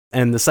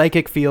and the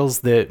psychic feels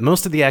that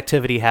most of the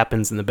activity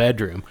happens in the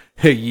bedroom.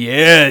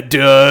 Yeah, it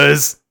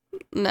does.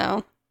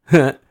 No.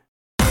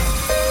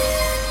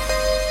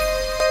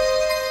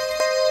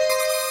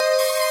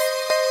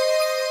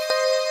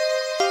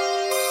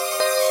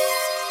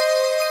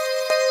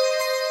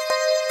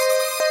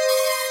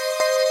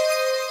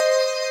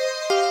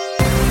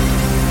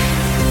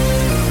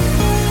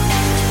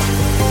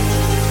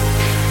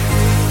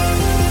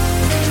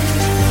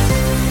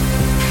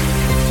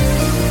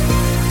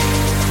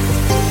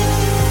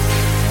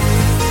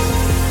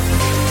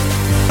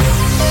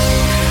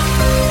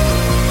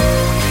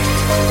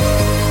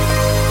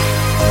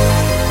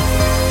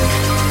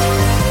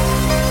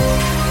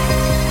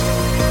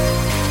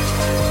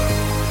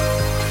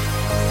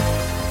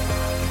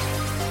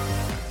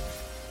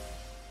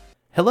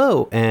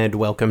 Hello, and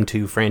welcome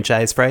to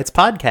Franchise Frights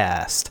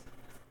Podcast.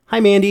 Hi,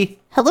 Mandy.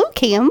 Hello,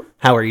 Cam.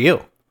 How are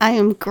you? I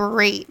am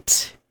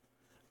great.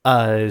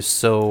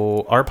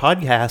 So our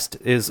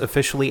podcast is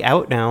officially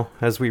out now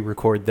as we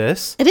record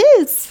this. It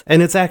is.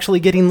 And it's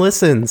actually getting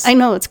listens. I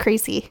know, it's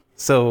crazy.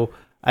 So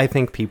I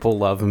think people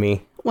love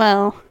me.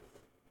 Well,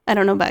 I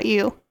don't know about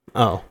you.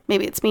 Oh.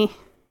 Maybe it's me.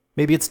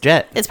 Maybe it's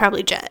Jet. It's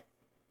probably Jet.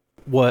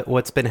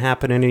 What's been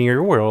happening in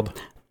your world?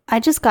 I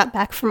just got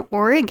back from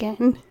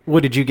Oregon.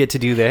 What did you get to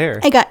do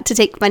there? I got to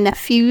take my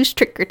nephews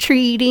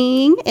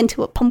trick-or-treating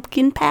into a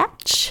pumpkin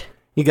patch.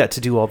 You got to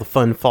do all the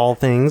fun fall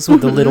things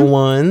with the little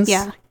ones.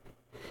 Yeah.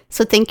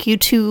 So thank you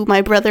to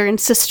my brother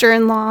and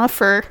sister-in-law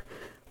for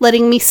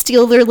letting me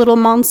steal their little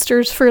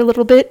monsters for a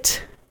little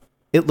bit.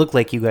 It looked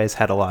like you guys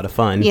had a lot of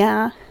fun.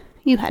 Yeah.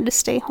 You had to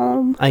stay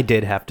home. I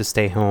did have to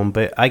stay home,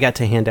 but I got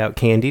to hand out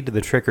candy to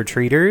the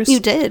trick-or-treaters. You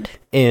did.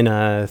 In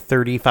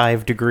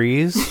 35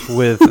 degrees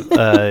with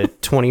a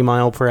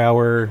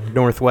 20-mile-per-hour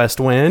northwest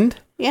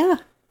wind. Yeah.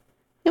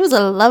 It was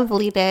a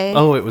lovely day.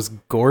 Oh, it was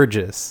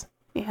gorgeous.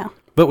 Yeah.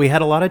 But we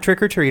had a lot of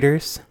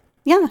trick-or-treaters.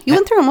 Yeah, you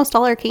went through almost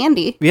all our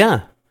candy.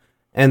 Yeah.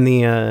 And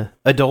the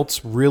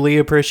adults really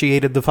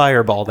appreciated the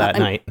fireball that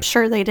night. I'm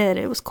sure they did.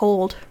 It was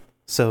cold.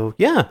 So,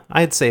 yeah,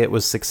 I'd say it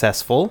was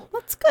successful.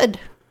 That's good.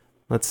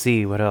 Let's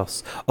see, what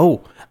else?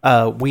 Oh,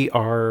 we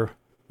are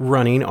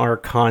running our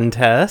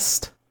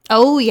contest.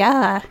 Oh,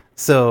 yeah.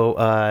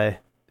 So,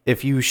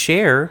 if you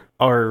share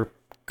I'm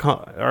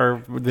going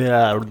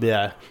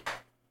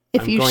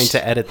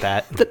to edit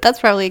that.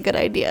 That's probably a good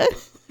idea.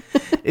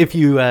 If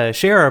you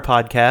share our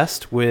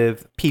podcast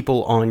with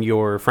people on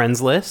your friends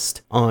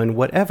list, on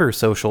whatever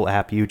social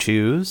app you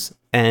choose,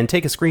 and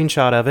take a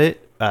screenshot of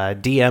it,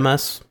 DM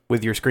us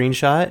with your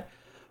screenshot,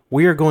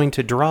 we are going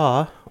to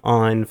draw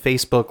on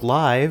Facebook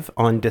Live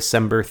on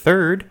December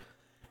 3rd,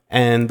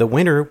 and the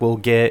winner will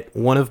get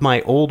one of my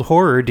old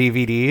horror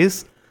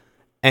DVDs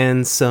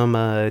and some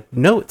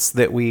notes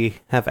that we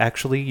have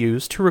actually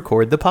used to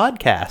record the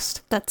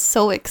podcast. That's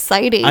so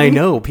exciting. I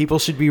know, people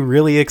should be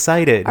really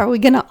excited. Are we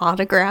going to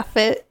autograph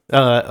it?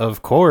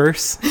 Of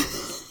course.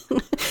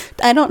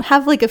 I don't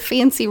have like a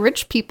fancy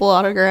rich people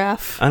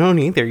autograph. I don't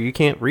either. You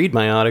can't read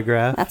my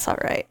autograph. That's all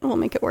right. We'll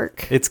make it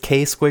work. It's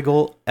K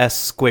squiggle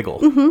S squiggle.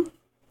 Mm-hmm.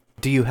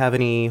 Do you have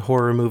any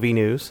horror movie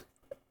news?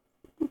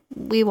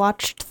 We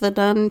watched The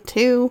Nun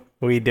too.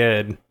 We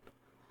did.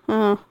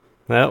 Oh.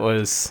 That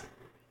was...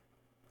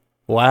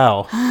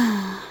 Wow.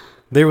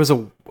 There was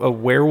a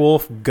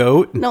werewolf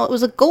goat. No, it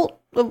was a goat.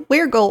 A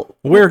weregoat.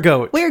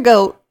 Weregoat.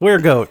 Weregoat.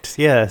 Weregoat,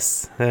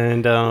 yes.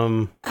 And,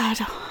 I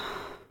don't...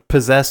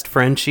 possessed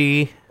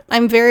Frenchie.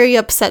 I'm very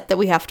upset that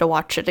we have to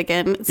watch it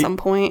again at some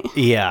point.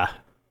 Yeah.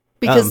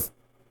 Because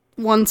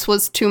once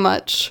was too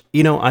much.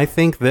 You know, I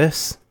think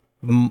this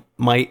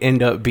might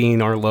end up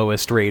being our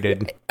lowest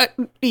rated.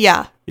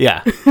 Yeah.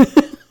 Yeah.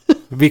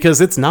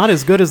 Because it's not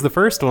as good as the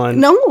first one.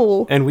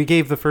 No. And we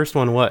gave the first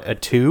one, what, a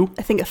 2?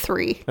 I think a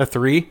 3. A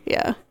 3?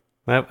 Yeah.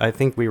 I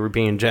think we were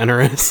being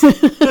generous.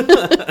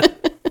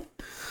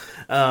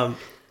 I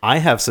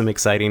have some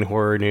exciting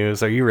horror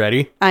news. Are you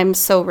ready? I'm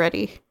so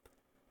ready.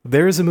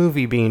 There's a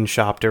movie being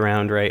shopped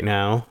around right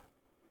now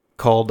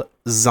called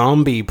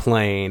Zombie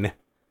Plane,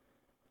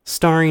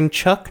 starring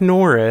Chuck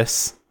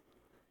Norris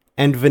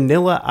and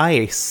Vanilla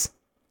Ice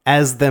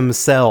as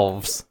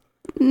themselves.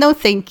 No,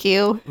 thank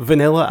you.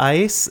 Vanilla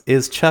Ice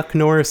is Chuck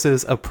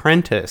Norris's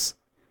apprentice,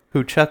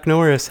 who Chuck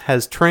Norris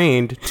has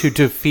trained to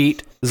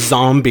defeat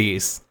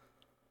zombies.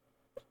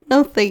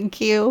 No,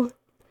 thank you.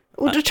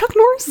 Well, Chuck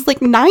Norris is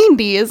like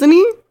 90, isn't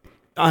he?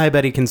 I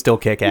bet he can still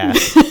kick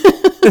ass.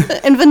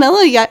 And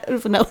Vanilla Ice?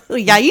 Vanilla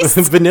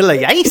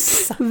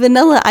Ice?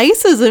 Vanilla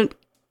Ice isn't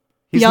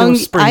He's young no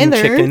spring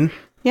either. chicken.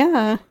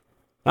 Yeah.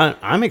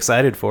 I'm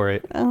excited for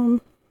it.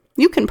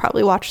 You can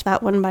probably watch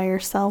that one by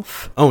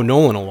yourself. Oh,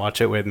 Nolan will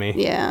watch it with me.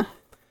 Yeah.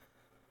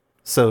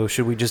 So,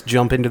 should we just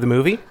jump into the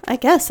movie? I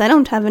guess. I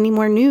don't have any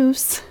more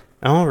news.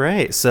 All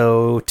right.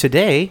 So,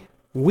 today,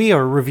 we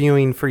are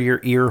reviewing for your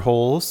ear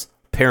holes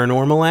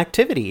Paranormal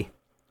Activity.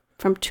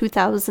 From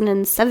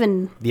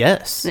 2007.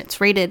 Yes. And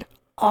it's rated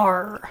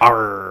R.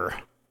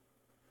 R.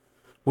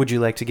 Would you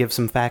like to give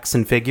some facts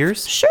and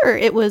figures? Sure.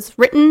 It was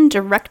written,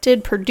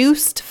 directed,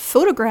 produced,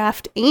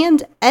 photographed,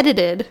 and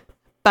edited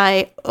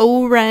by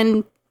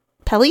Oren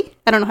Pelly?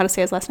 I don't know how to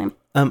say his last name.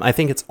 I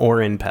think it's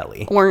Oren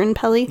Pelly. Oren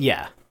Pelly?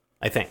 Yeah,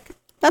 I think.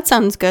 That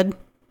sounds good.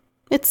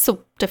 It's a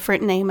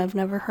different name I've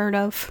never heard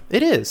of.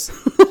 It is.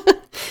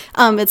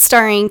 It's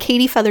starring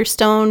Katie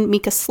Featherstone,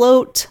 Micah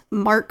Sloat,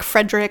 Mark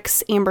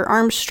Fredericks, Amber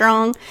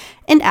Armstrong,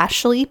 and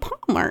Ashley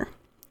Palmer.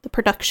 The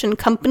production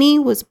company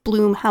was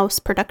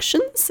Bloomhouse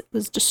Productions. It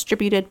was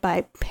distributed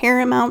by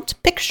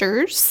Paramount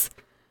Pictures.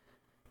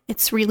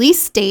 Its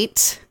release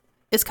date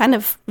is kind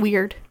of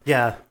weird.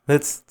 Yeah,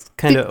 that's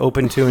kind of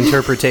open to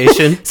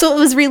interpretation. So it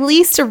was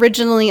released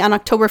originally on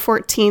October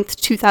 14th,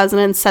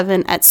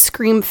 2007 at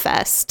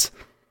Screamfest.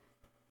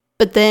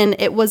 But then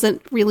it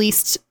wasn't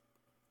released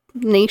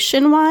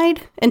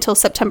nationwide until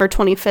September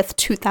 25th,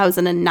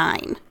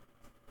 2009.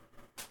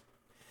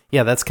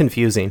 Yeah, that's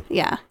confusing.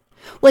 Yeah.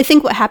 Well, I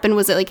think what happened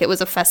was that it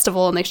was a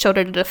festival and they showed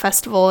it at a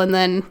festival and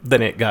then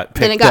it got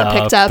picked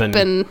up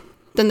and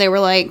then they were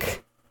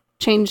like,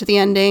 change the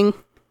ending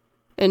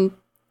and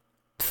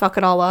fuck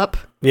it all up.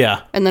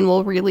 Yeah. And then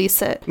we'll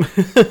release it.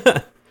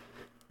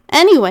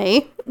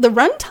 Anyway, the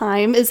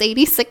runtime is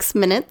 86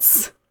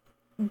 minutes.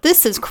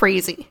 This is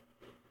crazy.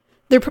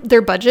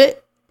 Their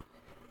budget,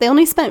 they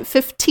only spent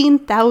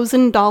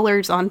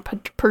 $15,000 on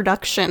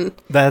production.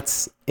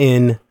 That's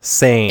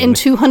insane. And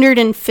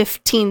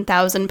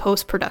 $215,000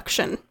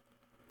 post-production.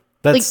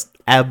 That's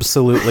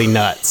absolutely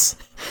nuts.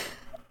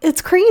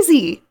 It's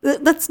crazy.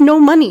 That's no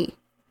money.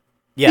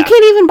 Yeah. You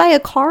can't even buy a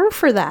car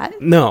for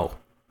that. No.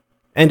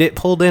 And it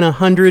pulled in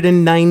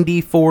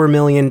 $194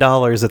 million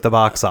at the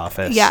box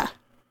office. Yeah.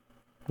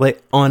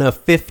 Like on a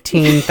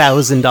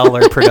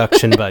 $15,000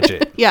 production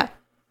budget. Yeah.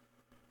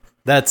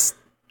 That's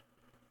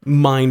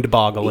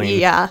mind-boggling.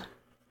 Yeah.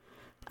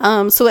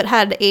 So it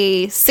had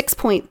a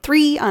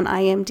 6.3 on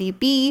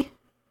IMDb.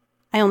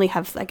 I only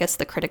have, I guess,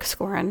 the critic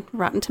score on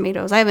Rotten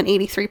Tomatoes. I have an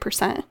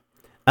 83%.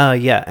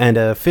 Yeah, and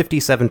a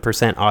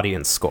 57%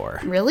 audience score.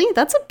 Really?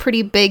 That's a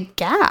pretty big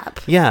gap.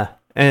 Yeah,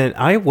 and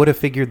I would have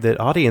figured that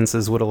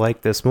audiences would have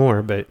liked this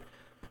more, but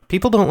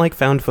people don't like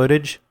found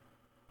footage.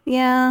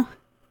 Yeah.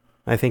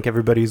 I think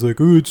everybody's like,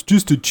 oh, it's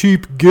just a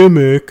cheap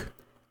gimmick.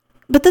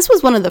 But this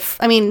was one of the,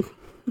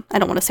 I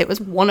don't want to say it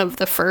was one of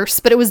the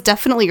first, but it was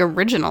definitely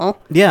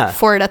original. Yeah.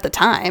 For it at the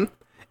time.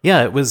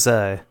 Yeah, it was,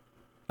 I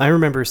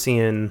remember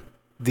seeing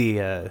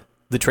the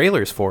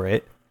trailers for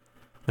it,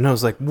 and I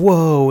was like,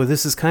 whoa,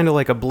 this is kind of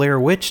like a Blair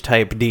Witch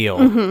type deal.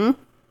 Mm-hmm.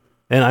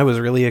 And I was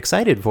really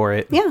excited for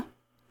it. Yeah.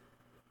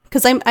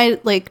 Because I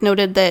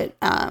noted that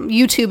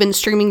YouTube and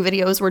streaming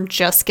videos were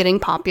just getting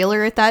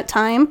popular at that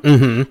time.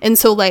 Mm-hmm. And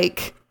so,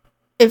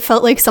 it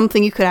felt like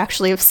something you could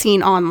actually have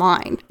seen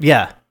online.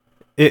 Yeah.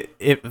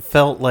 It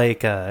felt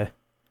like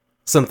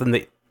something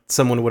that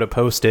someone would have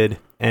posted,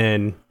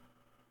 and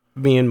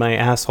me and my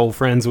asshole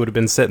friends would have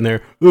been sitting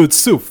there, oh, it's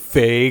so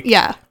fake.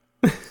 Yeah.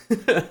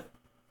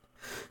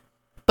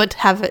 But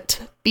have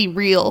it be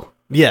real.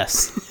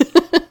 Yes.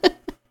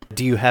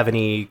 Do you have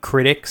any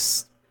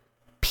critics?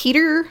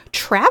 Peter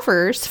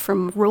Travers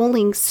from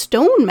Rolling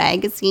Stone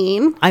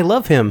magazine. I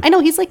love him. I know,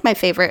 he's like my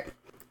favorite.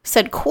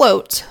 Said,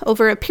 quote,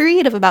 over a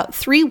period of about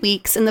 3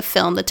 weeks in the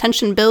film, the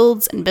tension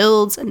builds and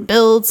builds and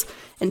builds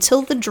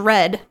until the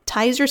dread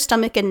ties your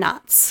stomach in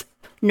knots.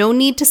 No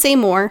need to say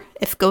more.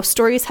 If ghost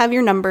stories have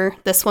your number,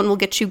 this one will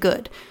get you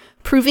good.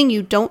 Proving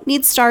you don't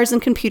need stars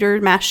and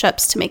computer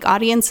mashups to make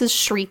audiences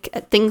shriek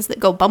at things that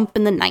go bump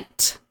in the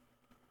night.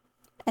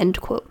 End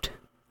quote.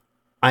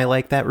 I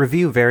like that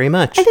review very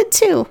much. I did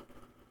too.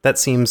 That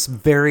seems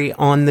very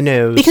on the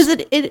nose. Because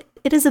it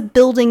is a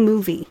building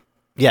movie.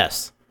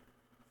 Yes.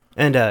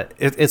 And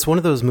it's one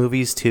of those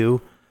movies,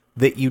 too,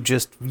 that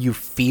you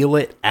feel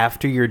it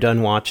after you're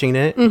done watching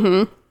it.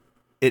 Mm-hmm.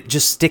 It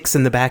just sticks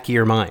in the back of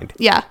your mind.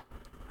 Yeah.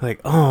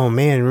 Like, oh,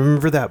 man,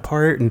 remember that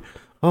part? And,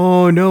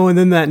 oh, no, and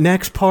then that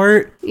next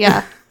part?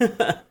 Yeah.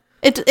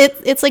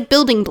 It's like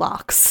building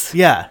blocks.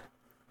 Yeah.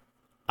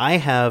 I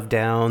have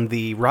down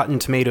the Rotten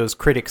Tomatoes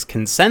critics'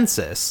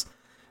 consensus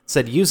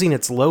said using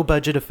its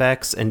low-budget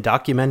effects and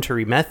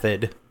documentary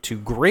method to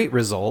great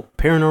result,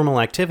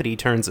 Paranormal Activity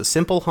turns a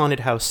simple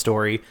haunted house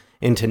story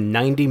into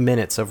 90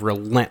 minutes of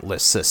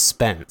relentless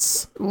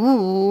suspense.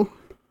 Ooh.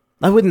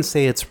 I wouldn't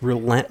say it's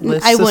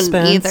relentless I suspense.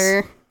 wouldn't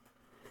either.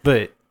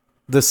 But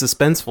the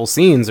suspenseful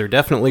scenes are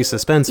definitely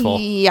suspenseful.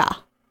 Yeah.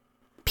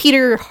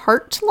 Peter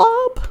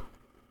Hartlaub?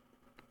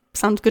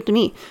 Sounds good to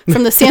me.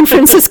 From the San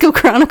Francisco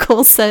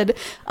Chronicle said,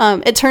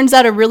 it turns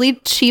out a really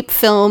cheap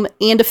film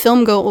and a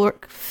film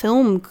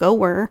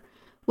goer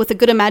with a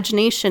good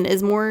imagination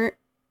is more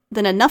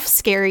than enough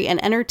scary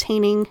and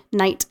entertaining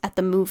night at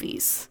the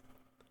movies.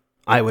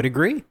 I would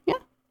agree. Yeah.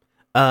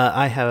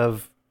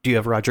 Do you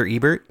have Roger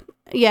Ebert?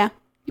 Yeah,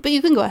 but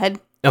you can go ahead.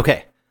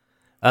 Okay.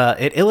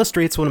 It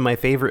illustrates one of my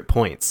favorite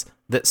points,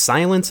 that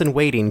silence and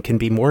waiting can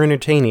be more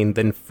entertaining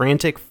than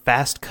frantic,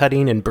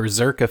 fast-cutting, and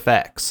berserk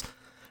effects.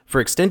 For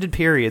extended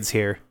periods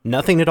here,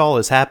 nothing at all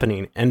is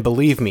happening, and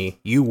believe me,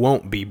 you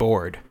won't be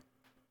bored.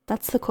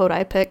 That's the quote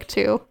I picked,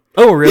 too.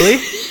 Oh, really?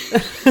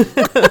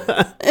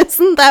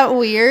 Isn't that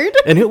weird?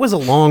 And it was a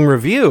long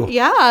review.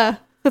 Yeah.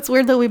 It's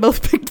weird that we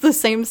both picked the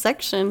same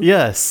section.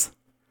 Yes.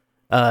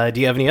 Do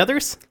you have any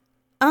others?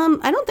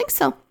 I don't think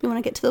so. You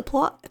want to get to the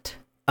plot?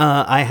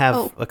 I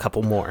have a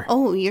couple more.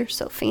 Oh, you're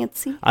so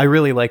fancy. I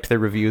really liked the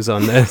reviews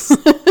on this.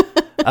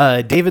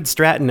 David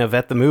Stratton of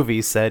At the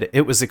Movies said,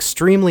 it was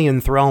extremely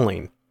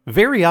enthralling.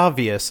 Very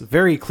obvious,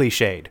 very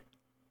cliched.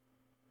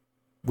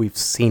 We've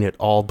seen it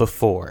all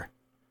before.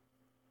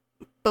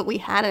 But we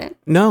hadn't.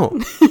 No.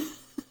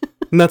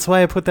 And that's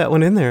why I put that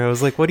one in there. I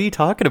was like, what are you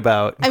talking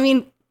about? I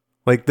mean...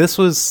 Like, this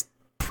was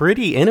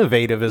pretty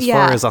innovative as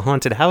far as a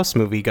haunted house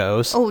movie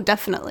goes. Oh,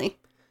 definitely.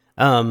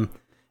 And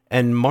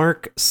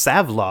Mark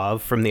Savlov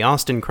from the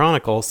Austin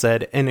Chronicle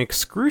said, an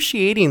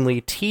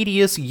excruciatingly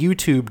tedious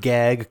YouTube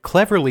gag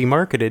cleverly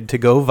marketed to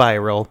go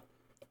viral.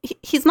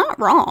 He's not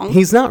wrong.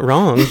 He's not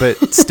wrong,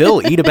 but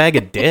still eat a bag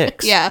of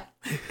dicks. Yeah.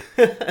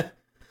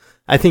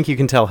 I think you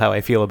can tell how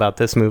I feel about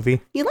this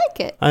movie. You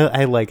like it.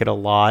 I like it a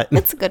lot.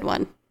 It's a good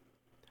one.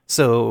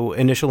 So,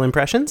 initial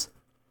impressions?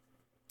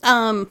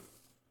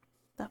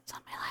 That was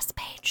on my last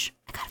page.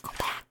 I gotta go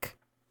back.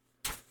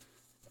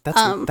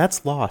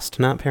 That's Lost,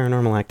 not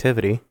Paranormal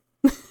Activity.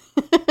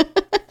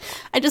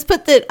 I just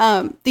put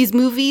that these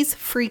movies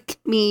freak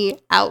me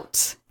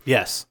out.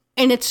 Yes.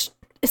 And it's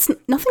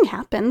nothing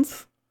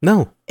happens.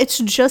 No. It's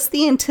just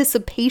the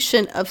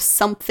anticipation of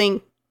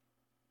something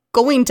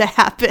going to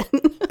happen.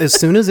 As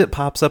soon as it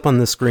pops up on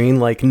the screen,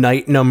 like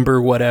night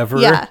number whatever,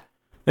 yeah.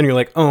 And you're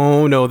like,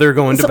 oh no, they're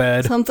going to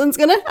bed. Something's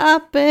gonna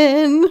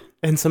happen.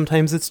 And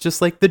sometimes it's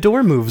just like the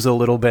door moves a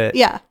little bit.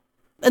 Yeah.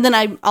 And then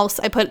I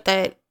put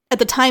that at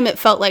the time it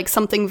felt like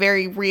something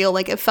very real.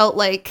 Like it felt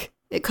like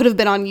it could have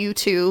been on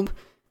YouTube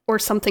or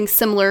something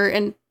similar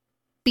and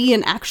be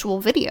an actual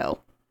video.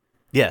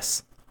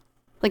 Yes.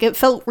 Like it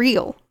felt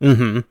real.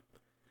 Mm-hmm.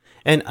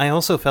 And I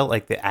also felt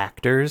like the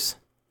actors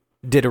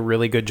did a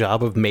really good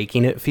job of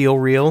making it feel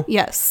real.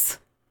 Yes.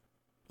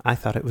 I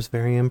thought it was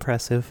very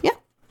impressive. Yeah.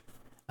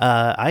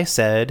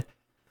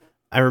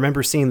 I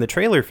remember seeing the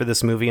trailer for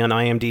this movie on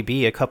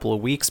IMDb a couple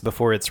of weeks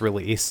before its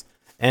release.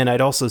 And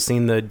I'd also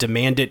seen the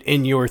Demand It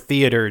in Your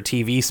Theater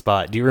TV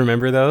spot. Do you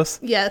remember those?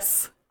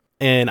 Yes.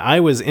 And I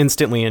was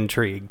instantly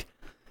intrigued.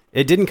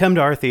 It didn't come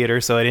to our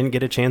theater, so I didn't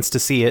get a chance to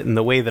see it in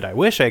the way that I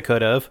wish I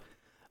could have.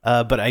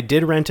 But I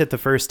did rent it the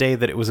first day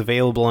that it was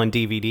available on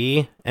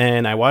DVD,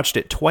 and I watched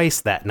it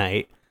twice that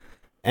night.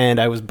 And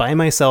I was by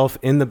myself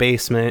in the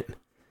basement.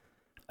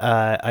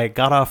 I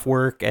got off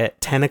work at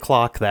 10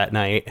 o'clock that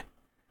night.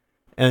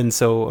 And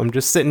so I'm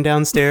just sitting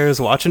downstairs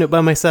watching it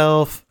by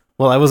myself.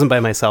 Well, I wasn't by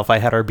myself. I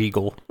had our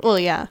beagle. Well,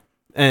 yeah.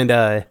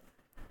 And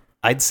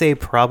I'd say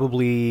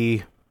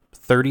probably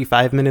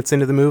 35 minutes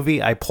into the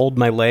movie, I pulled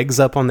my legs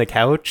up on the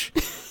couch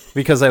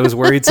because I was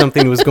worried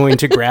something was going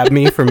to grab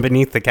me from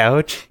beneath the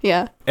couch.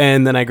 Yeah.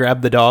 And then I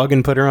grabbed the dog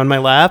and put her on my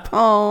lap.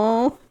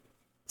 Oh.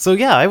 So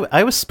yeah,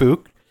 I was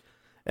spooked.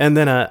 And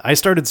then I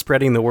started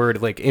spreading the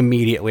word like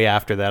immediately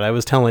after that. I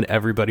was telling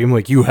everybody, I'm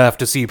like, you have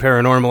to see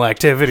Paranormal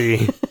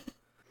Activity.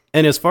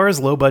 And as far as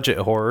low budget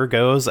horror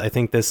goes, I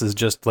think this is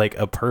just like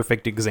a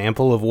perfect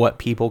example of what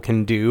people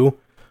can do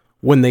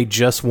when they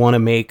just want to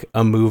make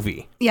a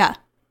movie. Yeah.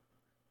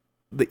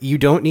 You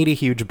don't need a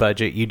huge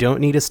budget. You don't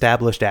need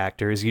established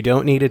actors. You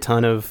don't need a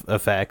ton of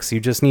effects. You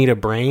just need a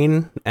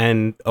brain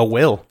and a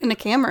will. And a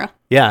camera.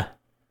 Yeah.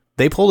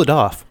 They pulled it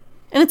off.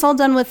 And it's all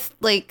done with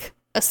like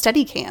a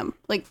Steadicam.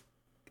 Like,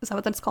 is that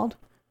what that's called?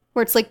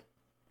 Where it's like...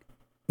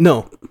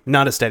 No,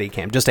 not a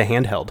Steadicam, just a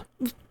handheld.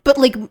 But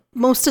like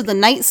most of the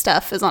night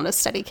stuff is on a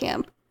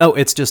Steadicam. Oh,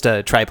 it's just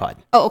a tripod.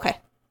 Oh, okay.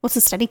 What's a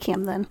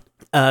Steadicam then?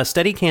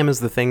 Steadicam is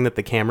the thing that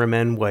the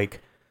cameramen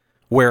like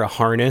wear a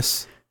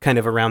harness kind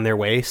of around their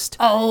waist.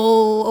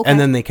 Oh, okay. And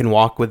then they can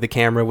walk with the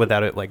camera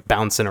without it like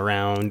bouncing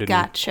around. And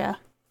gotcha.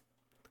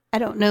 I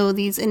don't know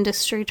these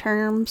industry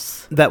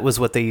terms. That was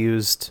what they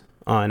used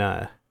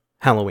on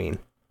Halloween.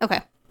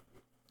 Okay.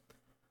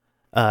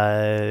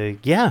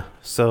 Yeah.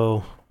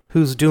 So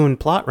who's doing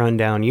plot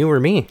rundown, you or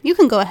me? You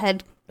can go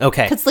ahead.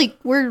 Okay. Because like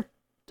we're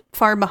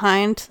far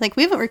behind. Like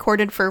we haven't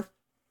recorded for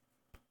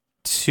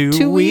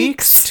 2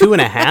 weeks,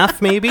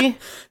 2.5 maybe.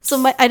 So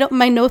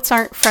my notes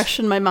aren't fresh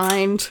in my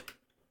mind.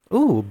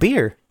 Ooh,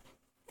 beer.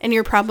 And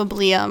you're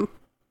probably I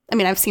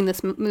mean I've seen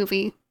this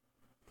movie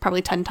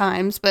probably 10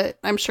 times, but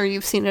I'm sure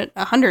you've seen it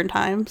 100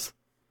 times.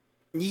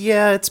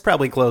 Yeah, it's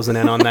probably closing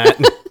in on that.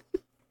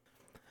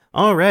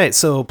 All right,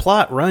 so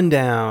plot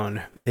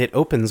rundown. It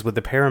opens with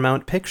the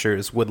Paramount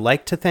Pictures would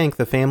like to thank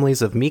the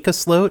families of Micah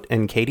Sloat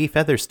and Katie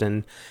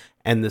Featherston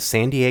and the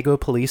San Diego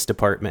Police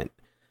Department.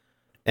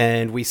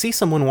 And we see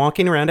someone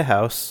walking around a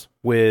house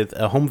with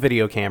a home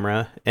video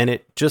camera, and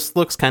it just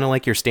looks kind of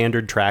like your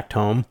standard tract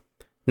home.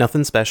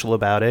 Nothing special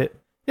about it.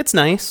 It's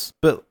nice,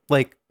 but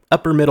like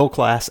upper middle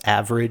class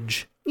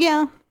average.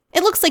 Yeah.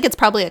 It looks like it's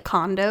probably a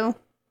condo.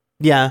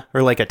 Yeah,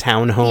 or like a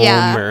townhome.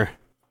 Yeah. Or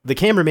the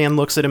cameraman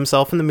looks at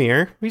himself in the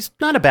mirror. He's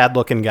not a bad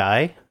looking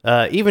guy.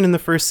 Even in the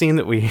first scene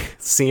that we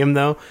see him,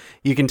 though,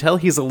 you can tell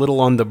he's a little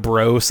on the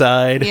bro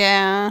side.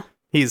 Yeah.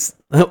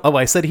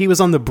 I said he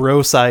was on the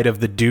bro side of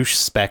the douche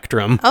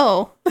spectrum.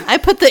 Oh, I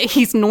put that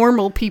he's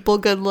normal people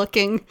good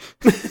looking.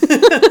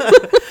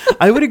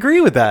 I would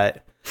agree with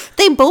that.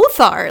 They both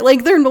are.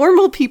 Like, they're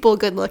normal people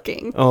good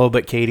looking. Oh,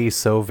 but Katie's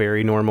so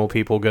very normal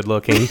people good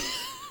looking.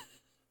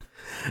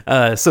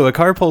 So a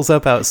car pulls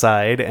up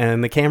outside,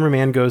 and the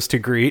cameraman goes to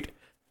greet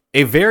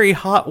a very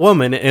hot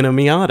woman in a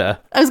Miata.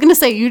 I was going to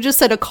say, you just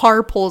said a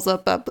car pulls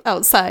up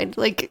outside.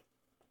 Like,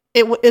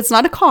 it's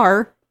not a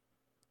car.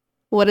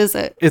 What is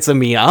it? It's a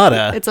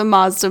Miata. It's a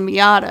Mazda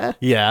Miata.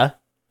 Yeah.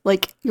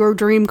 Like, your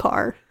dream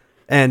car.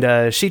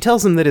 And she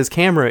tells him that his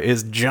camera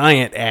is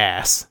giant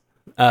ass.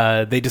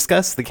 They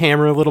discuss the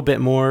camera a little bit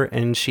more,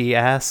 and she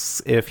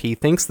asks if he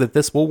thinks that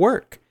this will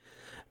work.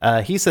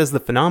 He says the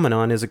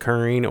phenomenon is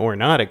occurring or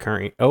not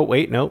occurring. Oh,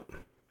 wait, nope.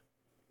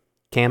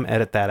 Cam,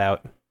 edit that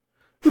out.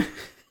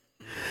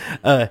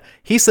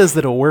 He says that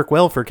it'll work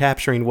well for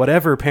capturing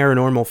whatever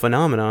paranormal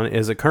phenomenon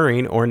is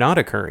occurring or not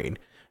occurring.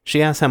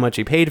 She asks how much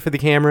he paid for the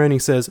camera, and he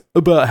says,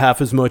 about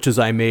half as much as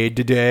I made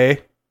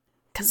today.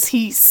 Because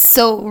he's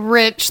so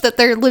rich that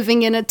they're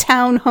living in a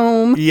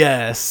townhome.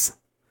 Yes.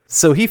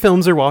 So he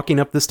films her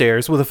walking up the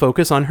stairs with a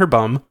focus on her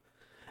bum,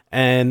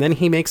 and then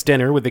he makes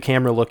dinner with the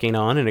camera looking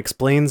on and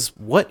explains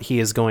what he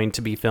is going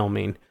to be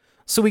filming.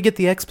 So we get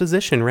the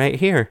exposition right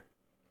here.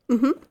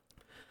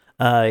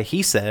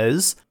 He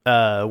says,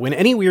 when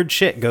any weird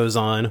shit goes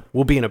on,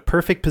 we'll be in a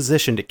perfect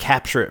position to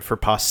capture it for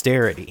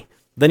posterity.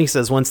 Then he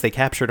says once they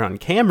capture it on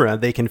camera,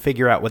 they can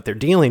figure out what they're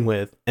dealing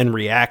with and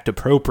react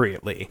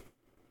appropriately.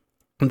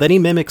 And then he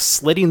mimics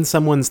slitting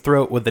someone's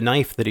throat with the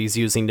knife that he's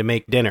using to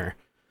make dinner.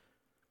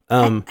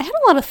 I had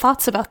a lot of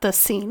thoughts about this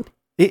scene.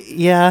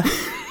 Yeah.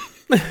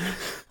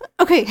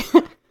 Okay.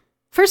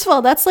 First of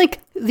all, that's like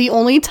the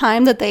only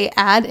time that they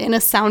add in a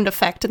sound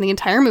effect in the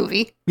entire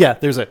movie. Yeah,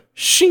 there's a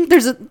shink.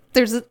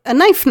 There's a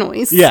knife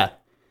noise. Yeah.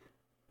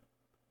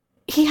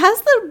 He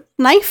has the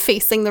knife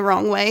facing the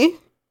wrong way.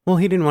 Well,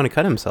 he didn't want to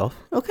cut himself.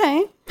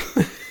 Okay.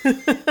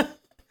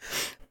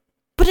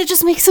 But it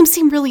just makes him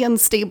seem really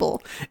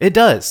unstable. It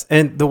does.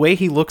 And the way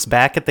he looks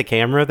back at the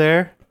camera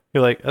there,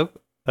 you're like, oh,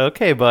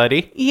 okay,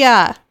 buddy.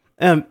 Yeah.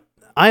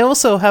 I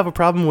also have a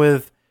problem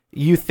with,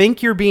 you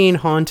think you're being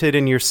haunted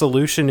and your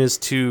solution is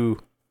to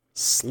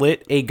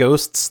slit a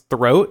ghost's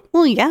throat?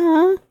 Well,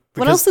 yeah. Because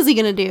what else is he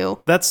going to do?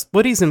 That's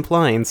what he's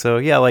implying. So,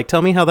 yeah, like,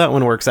 tell me how that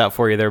one works out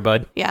for you there,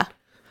 bud. Yeah.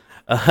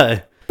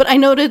 But I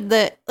noted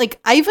that, like,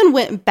 I even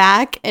went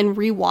back and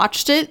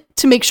rewatched it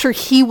to make sure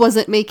he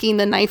wasn't making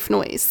the knife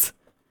noise.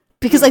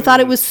 Because I thought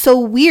it was so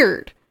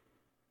weird.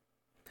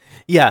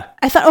 Yeah.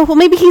 I thought, oh, well,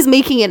 maybe he's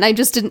making it and I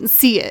just didn't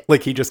see it.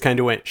 Like, he just kind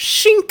of went,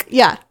 shink.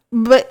 Yeah.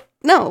 But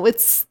no,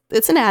 it's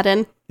an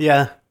add-in.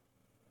 Yeah.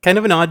 Kind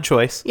of an odd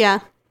choice. Yeah.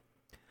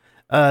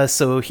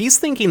 So he's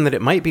thinking that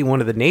it might be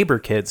one of the neighbor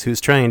kids who's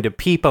trying to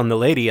peep on the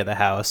lady of the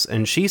house,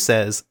 and she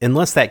says,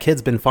 unless that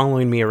kid's been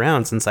following me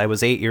around since I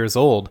was 8 years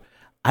old,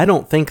 I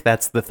don't think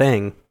that's the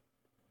thing.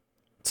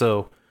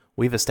 So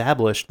we've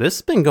established this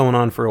has been going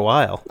on for a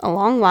while. A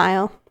long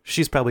while.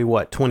 She's probably,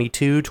 what,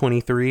 22,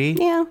 23?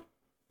 Yeah.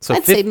 So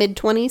I'd say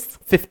mid-20s.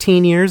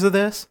 15 years of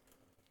this?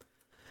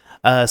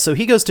 So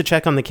he goes to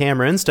check on the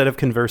camera instead of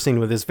conversing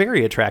with his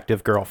very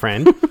attractive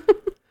girlfriend.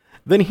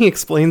 Then he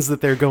explains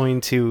that they're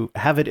going to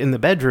have it in the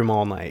bedroom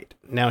all night.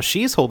 Now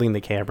she's holding the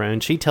camera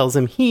and she tells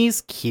him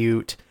he's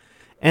cute.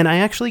 And I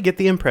actually get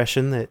the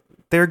impression that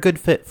they're a good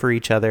fit for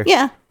each other.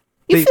 Yeah.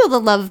 You feel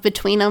the love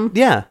between them.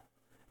 Yeah.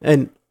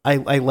 And I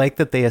like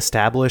that they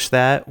establish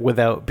that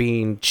without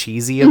being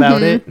cheesy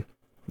about it.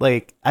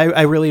 Like,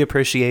 I really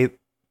appreciate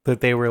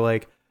that they were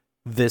like,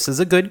 this is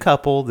a good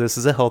couple. This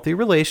is a healthy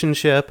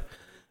relationship.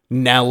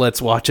 Now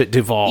let's watch it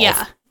devolve.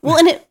 Yeah. Well,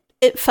 and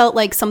it felt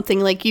like something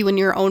like you and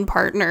your own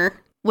partner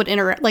would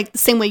interact, like the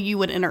same way you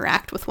would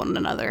interact with one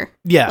another.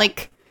 Yeah.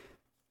 Like,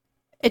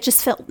 it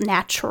just felt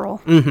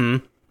natural.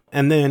 Mm-hmm.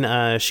 And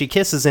then she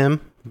kisses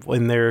him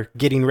when they're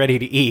getting ready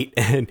to eat,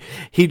 and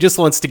he just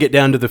wants to get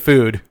down to the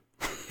food.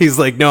 He's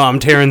like, no, I'm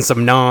tearing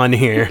some naan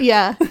here.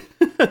 Yeah.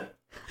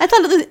 I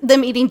thought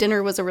them eating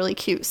dinner was a really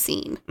cute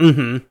scene.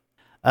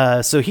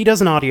 Mm-hmm. So he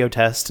does an audio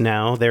test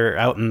now. They're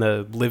out in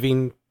the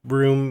living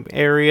room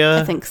area.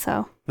 I think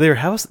so. Their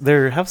house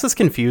is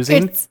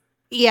confusing.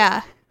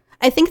 Yeah.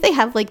 I think they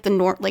have like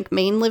the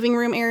main living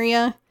room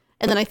area,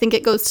 and then I think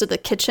it goes to the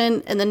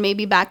kitchen, and then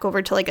maybe back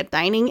over to like a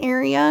dining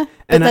area.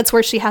 But And that's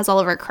where she has all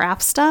of her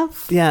craft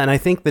stuff. Yeah, and I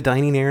think the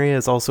dining area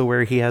is also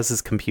where he has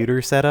his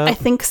computer set up. I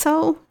think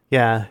so.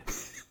 Yeah.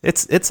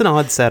 It's an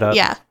odd setup.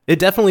 Yeah. It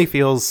definitely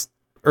feels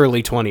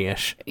early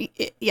 20-ish.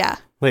 Yeah.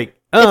 Like,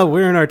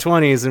 we're in our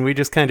 20s and we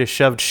just kind of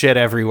shoved shit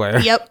everywhere.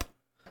 Yep.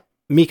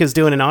 Micah's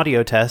doing an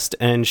audio test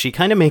and she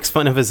kind of makes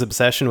fun of his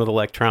obsession with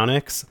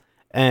electronics.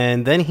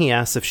 And then he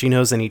asks if she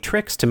knows any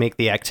tricks to make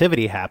the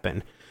activity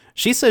happen.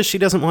 She says she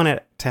doesn't want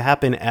it to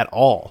happen at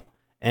all.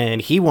 And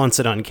he wants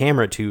it on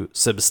camera to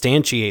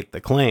substantiate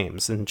the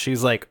claims. And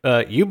she's like,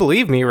 you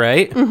believe me,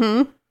 right?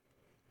 Mm-hmm.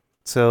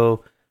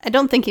 So I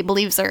don't think he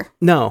believes her.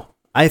 no.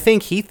 I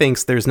think he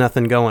thinks there's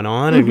nothing going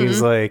on, and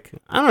he's like,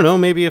 I don't know,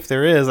 maybe if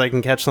there is, I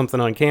can catch something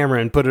on camera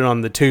and put it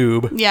on the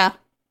tube. Yeah.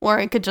 Or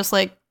I could just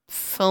like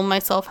film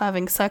myself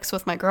having sex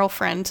with my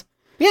girlfriend.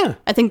 Yeah.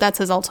 I think that's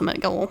his ultimate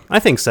goal. I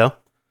think so.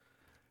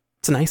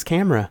 It's a nice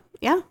camera.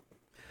 Yeah.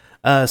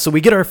 So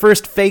we get our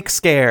first fake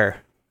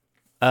scare.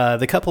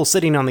 The couple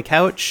sitting on the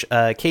couch,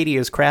 Katie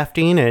is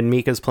crafting and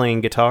Micah's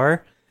playing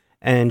guitar,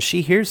 and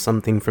she hears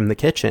something from the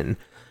kitchen.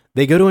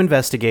 They go to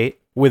investigate,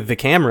 with the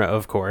camera,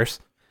 of course,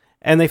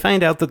 and they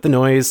find out that the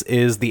noise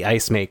is the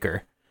ice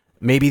maker.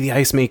 Maybe the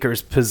ice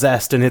maker's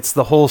possessed and it's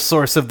the whole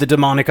source of the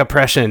demonic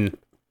oppression.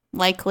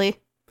 Likely.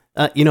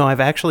 I've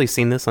actually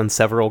seen this on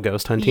several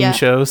ghost hunting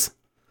shows.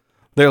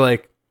 They're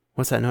like,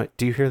 what's that noise?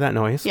 Do you hear that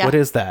noise? Yeah. What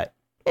is that?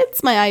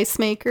 It's my ice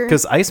maker.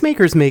 Because ice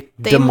makers make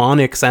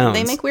demonic sounds.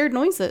 They make weird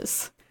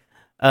noises.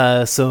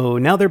 So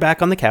now they're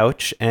back on the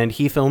couch, and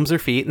he films their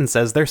feet and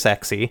says they're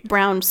sexy.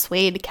 Brown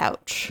suede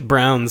couch.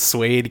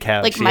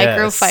 Like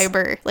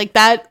microfiber. Like,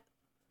 that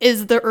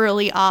is the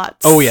early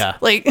aughts. Oh, yeah.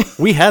 Like,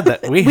 we had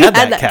that. We had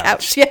that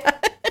couch. Yeah.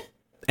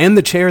 And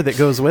the chair that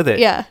goes with it.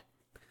 Yeah.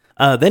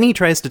 Then he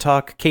tries to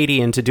talk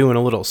Katie into doing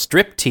a little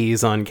strip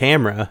tease on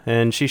camera,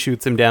 and she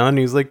shoots him down, and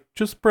he's like,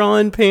 just bra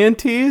and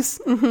panties?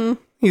 Mm-hmm.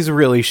 He's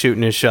really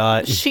shooting his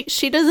shot.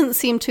 She doesn't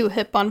seem too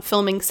hip on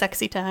filming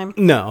sexy time.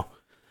 No.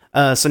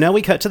 So now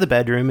we cut to the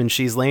bedroom, and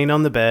she's laying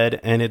on the bed,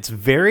 and it's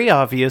very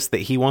obvious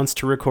that he wants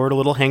to record a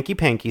little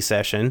hanky-panky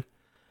session.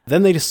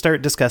 Then they just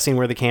start discussing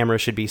where the camera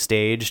should be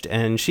staged,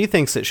 and she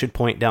thinks it should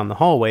point down the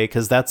hallway,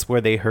 because that's where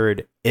they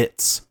heard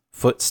its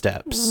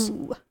footsteps.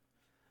 Ooh.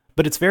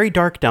 But it's very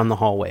dark down the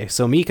hallway,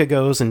 so Micah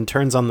goes and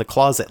turns on the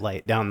closet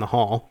light down the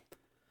hall.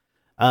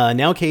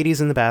 Now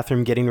Katie's in the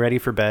bathroom getting ready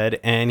for bed,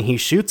 and he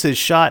shoots his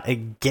shot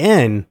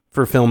again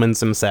for filming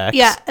some sex.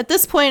 Yeah, at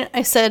this point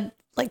I said,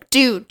 like,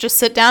 dude, just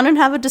sit down and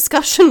have a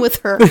discussion with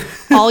her.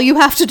 All you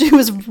have to do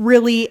is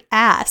really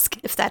ask.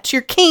 If that's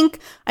your kink,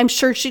 I'm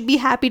sure she'd be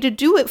happy to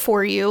do it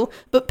for you,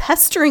 but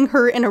pestering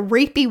her in a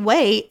rapey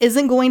way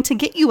isn't going to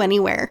get you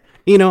anywhere.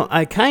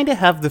 I kind of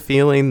have the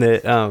feeling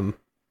that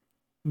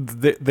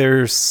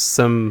there's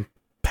some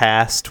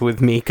past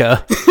with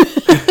Micah.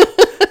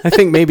 I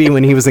think maybe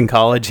when he was in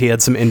college, he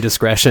had some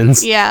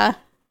indiscretions. Yeah.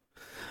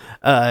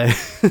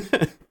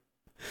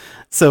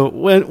 So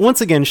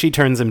once again, she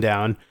turns him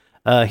down.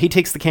 He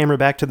takes the camera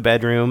back to the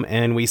bedroom,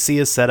 and we see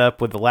his setup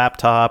with the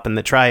laptop and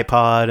the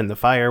tripod and the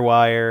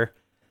firewire.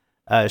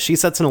 She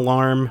sets an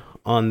alarm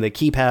on the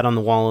keypad on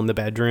the wall in the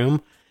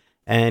bedroom,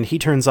 and he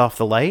turns off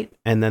the light,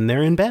 and then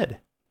they're in bed.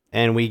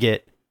 And we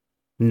get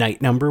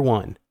night number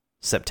 1,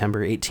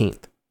 September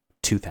 18th,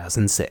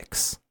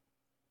 2006.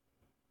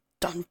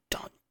 Dun,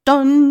 dun,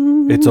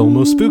 dun. It's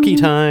almost spooky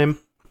time.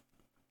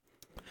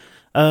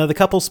 The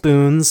couple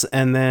spoons,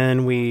 and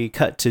then we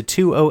cut to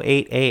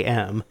 2:08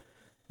 a.m.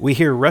 We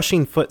hear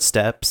rushing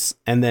footsteps,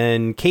 and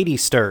then Katie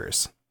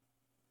stirs.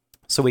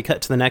 So we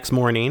cut to the next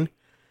morning,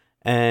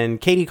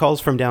 and Katie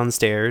calls from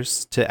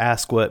downstairs to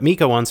ask what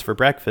Micah wants for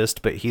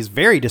breakfast, but he's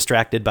very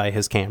distracted by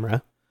his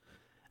camera.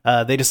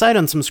 They decide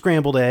on some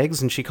scrambled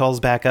eggs, and she calls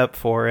back up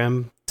for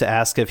him to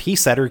ask if he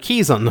set her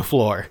keys on the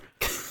floor.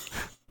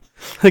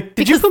 Like,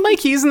 did you put my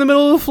keys in the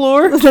middle of the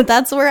floor?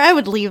 That's where I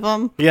would leave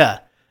them. Yeah.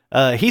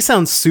 He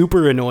sounds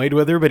super annoyed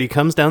with her, but he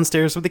comes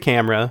downstairs with the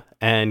camera,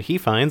 and he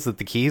finds that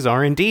the keys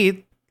are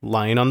indeed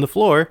lying on the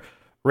floor,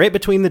 right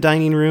between the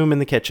dining room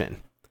and the kitchen.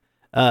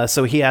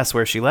 So he asks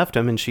where she left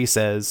them, and she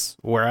says,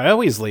 where I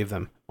always leave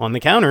them, on the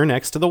counter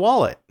next to the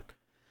wallet.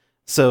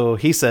 So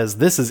he says,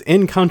 this is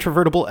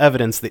incontrovertible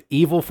evidence that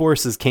evil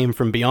forces came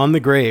from beyond the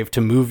grave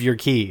to move your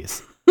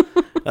keys.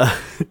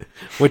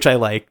 Which I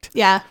liked.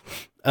 Yeah.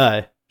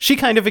 She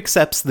kind of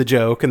accepts the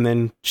joke, and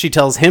then she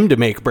tells him to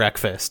make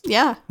breakfast.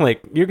 Yeah.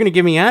 Like, you're going to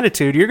give me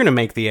attitude, you're going to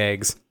make the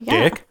eggs,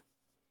 dick.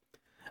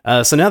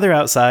 So now they're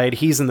outside,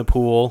 he's in the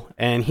pool,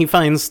 and he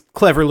finds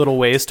clever little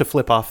ways to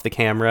flip off the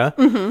camera.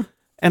 Mm-hmm.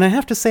 And I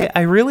have to say,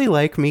 I really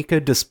like Micah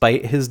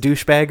despite his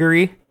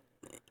douchebaggery.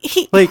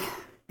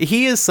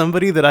 He is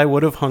somebody that I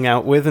would have hung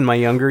out with in my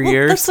younger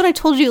years. That's what I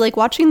told you. Like,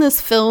 watching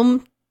this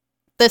film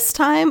this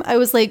time, I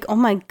was like, oh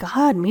my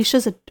god,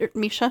 Misha?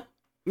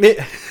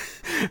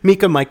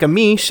 Micah,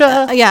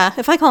 Misha. Yeah,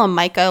 if I call him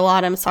Micah a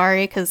lot, I'm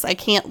sorry, because I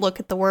can't look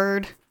at the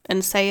word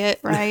and say it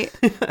right,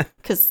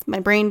 because my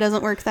brain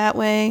doesn't work that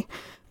way.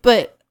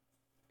 But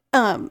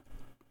I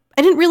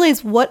didn't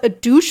realize what a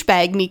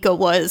douchebag Micah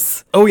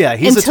was. Oh yeah,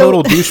 he's a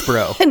total douche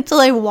bro.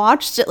 Until I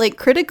watched it, like,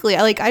 critically.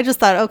 I just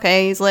thought,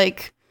 okay, he's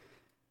like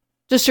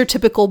just your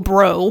typical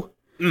bro.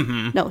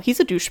 Mm-hmm. No, he's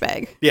a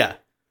douchebag. Yeah.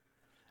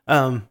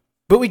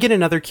 But we get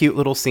another cute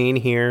little scene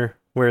here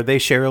where they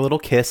share a little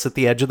kiss at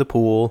the edge of the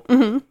pool.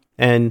 Mm-hmm.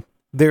 And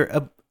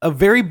they're a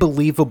very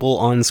believable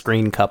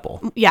on-screen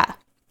couple. Yeah.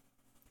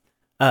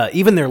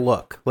 Even their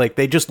look. Like,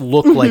 they just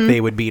look like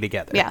they would be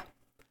together. Yeah.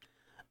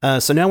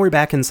 So now we're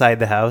back inside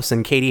the house,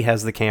 and Katie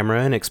has the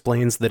camera and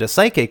explains that a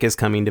psychic is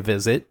coming to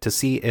visit to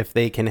see if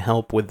they can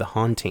help with the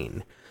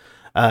haunting.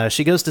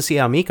 She goes to see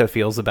how Micah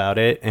feels about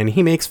it, and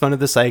he makes fun of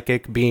the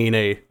psychic being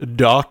a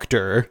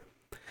doctor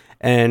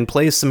and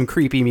plays some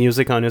creepy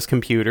music on his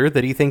computer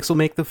that he thinks will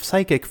make the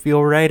psychic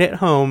feel right at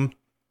home.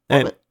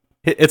 And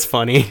it's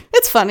funny.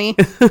 It's funny.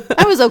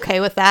 I was okay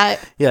with that.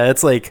 Yeah,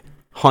 it's like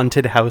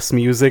haunted house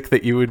music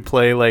that you would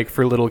play like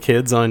for little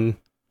kids on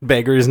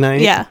Beggar's Night.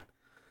 Yeah.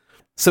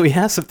 So he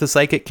asks if the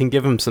psychic can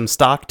give him some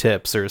stock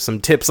tips or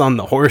some tips on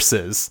the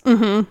horses.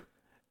 Mm-hmm.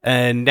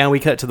 And now we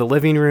cut to the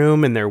living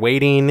room and they're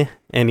waiting.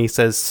 And he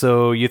says,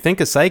 so you think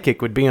a psychic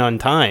would be on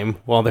time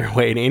while they're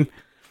waiting?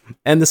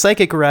 And the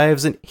psychic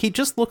arrives and he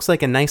just looks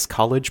like a nice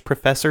college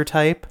professor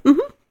type.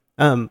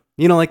 Mm-hmm.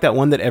 You know, like that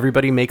one that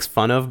everybody makes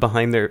fun of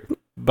behind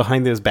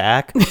his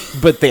back,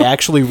 but they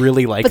actually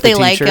really like but the they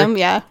teacher. like him,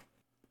 yeah.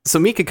 So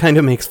Micah kind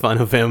of makes fun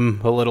of him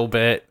a little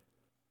bit.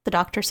 The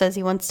doctor says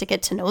he wants to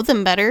get to know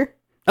them better.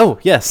 Oh,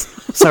 yes.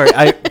 Sorry,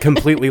 I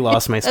completely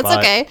lost my spot. That's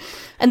okay.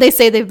 And they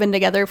say they've been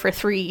together for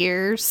 3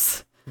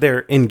 years.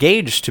 They're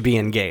engaged to be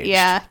engaged.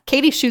 Yeah.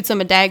 Katie shoots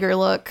him a dagger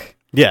look.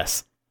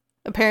 Yes.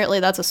 Apparently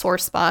that's a sore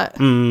spot.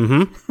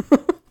 Mm-hmm.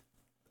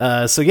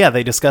 So yeah,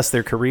 they discuss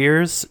their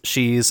careers.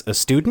 She's a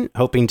student,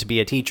 hoping to be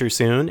a teacher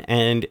soon,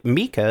 and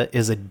Micah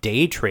is a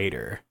day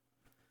trader.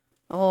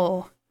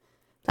 Oh,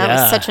 that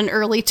was such an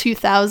early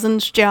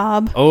 2000s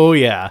job. Oh,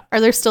 yeah.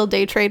 Are there still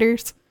day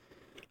traders?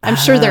 I'm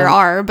sure there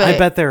are, but I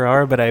bet there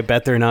are, but I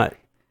bet they're not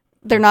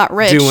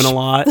rich. doing a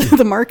lot.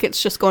 The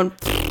market's just going...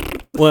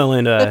 Well,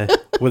 and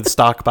with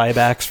stock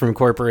buybacks from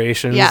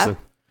corporations. Yeah.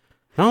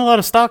 Not a lot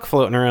of stock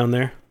floating around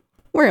there.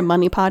 We're a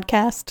money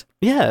podcast.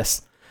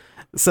 Yes.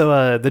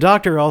 So the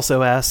doctor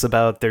also asks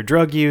about their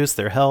drug use,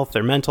 their health,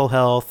 their mental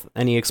health,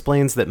 and he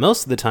explains that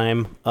most of the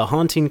time, a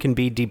haunting can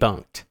be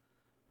debunked,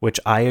 which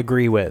I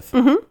agree with.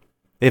 Mm-hmm.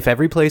 If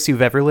every place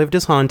you've ever lived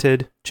is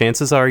haunted,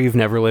 chances are you've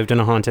never lived in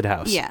a haunted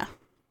house. Yeah.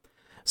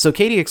 So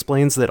Katie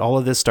explains that all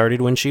of this started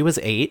when she was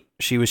 8.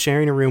 She was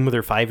sharing a room with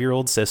her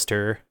 5-year-old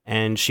sister,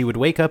 and she would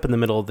wake up in the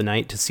middle of the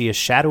night to see a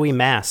shadowy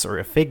mass or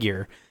a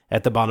figure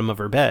at the bottom of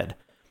her bed.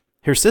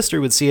 Her sister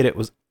would see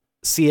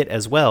it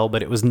as well,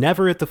 but it was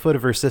never at the foot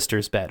of her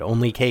sister's bed,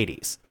 only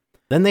Katie's.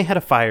 Then they had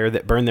a fire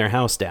that burned their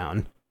house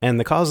down, and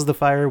the cause of the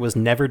fire was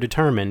never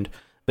determined,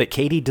 but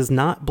Katie does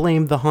not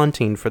blame the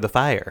haunting for the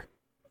fire.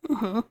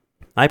 Mm-hmm.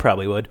 I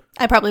probably would.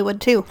 I probably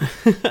would too.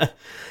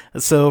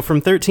 So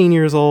from 13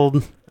 years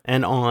old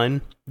and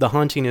on, the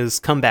haunting has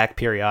come back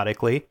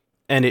periodically,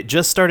 and it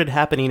just started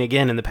happening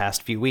again in the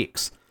past few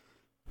weeks.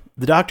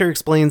 The doctor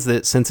explains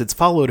that since it's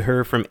followed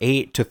her from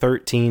 8 to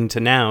 13 to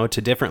now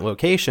to different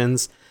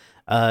locations,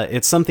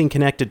 it's something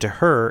connected to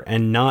her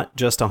and not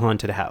just a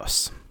haunted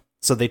house.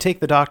 So they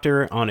take the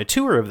doctor on a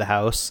tour of the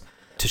house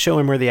to show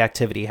him where the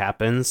activity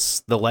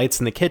happens. The lights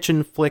in the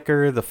kitchen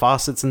flicker, the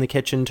faucets in the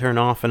kitchen turn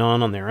off and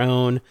on their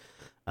own.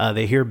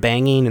 They hear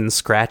banging and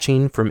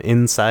scratching from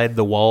inside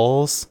the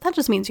walls. That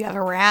just means you have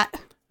a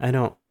rat. I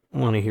don't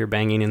want to hear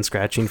banging and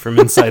scratching from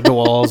inside the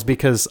walls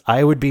because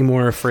I would be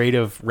more afraid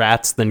of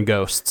rats than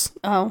ghosts.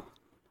 Oh.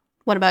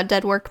 What about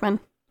dead workmen?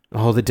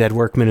 Oh, the dead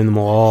workmen in the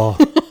wall.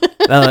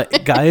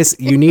 Guys,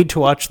 you need to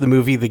watch the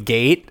movie The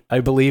Gate.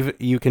 I believe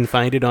you can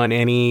find it on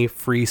any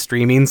free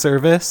streaming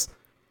service.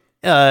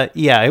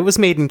 Yeah, it was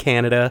made in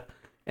Canada,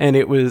 and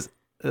it was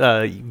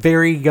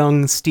very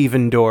young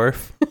Stephen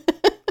Dorff.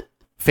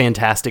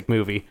 Fantastic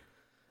movie.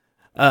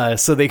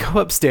 So they go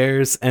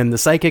upstairs, and the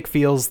psychic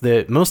feels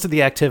that most of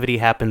the activity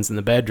happens in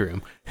the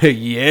bedroom.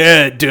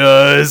 Yeah, it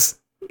does.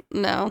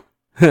 No.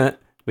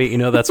 Wait, you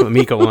know, that's what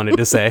Micah wanted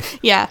to say.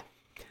 Yeah.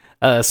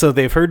 So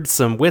they've heard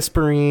some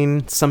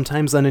whispering,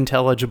 sometimes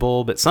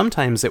unintelligible, but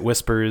sometimes it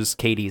whispers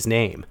Katie's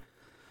name.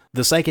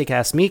 The psychic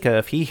asks Micah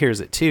if he hears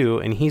it too,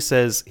 and he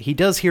says he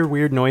does hear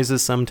weird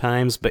noises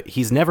sometimes, but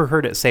he's never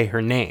heard it say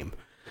her name.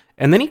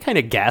 And then he kind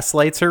of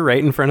gaslights her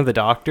right in front of the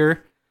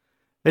doctor.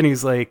 And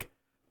he's like,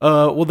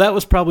 well, that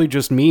was probably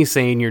just me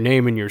saying your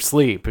name in your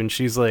sleep. And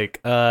she's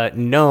like,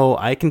 no,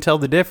 I can tell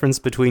the difference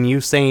between you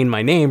saying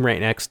my name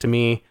right next to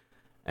me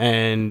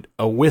and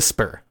a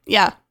whisper.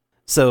 Yeah.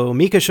 So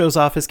Micah shows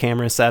off his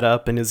camera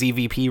setup and his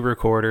EVP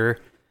recorder,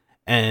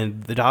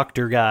 and the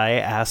doctor guy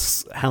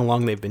asks how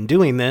long they've been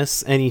doing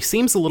this, and he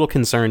seems a little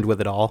concerned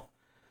with it all.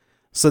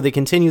 So they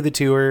continue the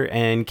tour,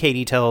 and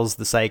Katie tells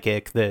the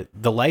psychic that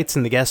the lights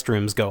in the guest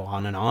rooms go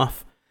on and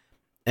off.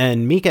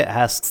 And Micah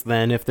asks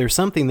then if there's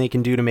something they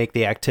can do to make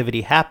the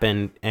activity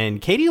happen,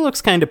 and Katie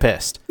looks kind of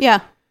pissed.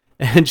 Yeah.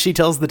 And she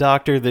tells the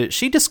doctor that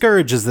she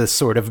discourages this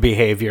sort of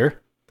behavior.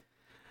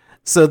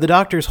 So the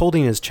doctor's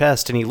holding his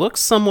chest, and he looks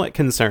somewhat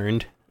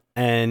concerned,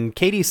 and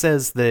Katie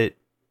says that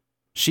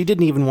she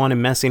didn't even want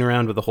him messing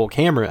around with the whole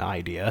camera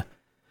idea.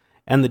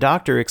 And the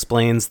doctor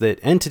explains that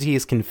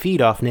entities can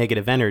feed off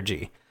negative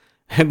energy.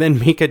 And then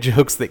Micah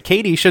jokes that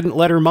Katie shouldn't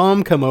let her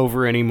mom come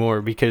over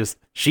anymore because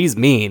she's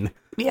mean.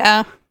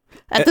 Yeah.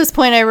 At this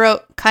point, I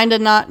wrote, kind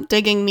of not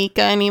digging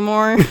Micah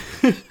anymore.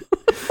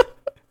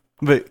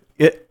 But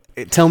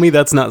tell me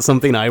that's not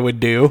something I would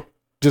do.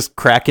 Just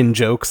cracking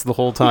jokes the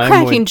whole time.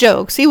 Cracking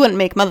jokes. You wouldn't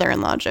make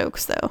mother-in-law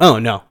jokes, though. Oh,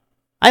 no.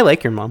 I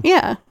like your mom.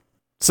 Yeah.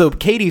 So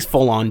Katie's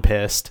full-on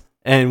pissed,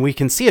 and we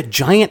can see a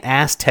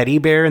giant-ass teddy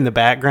bear in the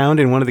background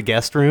in one of the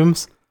guest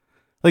rooms.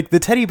 Like, the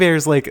teddy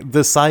bear's like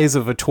the size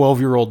of a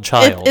 12-year-old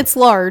child. It's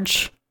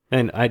large.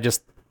 And I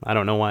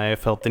don't know why I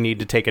felt the need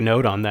to take a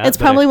note on that. It's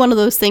probably one of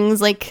those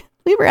things like,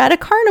 we were at a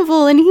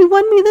carnival and he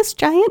won me this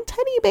giant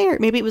teddy bear.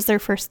 Maybe it was their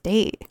first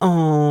date.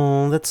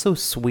 Oh, that's so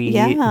sweet.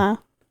 Yeah.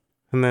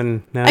 And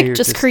then now I you're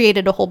just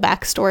created a whole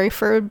backstory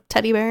for a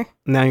teddy bear.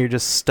 Now you're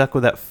just stuck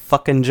with that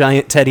fucking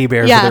giant teddy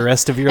bear for the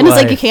rest of your life. And life.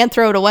 it's like you can't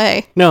throw it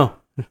away. No.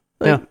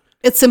 Like,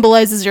 it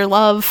symbolizes your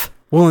love.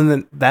 Well, and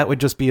then that would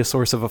just be a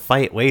source of a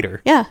fight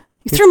later. Yeah.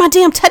 You threw my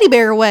damn teddy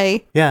bear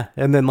away. Yeah.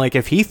 And then, like,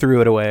 if he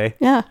threw it away,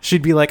 yeah,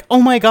 she'd be like,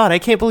 oh my God, I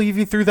can't believe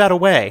you threw that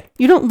away.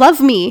 You don't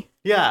love me.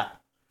 Yeah.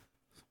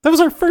 That was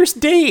our first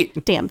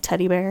date. Damn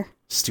teddy bear.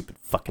 Stupid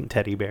fucking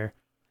teddy bear.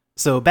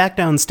 So back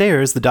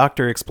downstairs, the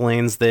doctor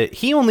explains that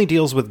he only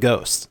deals with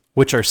ghosts,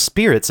 which are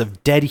spirits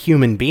of dead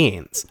human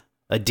beings.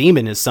 A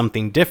demon is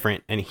something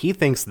different, and he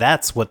thinks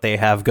that's what they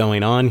have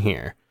going on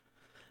here.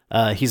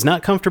 He's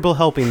not comfortable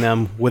helping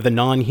them with a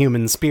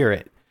non-human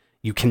spirit.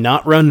 You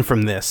cannot run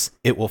from this.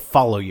 It will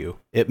follow you.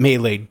 It may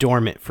lay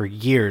dormant for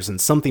years, and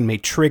something may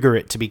trigger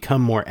it to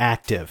become more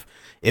active.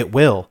 It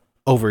will,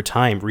 over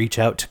time, reach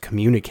out to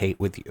communicate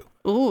with you.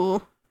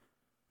 Ooh.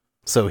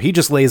 So he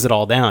just lays it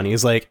all down.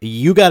 He's like,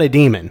 you got a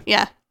demon.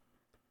 Yeah.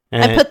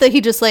 And I put that he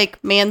just, like,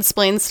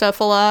 mansplains stuff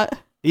a lot.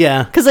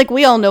 Yeah. Because, like,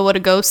 we all know what a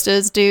ghost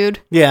is, dude.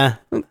 Yeah.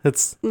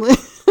 That's.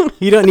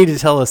 You don't need to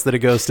tell us that a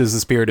ghost is the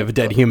spirit of a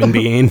dead human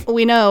being.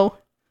 We know.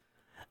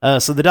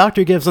 So the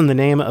doctor gives him the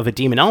name of a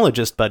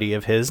demonologist buddy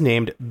of his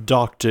named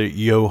Dr.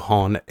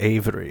 Johann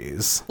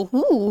Avery's.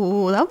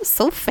 Ooh, that was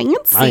so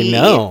fancy. I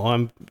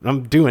know.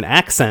 I'm doing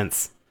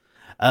accents.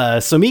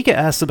 So Micah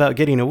asks about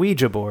getting a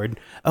Ouija board.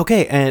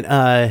 Okay,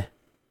 and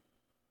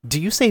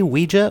do you say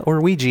Ouija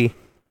or Ouija?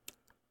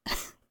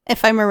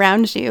 If I'm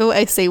around you,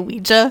 I say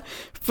Ouija.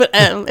 But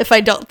if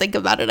I don't think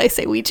about it, I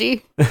say Ouija.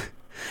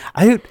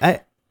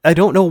 I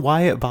don't know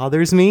why it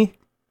bothers me,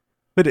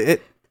 but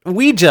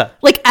Ouija.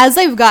 Like, as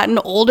I've gotten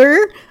older,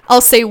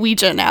 I'll say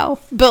Ouija now.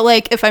 But,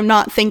 like, if I'm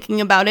not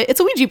thinking about it, it's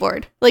a Ouija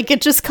board. Like,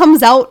 it just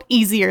comes out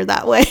easier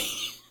that way.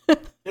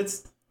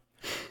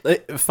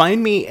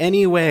 Find me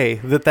any way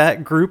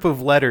that group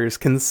of letters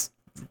can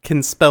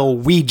spell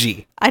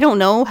Ouija. I don't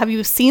know. Have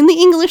you seen the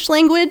English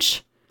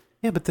language?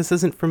 Yeah, but this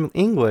isn't from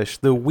English.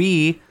 The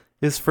 "we"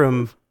 is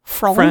from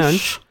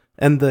French,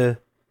 and the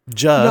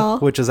 "ja,"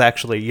 which is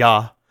actually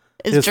 "ja,"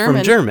 is German.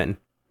 From German.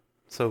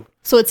 So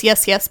it's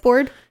yes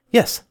board?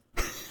 Yes.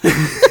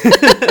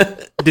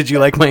 Did you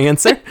like my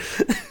answer?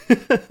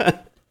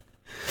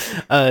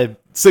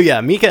 So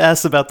yeah, Micah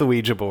asks about the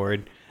Ouija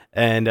board,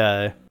 and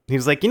he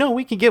was like,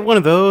 we could get one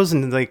of those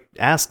and, like,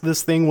 ask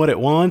this thing what it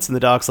wants. And the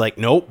doc's like,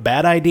 nope,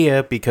 bad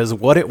idea, because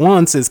what it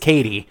wants is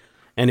Katie.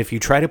 And if you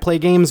try to play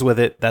games with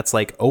it, that's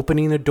like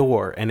opening a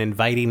door and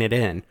inviting it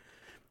in.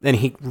 And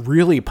he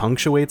really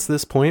punctuates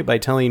this point by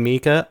telling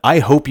Micah, I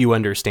hope you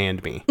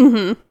understand me.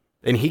 Mm-hmm.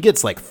 And he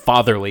gets, like,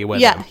 fatherly with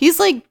him. Yeah, he's,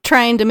 like,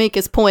 trying to make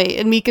his point,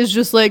 and Micah's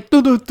just like,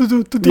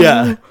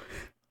 yeah.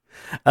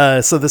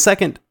 So the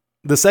second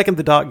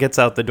the doc gets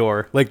out the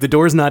door, like, the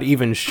door's not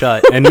even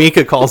shut, and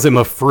Micah calls him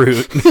a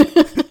fruit.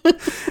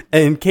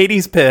 And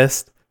Katie's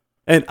pissed,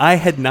 and I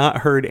had not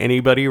heard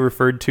anybody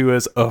referred to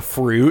as a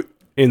fruit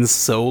in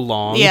so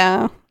long.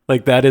 Yeah.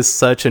 Like, that is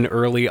such an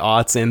early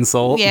aughts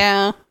insult.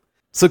 Yeah.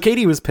 So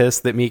Katie was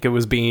pissed that Micah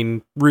was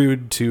being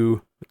rude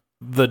to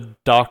the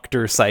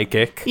doctor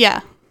psychic.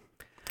 Yeah.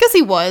 Because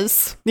he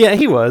was. Yeah,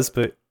 he was,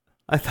 but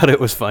I thought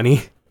it was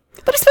funny.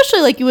 But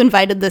especially, like, you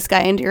invited this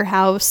guy into your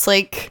house,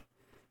 like,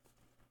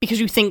 because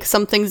you think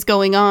something's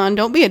going on.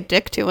 Don't be a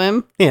dick to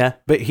him. Yeah,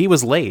 but he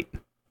was late.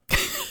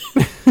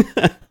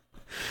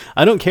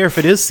 I don't care if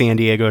it is San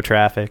Diego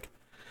traffic.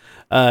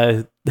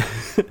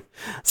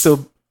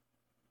 So,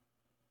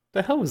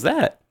 the hell was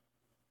that?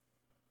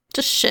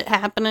 Just shit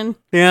happening.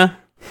 Yeah.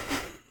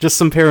 Just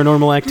some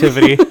paranormal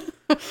activity.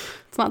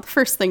 It's not the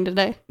first thing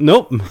today.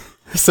 Nope.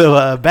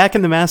 So, back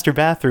in the master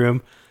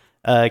bathroom,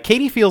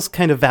 Katie feels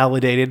kind of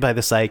validated by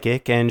the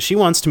psychic, and she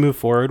wants to move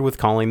forward with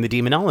calling the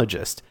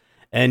demonologist.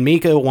 And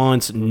Micah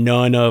wants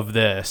none of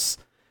this.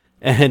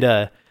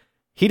 And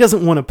he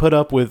doesn't want to put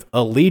up with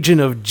a legion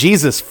of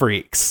Jesus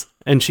freaks.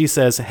 And she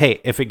says,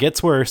 hey, if it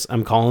gets worse,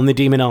 I'm calling the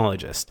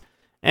demonologist.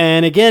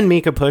 And again,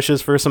 Micah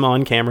pushes for some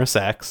on-camera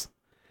sex.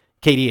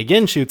 Katie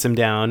again shoots him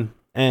down,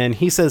 and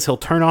he says he'll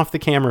turn off the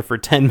camera for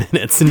 10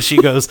 minutes. And she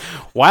goes,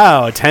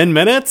 wow, 10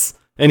 minutes?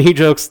 And he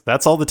jokes,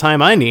 that's all the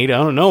time I need. I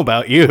don't know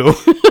about you.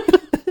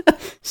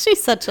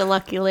 She's such a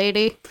lucky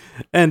lady.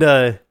 And,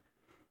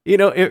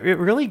 it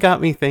really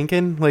got me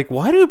thinking, like,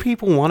 why do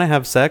people want to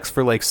have sex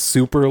for, like,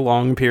 super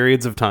long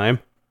periods of time?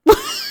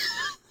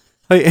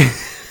 Like,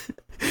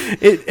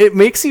 it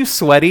makes you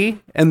sweaty,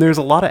 and there's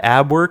a lot of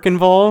ab work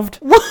involved.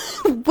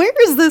 Where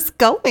is this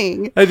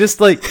going? I just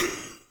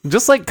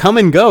come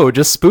and go,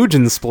 just spooge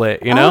and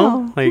split, you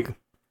know? Oh. Like,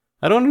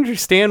 I don't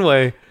understand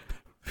why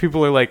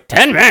people are like,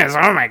 10 minutes,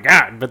 oh my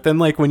god. But then,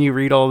 like, when you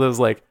read all those,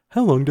 like,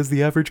 how long does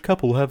the average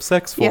couple have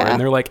sex for? Yeah. And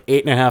they're like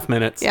 8.5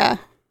 minutes. Yeah.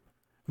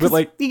 But,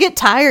 like, you get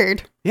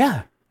tired.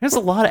 Yeah. There's a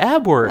lot of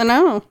ab work. I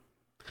know.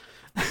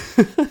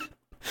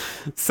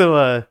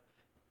 So,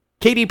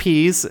 Katie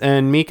pees,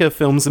 and Micah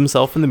films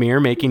himself in the mirror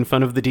making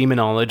fun of the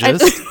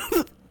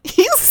demonologist.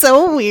 He's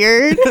so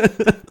weird.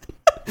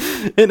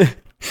 And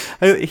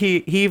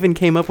he even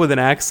came up with an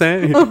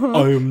accent.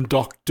 I'm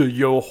Dr.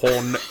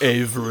 Johann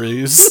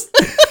Avery's.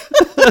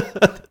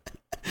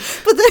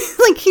 But then,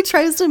 like, he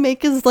tries to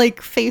make his,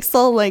 like, face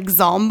all, like,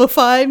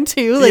 zombified,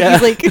 too. Like, Yeah.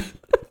 he's like...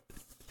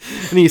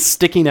 And he's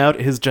sticking out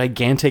his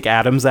gigantic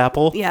Adam's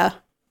apple. Yeah.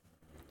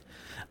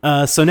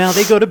 So now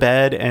they go to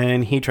bed,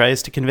 and he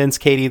tries to convince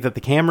Katie that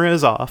the camera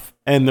is off,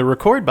 and the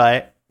record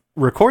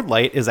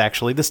light is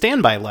actually the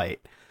standby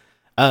light.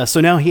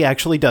 So now he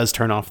actually does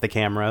turn off the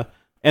camera,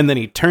 and then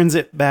he turns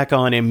it back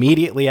on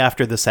immediately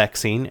after the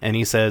sex scene, and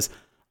he says,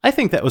 "I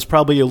think that was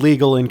probably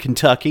illegal in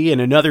Kentucky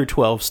and another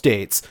 12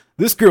 states.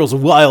 This girl's a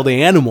wild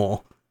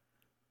animal."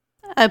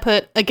 I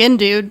put, again,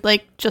 dude,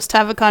 like, just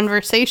have a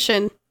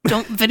conversation.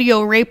 Don't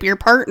video rape your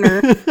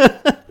partner.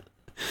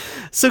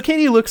 So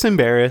Katie looks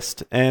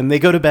embarrassed, and they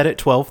go to bed at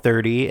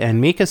 12:30,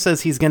 and Micah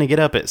says he's going to get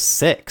up at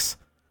 6.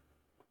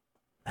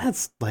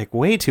 That's, like,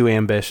 way too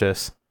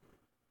ambitious.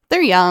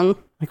 They're young.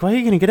 Like, why are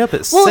you going to get up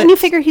at 6? Well, and you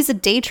figure he's a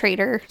day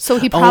trader, so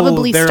he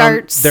probably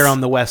starts... They're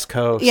on the West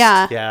Coast.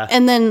 Yeah.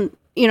 And then,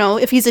 you know,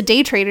 if he's a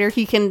day trader,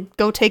 he can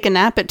go take a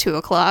nap at 2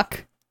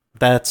 o'clock.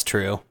 That's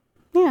true.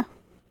 Yeah.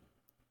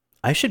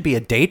 I should be a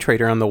day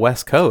trader on the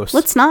West Coast.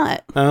 Let's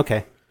not.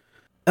 Okay.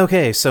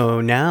 Okay,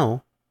 so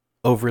now,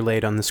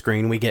 overlaid on the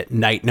screen, we get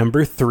night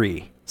number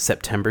 3,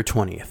 September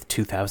 20th,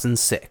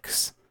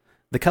 2006.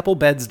 The couple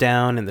beds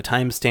down, and the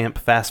timestamp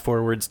fast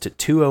forwards to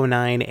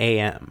 2:09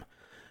 a.m.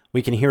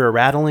 We can hear a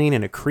rattling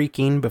and a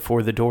creaking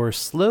before the door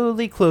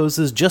slowly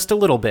closes just a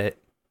little bit,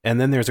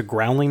 and then there's a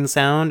growling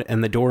sound,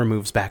 and the door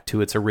moves back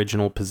to its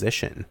original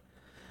position.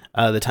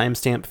 The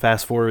timestamp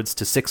fast forwards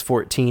to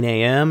 6:14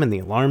 a.m., and the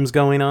alarm's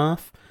going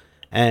off,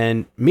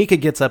 and Micah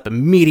gets up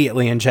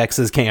immediately and checks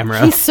his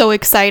camera. He's so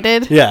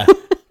excited. Yeah.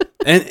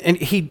 And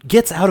he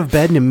gets out of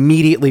bed and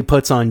immediately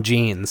puts on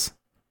jeans.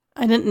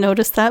 I didn't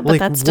notice that, but Like,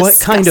 that's what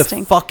disgusting.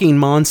 kind of fucking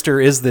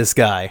monster is this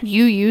guy?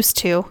 You used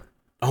to.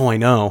 Oh, I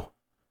know.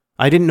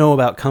 I didn't know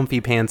about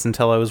comfy pants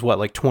until I was,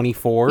 like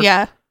 24?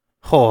 Yeah.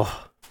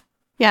 Oh,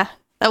 Yeah.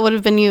 That would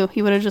have been you.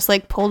 You would have just,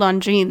 like, pulled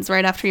on jeans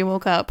right after you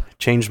woke up.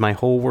 changed my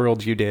whole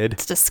world, you did.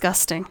 It's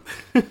disgusting.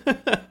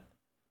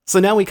 So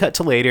now we cut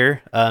to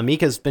later.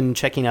 Micah's been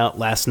checking out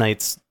last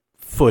night's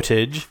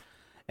footage,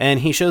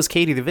 and he shows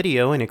Katie the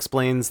video and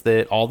explains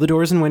that all the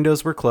doors and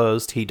windows were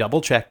closed. He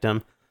double-checked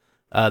them.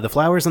 The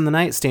flowers on the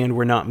nightstand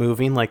were not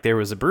moving like there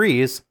was a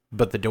breeze,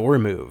 but the door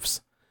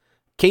moves.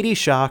 Katie's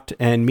shocked,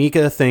 and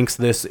Micah thinks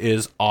this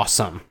is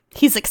awesome.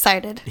 He's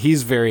excited.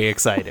 He's very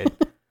excited.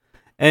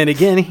 And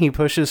again, he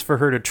pushes for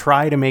her to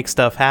try to make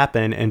stuff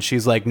happen, and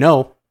she's like,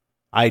 "No,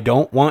 I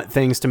don't want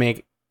things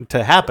to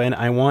happen.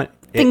 I want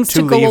Things it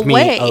to to go leave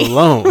away." me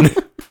alone."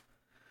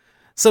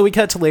 So we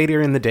cut to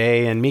later in the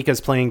day, and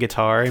Micah's playing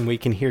guitar, and we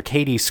can hear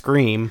Katie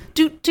scream.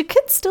 Do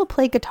kids still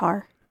play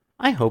guitar?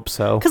 I hope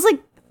so. Because,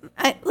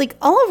 like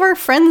all of our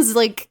friends,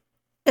 like,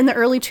 in the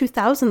early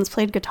 2000s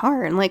played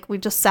guitar, and, like, we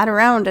just sat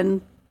around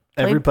and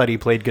played. Everybody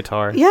played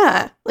guitar.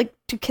 Yeah. Like,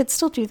 do kids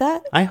still do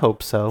that? I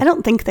hope so. I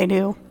don't think they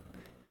do.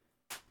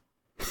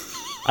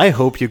 I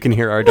hope you can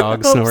hear our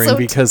dog hope snoring so,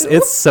 because too.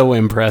 it's so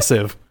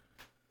impressive.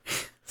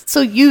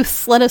 So,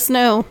 youth, let us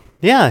know.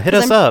 Yeah, hit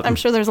us up. I'm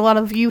sure there's a lot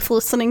of youth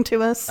listening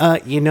to us.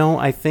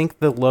 I think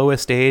the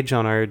lowest age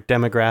on our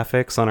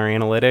demographics, on our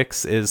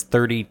analytics, is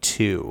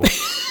 32.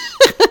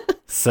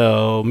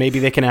 So maybe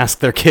they can ask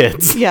their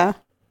kids. Yeah.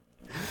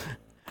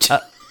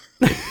 Jet,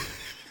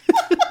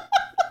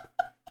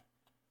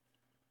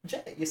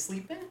 you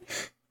sleeping?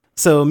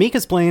 So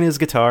Micah's playing his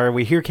guitar.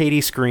 We hear Katie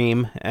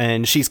scream,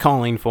 and she's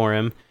calling for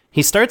him.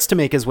 He starts to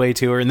make his way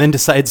to her and then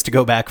decides to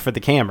go back for the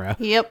camera.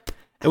 Yep.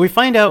 And we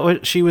find out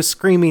what she was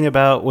screaming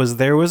about was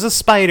there was a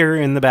spider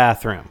in the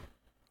bathroom.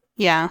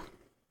 Yeah.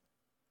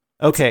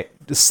 Okay,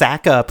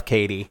 sack up,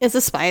 Katie. It's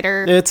a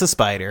spider. It's a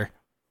spider.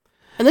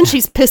 And then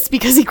she's pissed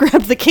because he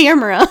grabbed the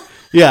camera.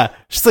 Yeah.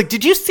 She's like,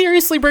 "Did you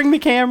seriously bring the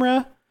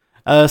camera?"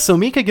 So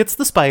Micah gets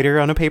the spider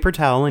on a paper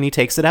towel and he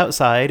takes it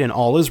outside, and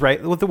all is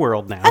right with the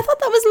world now. I thought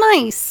that was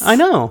nice. I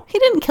know. He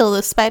didn't kill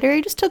the spider.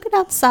 He just took it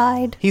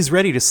outside. He's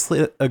ready to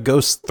slit a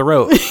ghost's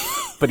throat,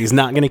 but he's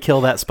not going to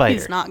kill that spider.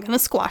 He's not going to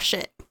squash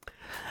it.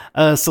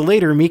 So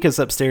later, Micah's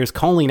upstairs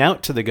calling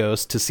out to the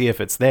ghost to see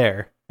if it's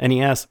there. And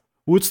he asks,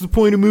 "What's the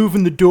point of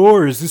moving the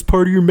door? Is this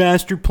part of your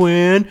master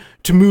plan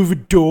to move a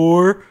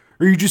door?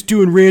 Or are you just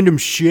doing random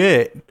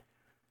shit?"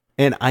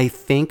 And I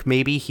think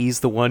maybe he's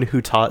the one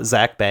who taught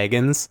Zach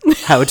Baggins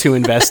how to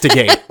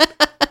investigate.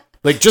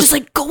 Just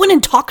like, go in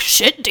and talk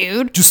shit,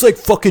 dude. Just like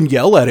fucking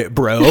yell at it,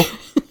 bro.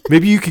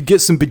 Maybe you could get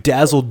some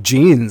bedazzled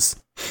jeans.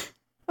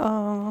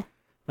 Oh.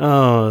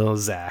 Oh,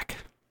 Zach.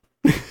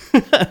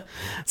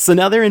 So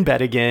now they're in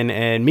bed again,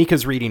 and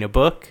Micah's reading a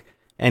book,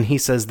 and he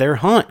says their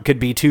haunt could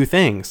be two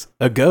things,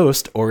 a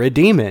ghost or a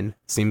demon.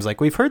 Seems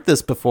like we've heard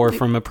this before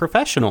from a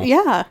professional.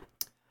 Yeah.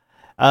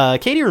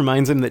 Katie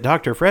reminds him that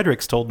Dr.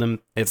 Fredericks told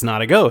them it's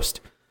not a ghost.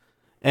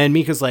 And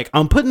Micah's like,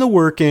 "I'm putting the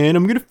work in.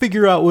 I'm going to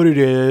figure out what it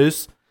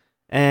is."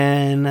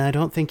 And I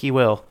don't think he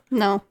will.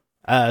 No.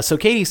 So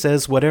Katie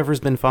says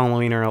whatever's been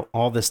following her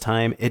all this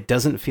time, it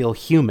doesn't feel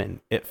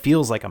human. It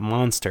feels like a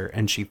monster,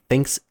 and she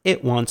thinks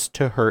it wants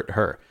to hurt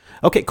her.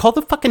 Okay, call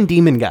the fucking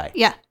demon guy.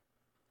 Yeah.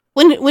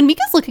 When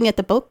Mika's looking at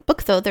the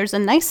book though, there's a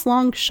nice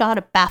long shot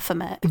of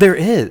Baphomet. There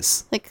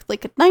is.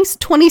 Like a nice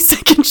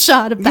 20-second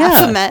shot of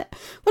Baphomet,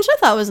 which I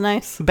thought was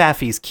nice.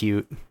 Baffy's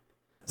cute.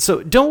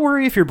 So don't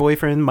worry if your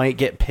boyfriend might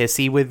get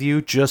pissy with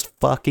you. Just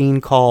fucking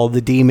call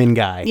the demon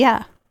guy.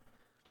 Yeah.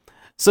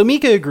 So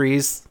Micah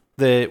agrees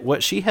that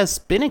what she has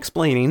been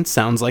explaining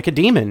sounds like a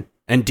demon,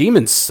 and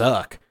demons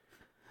suck.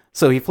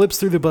 So he flips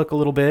through the book a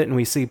little bit, and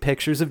we see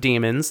pictures of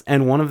demons,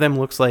 and one of them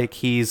looks like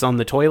he's on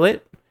the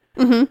toilet.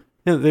 Mm-hmm.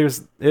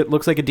 It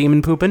looks like a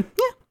demon pooping.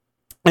 Yeah.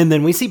 And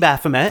then we see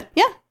Baphomet.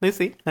 Yeah. I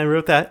see. I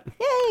wrote that.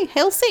 Yay!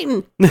 Hail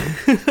Satan!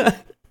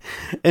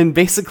 And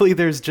basically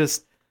there's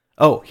just...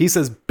 Oh, he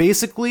says,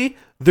 basically,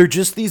 they're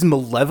just these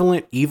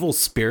malevolent evil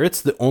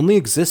spirits that only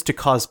exist to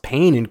cause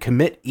pain and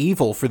commit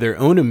evil for their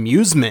own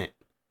amusement.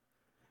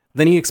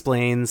 Then he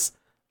explains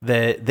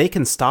that they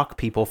can stalk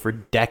people for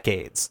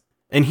decades.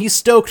 And he's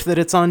stoked that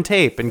it's on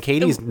tape, and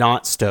Katie's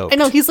not stoked. I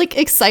know, he's like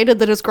excited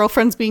that his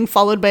girlfriend's being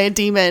followed by a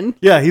demon.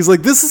 Yeah, he's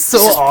like, this is so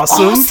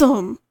awesome.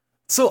 Awesome.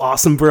 So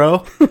awesome,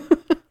 bro.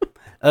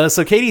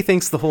 So Katie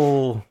thinks the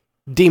whole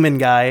demon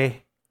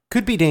guy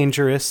could be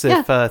dangerous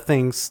if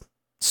things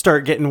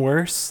start getting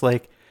worse.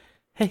 Like,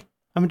 hey,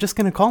 I'm just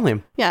going to call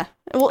him. Yeah.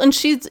 Well, and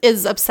she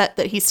is upset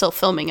that he's still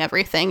filming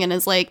everything and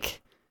is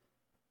like,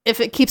 if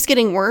it keeps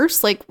getting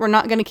worse, like, we're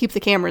not going to keep the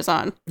cameras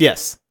on.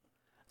 Yes.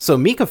 So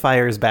Micah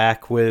fires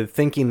back with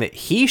thinking that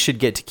he should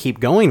get to keep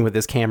going with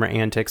his camera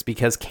antics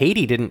because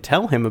Katie didn't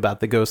tell him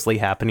about the ghostly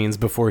happenings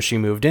before she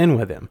moved in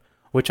with him.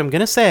 Which I'm going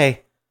to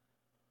say,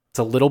 it's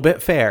a little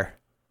bit fair.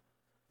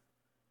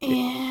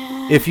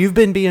 Yeah. If you've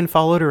been being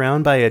followed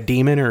around by a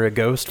demon or a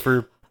ghost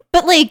for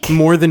like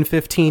more than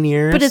 15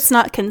 years. But it's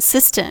not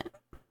consistent.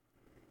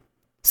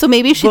 So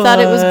maybe she thought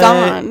it was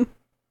gone.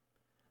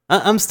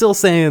 I'm still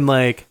saying,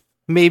 like,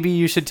 maybe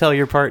you should tell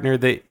your partner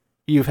that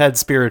you've had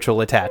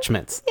spiritual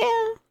attachments. Yeah.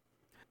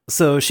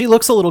 So she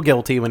looks a little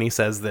guilty when he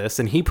says this,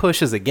 and he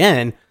pushes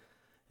again,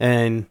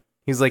 and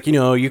he's like,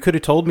 you could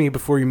have told me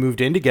before you moved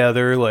in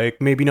together,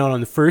 like, maybe not on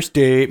the first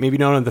date, maybe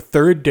not on the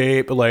third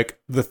date, but, like,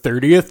 the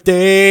 30th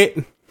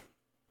date.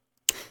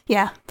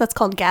 Yeah, that's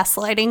called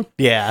gaslighting.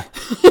 Yeah.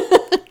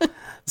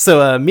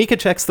 So Micah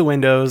checks the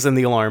windows and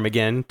the alarm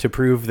again to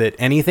prove that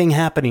anything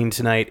happening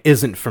tonight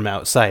isn't from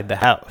outside the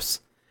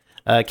house.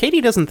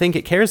 Katie doesn't think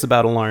it cares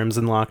about alarms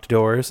and locked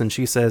doors, and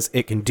she says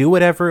it can do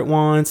whatever it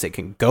wants, it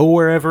can go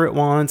wherever it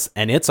wants,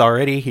 and it's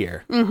already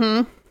here.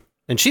 Mm-hmm.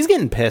 And she's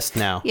getting pissed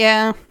now.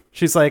 Yeah.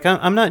 She's like,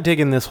 I'm not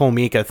digging this whole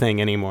Micah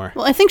thing anymore.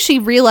 Well, I think she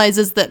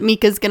realizes that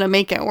Micah's going to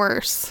make it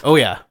worse. Oh,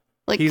 yeah.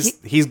 Like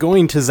he's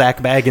going to Zach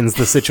Baggins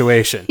the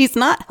situation. He's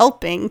not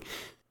helping.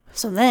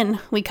 So then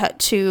we cut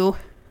to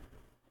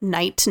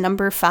night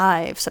number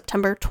 5,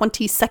 September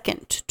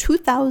 22nd,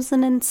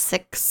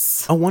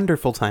 2006. A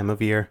wonderful time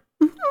of year.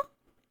 Mm-hmm.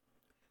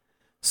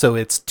 So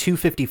it's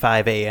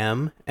 2:55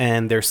 a.m.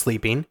 and they're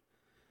sleeping.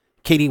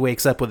 Katie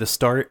wakes up with a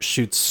start,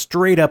 shoots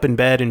straight up in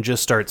bed, and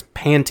just starts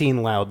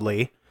panting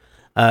loudly.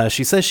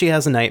 She says she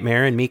has a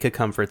nightmare, and Micah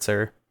comforts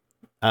her.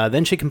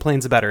 Then she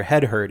complains about her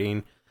head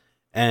hurting,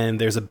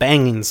 and there's a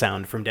banging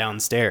sound from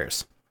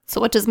downstairs.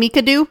 So what does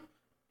Micah do?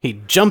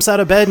 He jumps out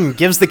of bed and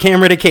gives the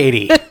camera to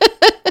Katie.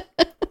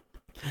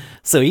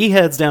 So he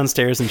heads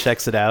downstairs and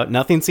checks it out.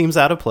 Nothing seems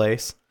out of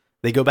place.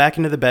 They go back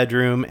into the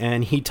bedroom,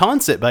 and he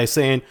taunts it by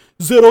saying,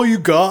 "Is that all you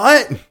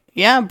got?"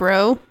 Yeah,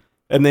 bro.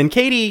 And then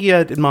Katie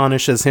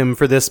admonishes him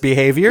for this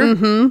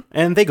behavior,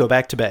 and they go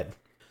back to bed.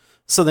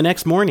 So the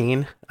next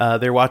morning,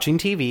 they're watching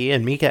TV,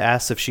 and Micah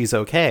asks if she's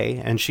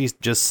okay, and she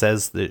just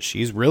says that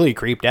she's really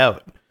creeped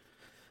out.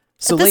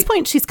 So at this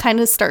point, she's kind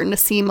of starting to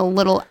seem a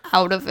little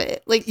out of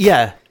it. Like,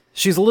 yeah,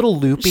 she's a little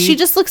loopy. She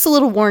just looks a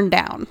little worn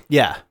down.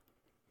 Yeah.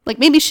 Like,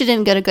 maybe she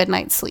didn't get a good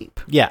night's sleep.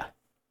 Yeah.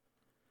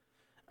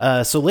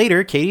 So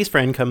later, Katie's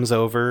friend comes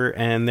over,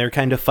 and they're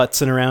kind of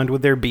futzing around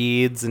with their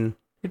beads, and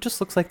it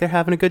just looks like they're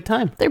having a good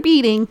time. They're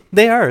beading.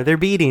 They are. They're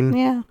beading.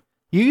 Yeah.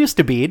 You used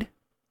to bead.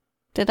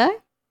 Did I?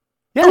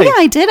 Yeah. Oh, yeah,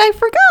 I did. I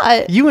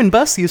forgot. You and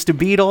Bus used to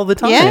bead all the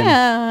time.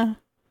 Yeah.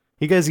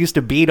 You guys used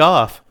to bead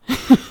off.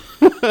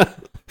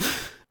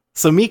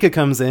 So Micah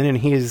comes in, and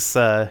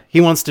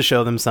he wants to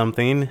show them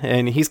something,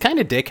 and he's kind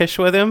of dickish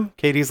with him.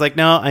 Katie's like,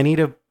 "No, I need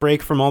a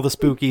break from all the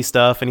spooky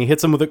stuff," and he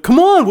hits him with a, "Come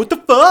on, what the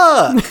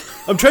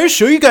fuck? I'm trying to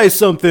show you guys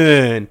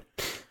something."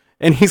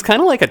 And he's kind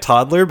of like a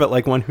toddler, but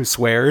like one who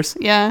swears.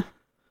 Yeah.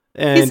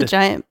 And he's a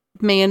giant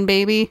man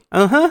baby.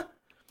 Uh-huh.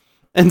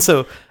 And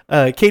so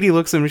Katie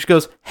looks at him and she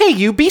goes, "Hey,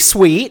 you, be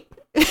sweet."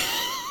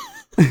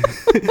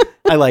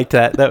 I liked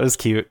that. That was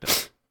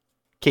cute.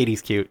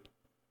 Katie's cute.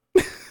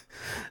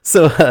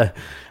 So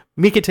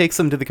Micah takes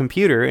them to the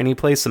computer and he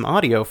plays some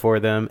audio for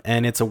them,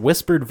 and it's a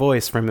whispered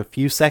voice from a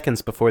few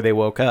seconds before they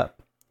woke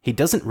up. He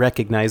doesn't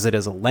recognize it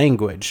as a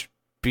language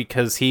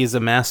because he's a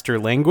master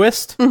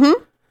linguist.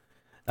 Mm-hmm.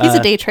 He's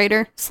a day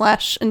trader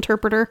 /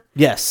 interpreter.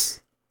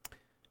 Yes.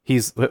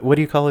 He's, what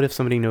do you call it if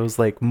somebody knows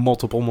like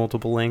multiple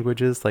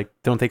languages? Like,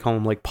 don't they call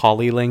them like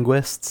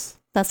polylinguists?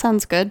 That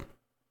sounds good.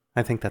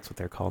 I think that's what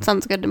they're called.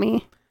 Sounds good to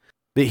me.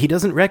 But he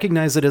doesn't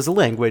recognize it as a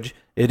language.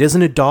 It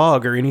isn't a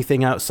dog or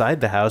anything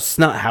outside the house. It's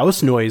not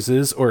house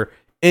noises or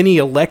any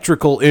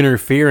electrical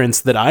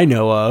interference that I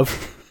know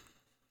of.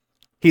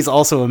 He's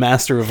also a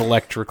master of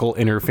electrical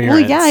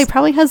interference. Well, yeah, he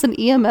probably has an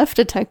EMF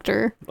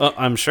detector.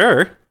 I'm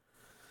sure.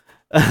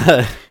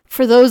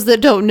 For those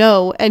that don't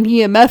know, an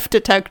EMF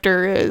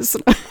detector is...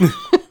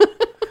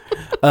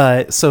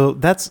 So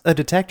that's a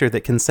detector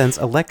that can sense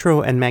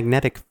electro and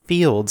magnetic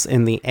fields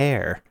in the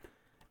air.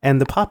 And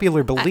the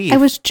popular belief... I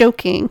was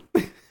joking.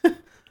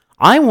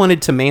 I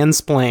wanted to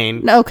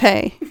mansplain.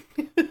 Okay.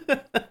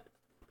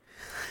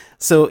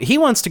 So he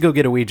wants to go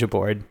get a Ouija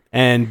board,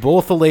 and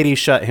both the ladies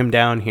shut him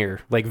down here,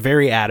 like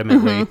very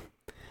adamantly.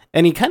 Mm-hmm.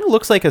 And he kind of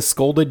looks like a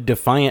scolded,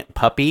 defiant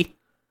puppy.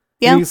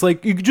 Yeah. And he's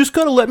like, you just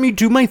gotta let me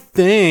do my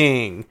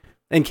thing.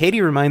 And Katie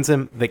reminds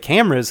him the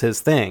camera's his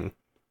thing.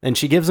 And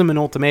she gives him an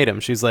ultimatum.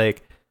 She's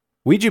like,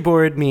 Ouija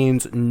board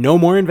means no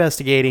more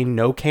investigating,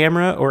 no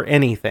camera or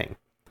anything.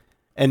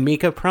 And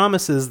Micah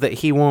promises that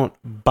he won't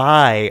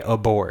buy a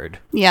board.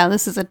 Yeah,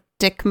 this is a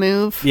dick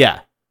move.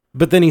 Yeah.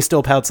 But then he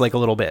still pouts like a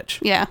little bitch.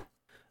 Yeah.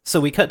 So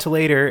we cut to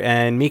later,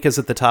 and Micah's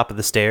at the top of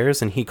the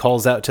stairs, and he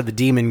calls out to the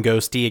demon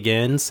ghosty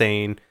again,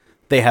 saying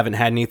they haven't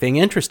had anything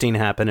interesting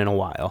happen in a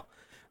while.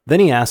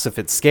 Then he asks if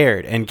it's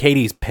scared, and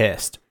Katie's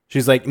pissed.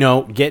 She's like,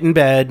 no, get in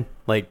bed.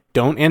 Like,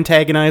 don't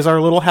antagonize our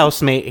little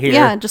housemate here.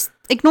 Yeah, just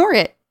ignore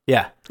it.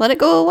 Yeah. Let it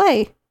go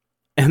away.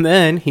 And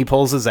then he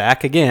pulls his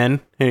Zach again,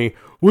 and he,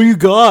 what do you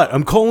got?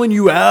 I'm calling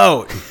you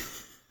out.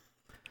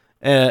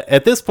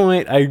 At this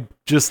point, I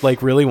just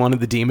like really wanted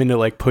the demon to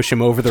like push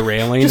him over the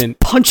railing just and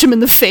punch him in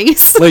the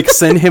face. Like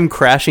send him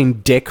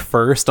crashing dick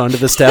first onto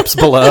the steps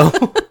below.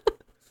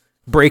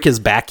 Break his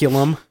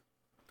baculum.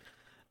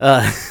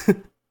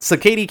 So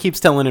Katie keeps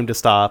telling him to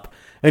stop,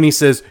 and he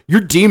says,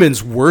 your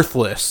demon's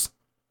worthless.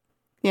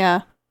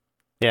 Yeah.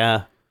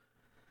 Yeah.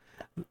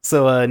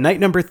 So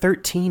night number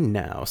 13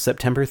 now,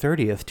 September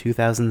 30th,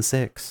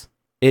 2006.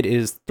 It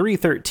is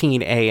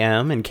 3:13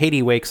 a.m., and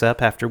Katie wakes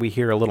up after we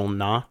hear a little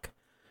knock.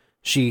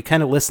 She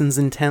kind of listens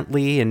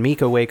intently, and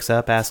Micah wakes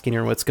up asking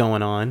her what's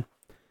going on.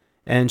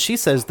 And she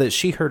says that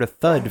she heard a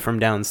thud from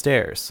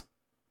downstairs.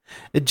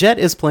 Jet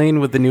is playing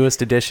with the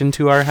newest addition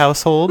to our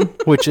household,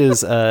 which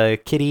is a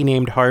kitty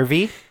named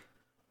Harvey.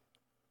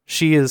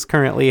 She is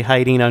currently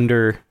hiding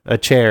under a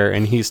chair,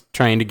 and he's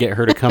trying to get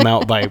her to come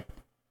out by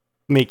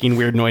making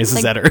weird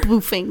noises at her.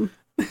 Boofing.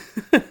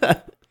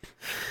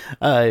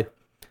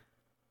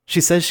 She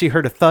says she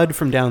heard a thud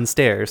from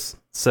downstairs.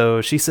 So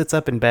she sits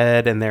up in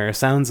bed, and there are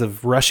sounds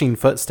of rushing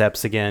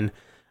footsteps again,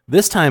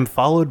 this time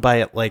followed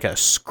by like a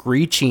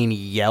screeching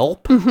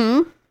yelp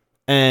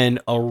and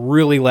a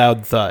really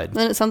loud thud.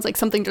 Then it sounds like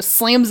something just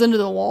slams into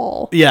the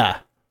wall. Yeah.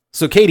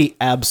 So Katie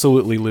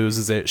absolutely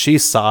loses it.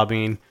 She's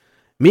sobbing.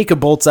 Micah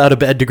bolts out of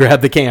bed to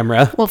grab the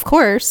camera. Well, of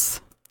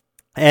course.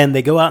 And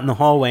they go out in the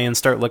hallway and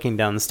start looking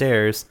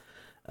downstairs.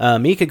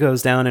 Micah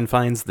goes down and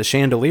finds the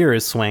chandelier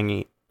is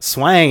swinging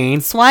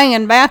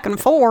back and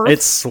forth.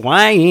 It's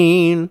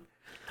swinging.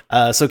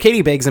 So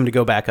Katie begs him to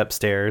go back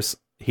upstairs.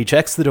 He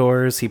checks the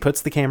doors. He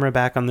puts the camera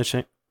back on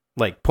the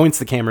points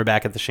the camera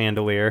back at the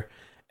chandelier,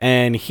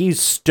 and he's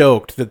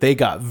stoked that they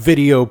got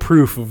video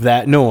proof of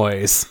that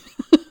noise.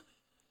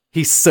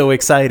 He's so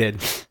excited.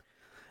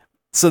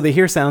 So they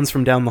hear sounds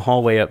from down the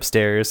hallway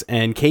upstairs,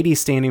 and Katie's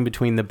standing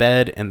between the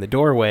bed and the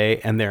doorway,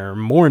 and there are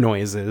more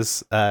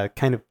noises,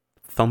 kind of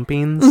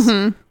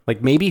thumpings,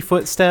 like maybe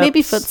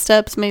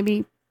footsteps.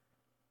 Maybe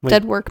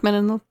dead workmen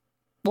in the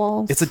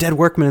walls. It's a dead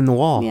workman in the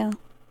wall. Yeah.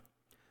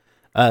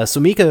 So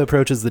Micah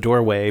approaches the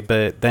doorway,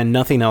 but then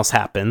nothing else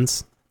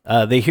happens.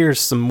 They hear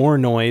some more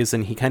noise,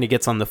 and he kind of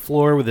gets on the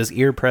floor with his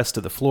ear pressed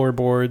to the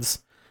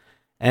floorboards.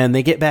 And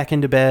they get back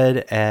into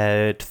bed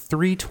at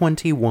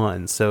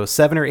 3:21, so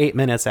 7 or 8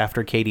 minutes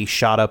after Katie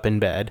shot up in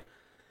bed.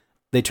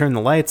 They turn the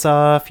lights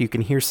off, you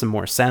can hear some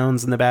more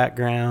sounds in the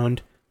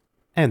background,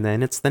 and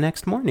then it's the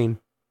next morning.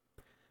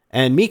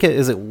 And Micah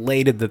is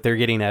elated that they're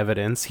getting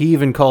evidence. He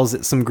even calls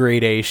it some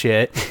grade A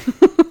shit.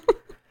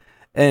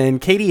 And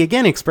Katie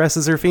again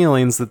expresses her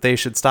feelings that they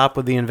should stop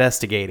with the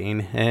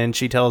investigating, and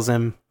she tells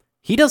him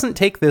he doesn't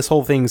take this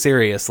whole thing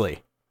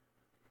seriously.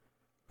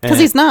 Because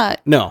he's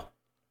not. No.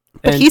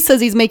 But he says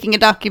he's making a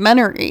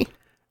documentary.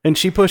 And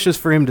she pushes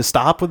for him to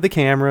stop with the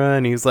camera,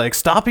 and he's like,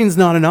 stopping's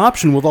not an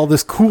option with all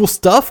this cool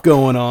stuff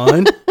going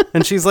on.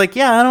 And she's like,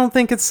 yeah, I don't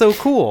think it's so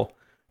cool.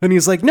 And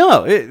he's like,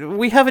 no,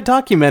 we have it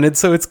documented,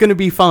 so it's going to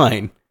be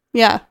fine.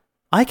 Yeah.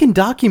 I can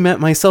document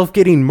myself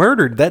getting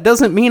murdered. That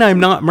doesn't mean I'm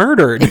not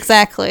murdered.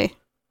 Exactly.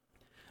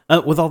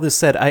 With all this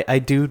said, I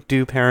do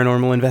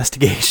paranormal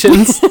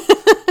investigations.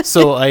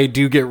 So I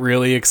do get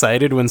really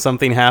excited when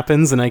something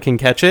happens and I can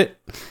catch it.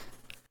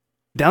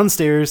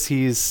 Downstairs,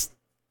 he's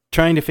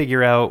trying to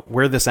figure out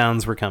where the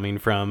sounds were coming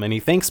from, and he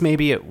thinks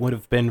maybe it would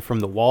have been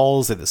from the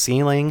walls or the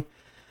ceiling.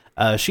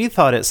 She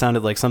thought it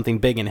sounded like something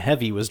big and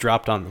heavy was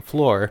dropped on the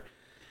floor,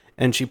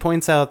 and she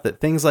points out that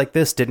things like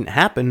this didn't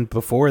happen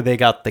before they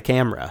got the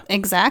camera.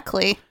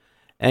 Exactly.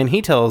 And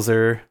he tells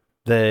her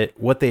that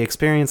what they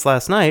experienced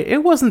last night, it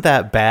wasn't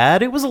that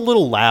bad. It was a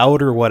little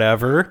loud or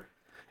whatever.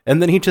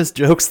 And then he just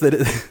jokes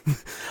that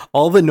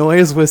all the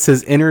noise was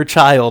his inner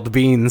child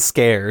being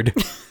scared.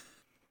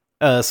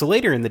 So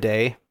later in the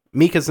day,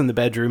 Micah's in the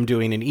bedroom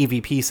doing an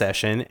EVP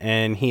session,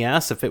 and he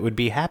asks if it would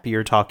be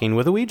happier talking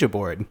with a Ouija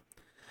board.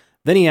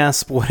 Then he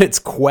asks what its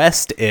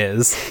quest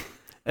is.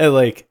 And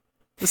like,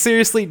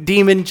 seriously,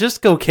 demon,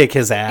 just go kick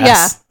his ass.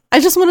 Yeah. I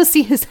just want to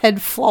see his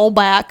head fall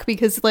back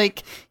because,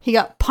 like, he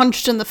got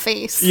punched in the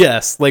face.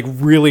 Yes, like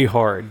really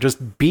hard.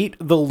 Just beat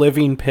the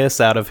living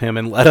piss out of him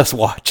and let us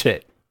watch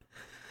it.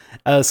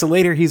 So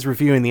later he's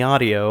reviewing the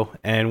audio,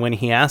 and when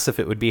he asks if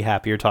it would be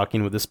happier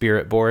talking with the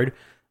spirit board,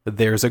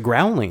 there's a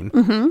growling.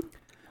 Mm-hmm.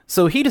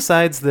 So he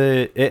decides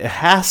that it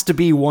has to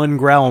be 1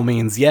 growl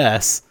means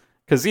yes,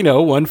 because,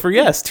 1 for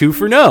yes, 2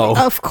 for no.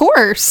 Of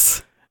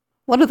course.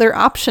 What other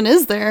option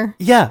is there?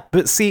 Yeah,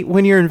 but see,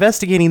 when you're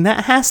investigating,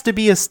 that has to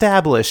be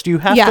established. You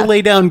have to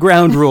lay down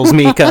ground rules,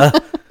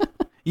 Micah.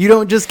 You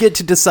don't just get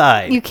to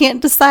decide. You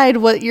can't decide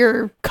what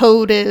your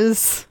code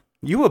is.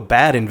 You a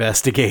bad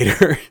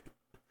investigator.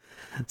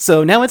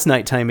 So now it's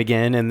nighttime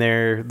again, and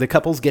the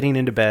couple's getting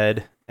into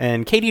bed,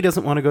 and Katie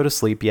doesn't want to go to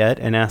sleep yet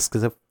and asks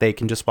if they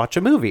can just watch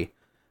a movie.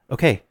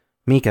 Okay,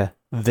 Micah,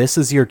 this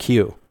is your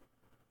cue.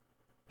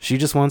 She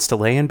just wants to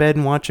lay in bed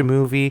and watch a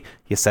movie.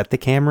 You set the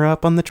camera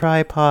up on the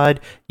tripod.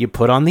 You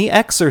put on The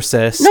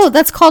Exorcist. No,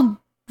 that's called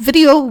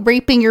video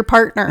raping your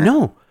partner.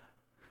 No,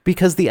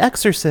 because The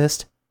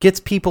Exorcist gets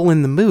people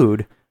in the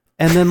mood.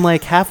 And then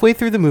like halfway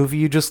through the movie,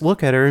 you just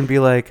look at her and be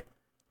like,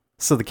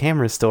 so the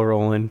camera's still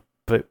rolling,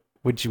 but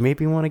would you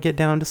maybe want to get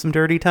down to some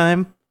dirty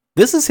time?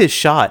 This is his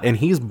shot, and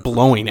he's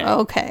blowing it.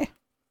 Okay.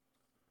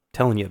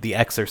 Telling you, The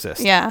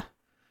Exorcist. Yeah.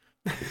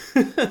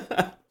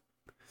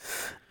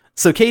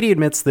 So Katie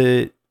admits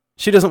that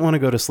she doesn't want to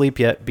go to sleep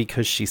yet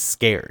because she's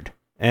scared.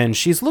 And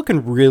she's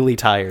looking really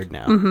tired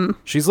now. Mm-hmm.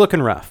 She's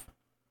looking rough.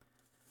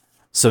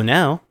 So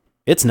now,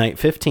 it's night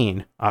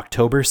 15,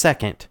 October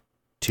 2nd,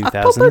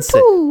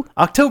 2006.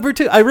 October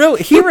 2. I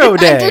wrote Hero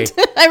Day.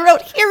 I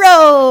wrote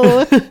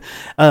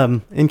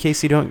Hero. In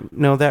case you don't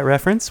know that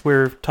reference,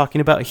 we're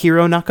talking about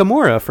Hiro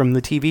Nakamura from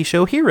the TV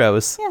show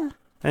Heroes. Yeah.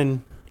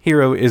 And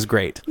Hero is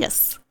great.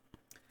 Yes.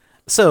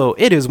 So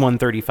it is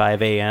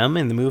 1:35 a.m.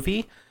 in the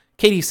movie.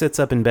 Katie sits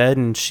up in bed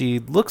and she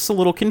looks a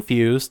little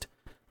confused.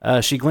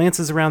 She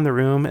glances around the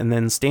room and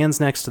then stands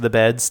next to the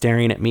bed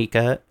staring at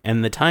Micah,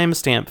 and the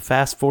timestamp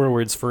fast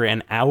forwards for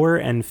 1 hour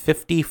and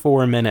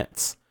 54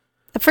 minutes.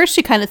 At first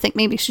you kind of think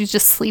maybe she's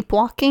just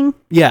sleepwalking.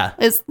 Yeah.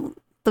 Is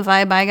the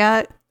vibe I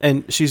got.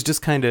 And she's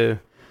just kind of,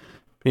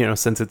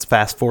 since it's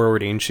fast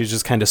forwarding, she's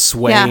just kind of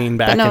swaying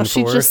back and forth.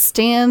 She just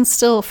stands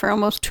still for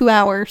almost 2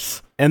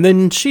 hours. And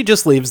then she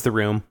just leaves the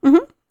room.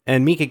 Mm-hmm.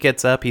 And Micah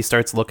gets up, he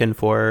starts looking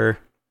for her.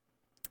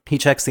 He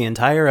checks the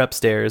entire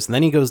upstairs, and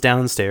then he goes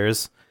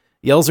downstairs,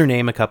 yells her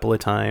name a couple of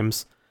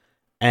times,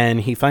 and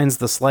he finds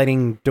the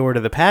sliding door to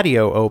the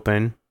patio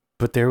open,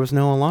 but there was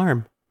no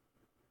alarm.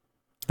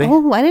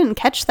 I didn't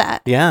catch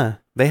that. Yeah,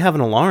 they have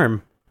an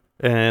alarm,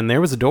 and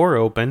there was a door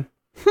open.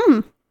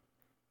 I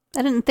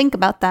didn't think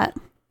about that.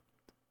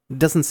 It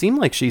doesn't seem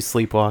like she's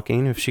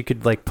sleepwalking if she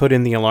could, put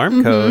in the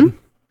alarm code.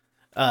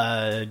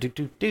 So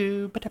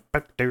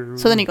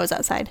then he goes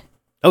outside.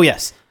 Oh,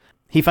 yes.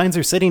 He finds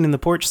her sitting in the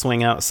porch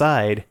swing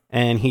outside,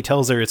 and he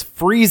tells her it's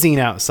freezing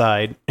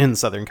outside in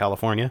Southern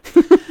California,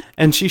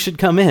 and she should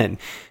come in.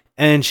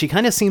 And she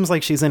kind of seems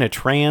like she's in a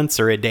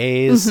trance or a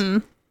daze,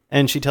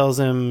 and she tells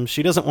him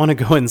she doesn't want to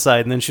go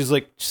inside, and then she's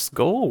like, just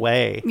go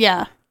away.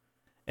 Yeah.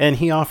 And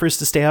he offers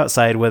to stay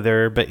outside with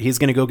her, but he's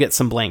going to go get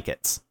some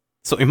blankets.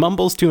 So he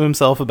mumbles to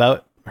himself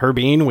about her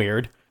being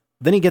weird.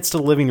 Then he gets to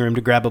the living room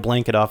to grab a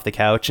blanket off the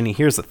couch, and he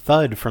hears a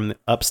thud from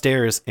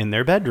upstairs in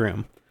their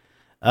bedroom.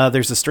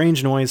 There's a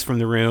strange noise from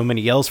the room, and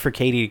he yells for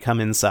Katie to come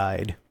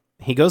inside.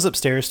 He goes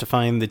upstairs to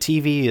find the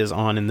TV is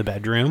on in the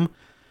bedroom,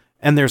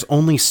 and there's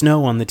only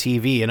snow on the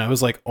TV. And I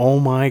was like, oh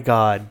my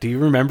God, do you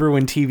remember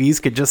when TVs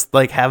could just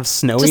have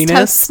snowiness? Just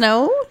have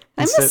snow?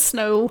 I miss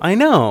snow. I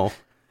know.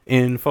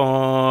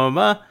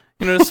 Informa.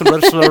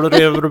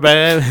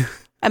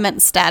 I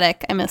meant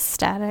static. I miss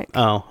static.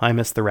 Oh, I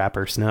miss the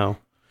rapper Snow.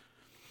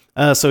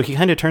 So he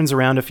kind of turns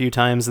around a few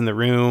times in the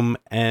room,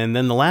 and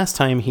then the last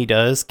time he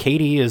does,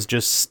 Katie is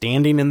just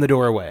standing in the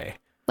doorway.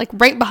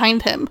 Right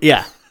behind him.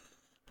 Yeah.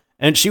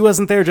 And she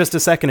wasn't there just a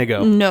second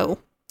ago. No.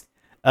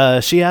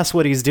 She asks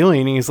what he's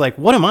doing, and he's like,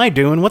 what am I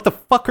doing? What the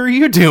fuck are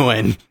you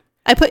doing?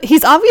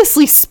 He's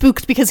obviously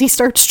spooked because he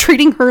starts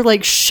treating her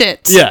like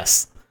shit.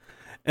 Yes.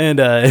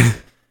 And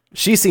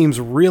she seems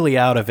really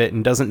out of it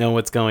and doesn't know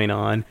what's going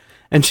on.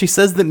 And she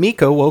says that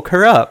Miko woke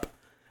her up.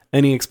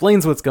 And he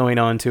explains what's going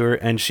on to her,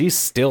 and she's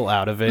still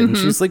out of it. And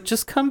she's like,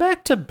 just come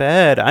back to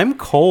bed. I'm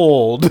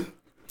cold.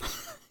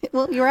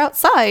 Well, you're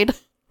outside.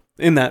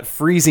 In that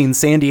freezing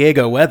San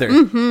Diego weather.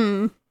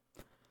 Mm-hmm.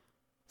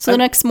 So the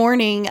next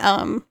morning,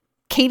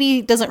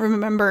 Katie doesn't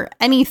remember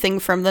anything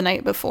from the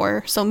night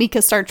before. So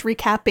Micah starts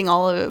recapping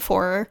all of it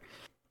for her.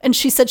 And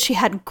she said she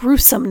had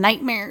gruesome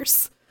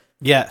nightmares.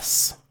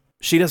 Yes.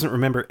 She doesn't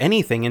remember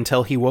anything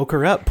until he woke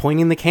her up,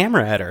 pointing the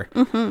camera at her.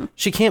 Mm-hmm.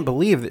 She can't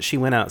believe that she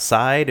went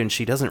outside, and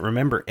she doesn't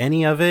remember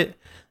any of it.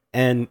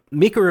 And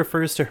Micah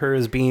refers to her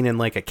as being in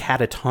like a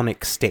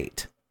catatonic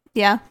state.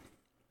 Yeah.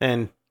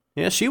 And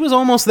yeah, she was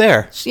almost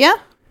there. Yeah.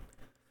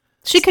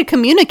 She could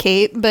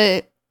communicate,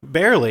 but...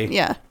 Barely.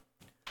 Yeah.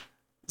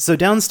 So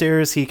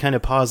downstairs, he kind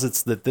of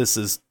posits that this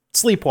is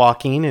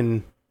sleepwalking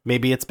and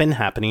maybe it's been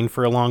happening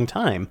for a long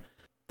time.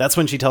 That's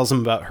when she tells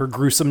him about her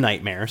gruesome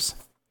nightmares.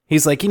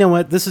 He's like, you know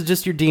what? This is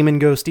just your demon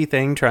ghosty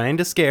thing trying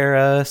to scare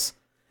us.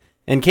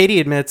 And Katie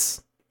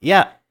admits,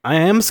 yeah, I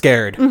am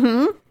scared.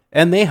 Mm-hmm.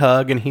 And they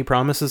hug, and he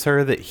promises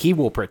her that he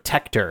will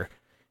protect her.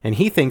 And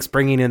he thinks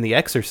bringing in the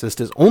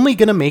exorcist is only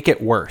going to make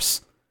it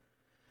worse.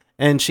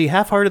 And she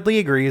half-heartedly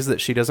agrees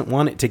that she doesn't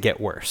want it to get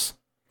worse.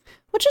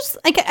 Which is,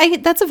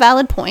 that's a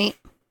valid point.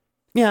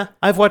 Yeah,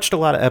 I've watched a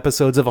lot of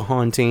episodes of A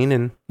Haunting,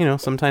 and,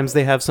 sometimes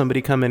they have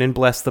somebody come in and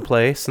bless the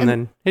place, and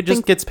then it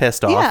just gets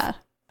pissed off.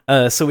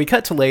 Yeah. So we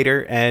cut to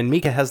later, and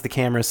Micah has the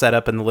camera set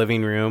up in the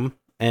living room,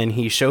 and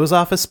he shows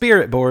off a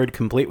spirit board,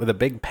 complete with a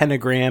big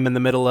pentagram in the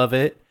middle of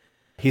it.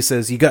 He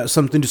says, "You got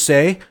something to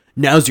say?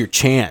 Now's your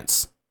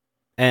chance."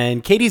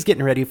 And Katie's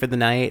getting ready for the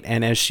night,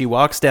 and as she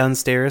walks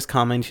downstairs,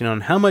 commenting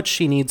on how much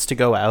she needs to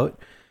go out,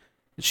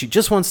 she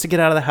just wants to get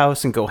out of the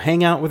house and go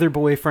hang out with her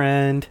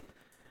boyfriend.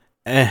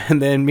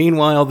 And then,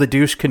 meanwhile, the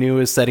douche canoe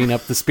is setting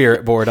up the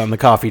spirit board on the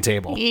coffee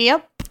table.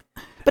 Yep.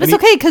 But it's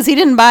okay, because he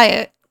didn't buy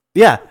it.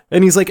 Yeah,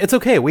 and he's like, "It's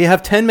okay, we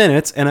have 10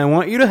 minutes, and I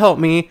want you to help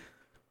me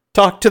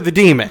talk to the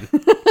demon."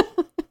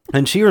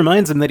 And she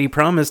reminds him that he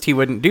promised he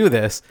wouldn't do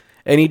this.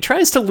 And he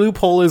tries to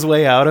loophole his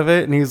way out of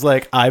it, and he's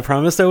like, "I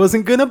promised I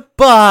wasn't going to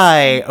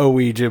buy a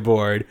Ouija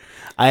board.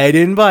 I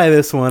didn't buy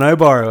this one, I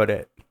borrowed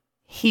it."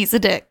 He's a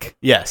dick.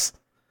 Yes.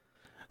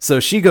 So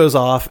she goes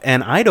off,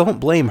 and I don't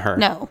blame her.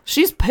 No,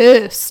 she's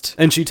pissed.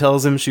 And she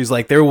tells him, she's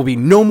like, "There will be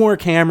no more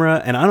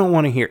camera, and I don't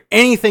want to hear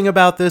anything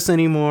about this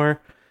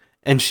anymore."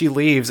 And she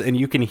leaves, and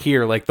you can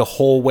hear, like, the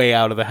whole way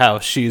out of the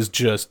house, she's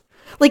just...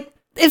 Like,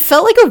 it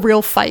felt like a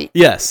real fight.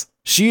 Yes.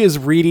 She is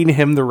reading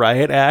him the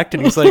riot act,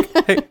 and he's like,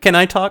 "Hey, can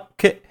I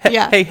talk?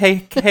 Yeah.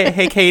 Hey,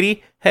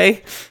 Katie,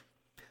 hey."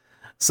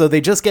 So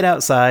they just get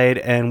outside,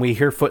 and we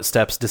hear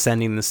footsteps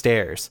descending the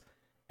stairs.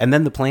 And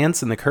then the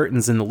plants and the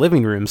curtains in the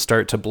living room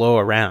start to blow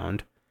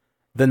around.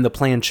 Then the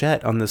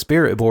planchette on the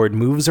spirit board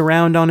moves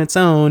around on its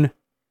own,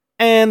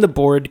 and the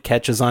board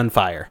catches on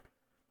fire.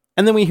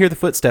 And then we hear the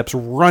footsteps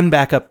run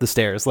back up the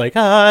stairs, like,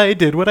 "I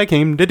did what I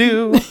came to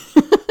do."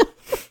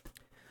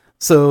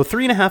 So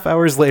 3.5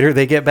 hours later,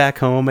 they get back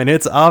home, and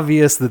it's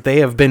obvious that they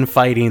have been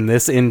fighting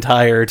this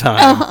entire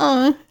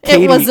time.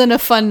 It wasn't a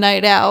fun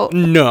night out.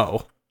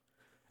 No.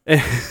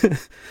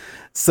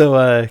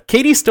 So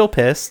Katie's still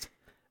pissed.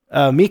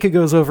 Micah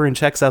goes over and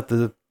checks out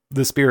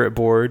the spirit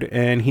board,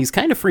 and he's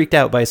kind of freaked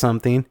out by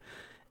something.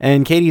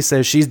 And Katie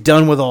says she's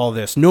done with all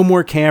this. No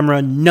more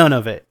camera, none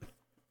of it.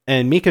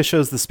 And Micah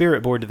shows the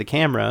spirit board to the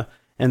camera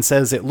and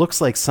says it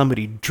looks like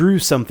somebody drew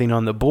something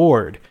on the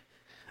board.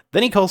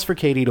 Then he calls for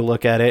Katie to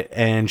look at it,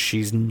 and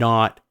she's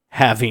not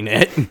having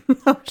it.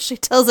 She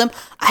tells him,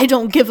 "I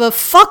don't give a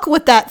fuck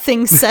what that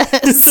thing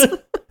says."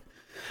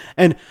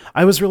 And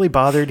I was really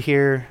bothered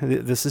here.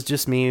 This is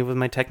just me with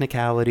my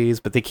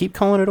technicalities, but they keep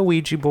calling it a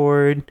Ouija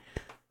board.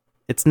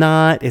 It's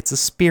not. It's a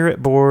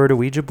spirit board. A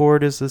Ouija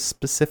board is a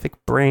specific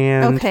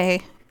brand.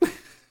 Okay.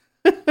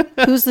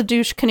 Who's the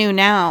douche canoe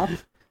now?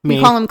 Me.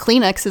 You call them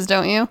Kleenexes,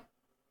 don't you?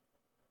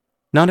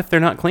 Not if they're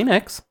not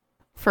Kleenex.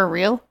 For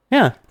real?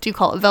 Yeah. Do you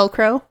call it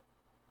Velcro?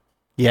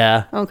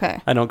 Yeah. Okay.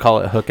 I don't call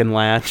it hook and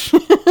latch.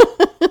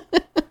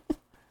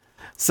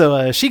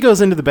 So she goes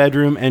into the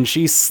bedroom and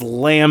she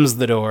slams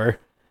the door.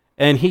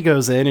 And he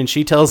goes in and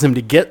she tells him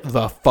to get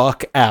the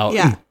fuck out.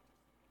 Yeah.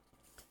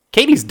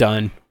 Katie's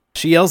done.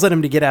 She yells at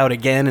him to get out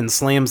again and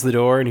slams the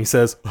door. And he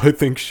says, "I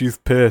think she's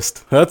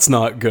pissed. That's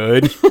not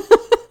good."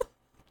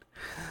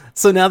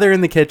 So now they're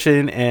in the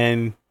kitchen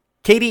and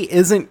Katie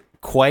isn't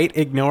quite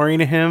ignoring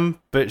him,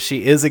 but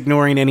she is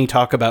ignoring any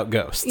talk about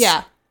ghosts.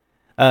 Yeah.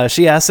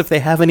 She asks if they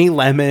have any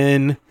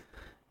lemon,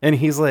 and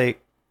he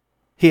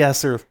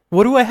asks her,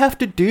 "What do I have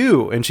to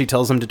do?" And she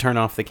tells him to turn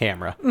off the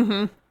camera.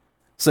 Mm-hmm.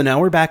 So now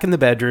we're back in the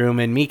bedroom,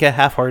 and Micah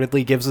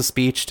half-heartedly gives a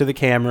speech to the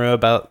camera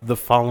about the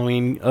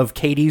following of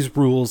Katie's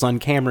rules on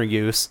camera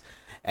use,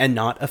 and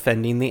not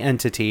offending the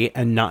entity,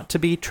 and not to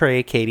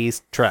betray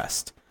Katie's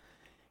trust.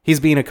 He's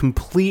being a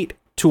complete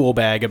tool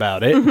bag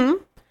about it. Mm-hmm.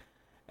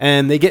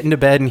 And they get into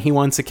bed, and he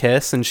wants a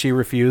kiss, and she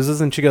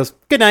refuses, and she goes,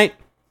 "Good night."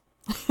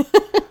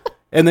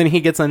 And then he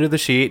gets under the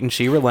sheet, and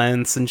she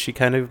relents, and she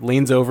kind of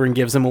leans over and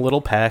gives him a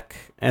little peck.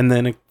 And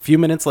then a few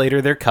minutes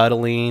later, they're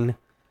cuddling.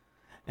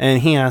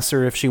 And he asks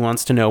her if she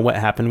wants to know what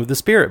happened with the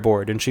spirit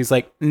board. And she's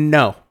like,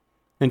 "No."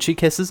 And she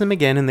kisses him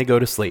again, and they go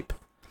to sleep.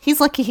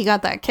 He's lucky he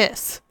got that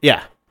kiss.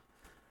 Yeah.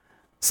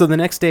 So the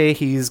next day,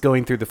 he's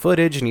going through the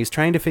footage, and he's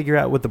trying to figure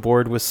out what the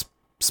board was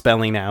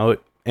spelling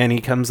out. And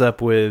he comes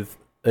up with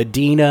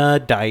Adina,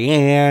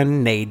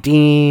 Diane,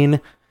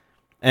 Nadine.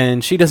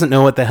 And she doesn't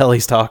know what the hell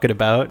he's talking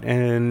about.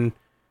 And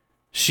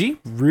she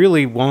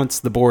really wants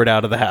the board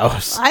out of the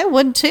house. I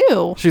would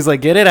too. She's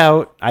like, "Get it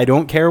out. I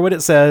don't care what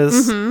it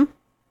says." Mm-hmm.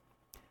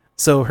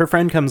 So her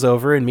friend comes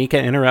over and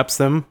Micah interrupts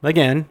them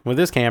again with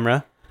his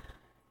camera.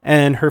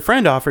 And her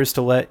friend offers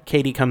to let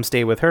Katie come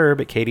stay with her,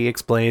 but Katie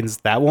explains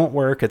that won't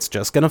work. It's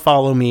just going to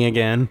follow me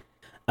again.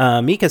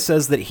 Micah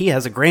says that he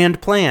has a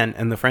grand plan,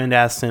 and the friend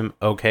asks him,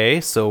 okay,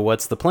 so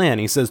what's the plan?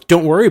 He says,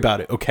 don't worry about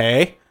it,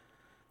 okay?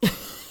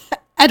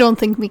 I don't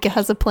think Micah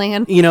has a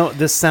plan. You know,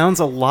 this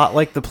sounds a lot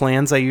like the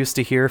plans I used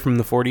to hear from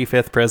the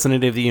 45th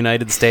President of the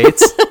United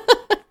States.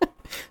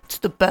 It's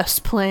the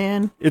best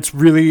plan. It's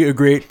really a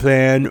great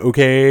plan,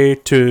 okay,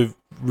 to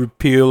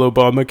repeal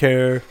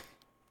Obamacare.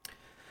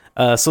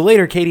 So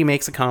later, Katie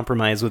makes a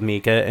compromise with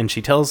Micah, and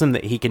she tells him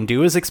that he can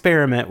do his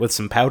experiment with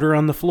some powder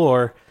on the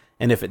floor,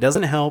 and if it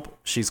doesn't help,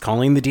 she's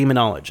calling the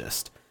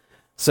demonologist.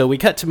 So we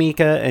cut to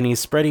Micah, and he's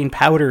spreading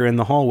powder in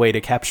the hallway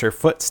to capture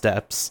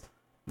footsteps.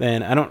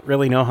 Then I don't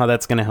really know how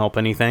that's going to help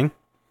anything.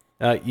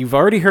 You've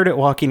already heard it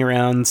walking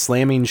around,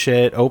 slamming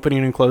shit,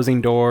 opening and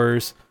closing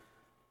doors,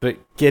 but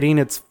getting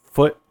its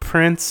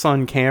footprints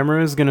on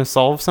camera is going to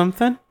solve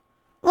something?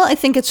 Well, I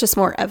think it's just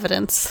more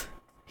evidence.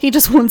 He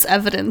just wants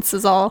evidence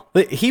is all.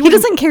 He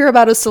doesn't care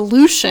about a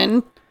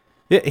solution.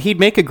 He'd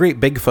make a great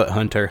Bigfoot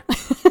hunter.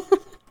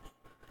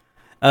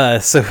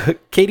 So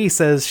Katie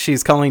says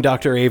she's calling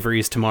Dr.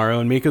 Avery's tomorrow,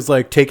 and Mika's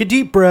like, take a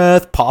deep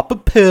breath, pop a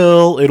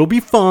pill, it'll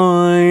be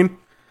fine.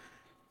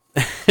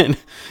 And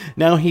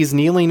now he's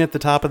kneeling at the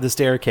top of the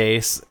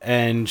staircase,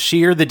 and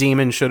she or the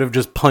demon should have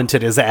just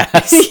punted his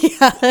ass.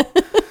 Yeah.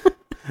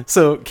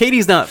 So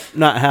Katie's not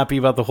happy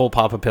about the whole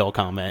pop a pill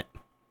comment.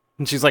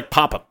 And she's like,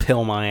 pop a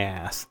pill my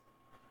ass.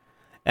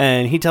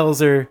 And he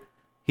tells her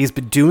he's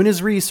been doing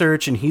his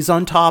research and he's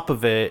on top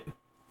of it.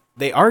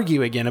 They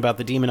argue again about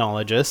the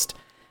demonologist,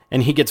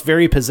 and he gets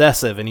very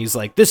possessive, and he's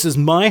like, this is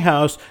my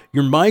house,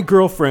 you're my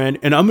girlfriend,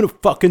 and I'm gonna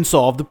fucking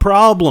solve the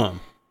problem.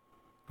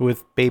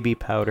 With baby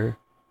powder.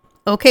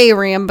 Okay,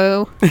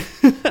 Rambo.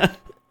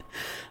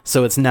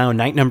 So it's now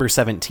night number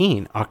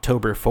 17,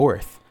 October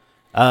 4th.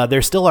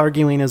 They're still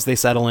arguing as they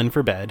settle in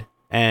for bed.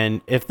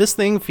 And if this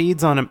thing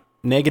feeds on a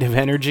negative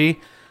energy,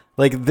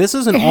 like, this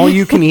is an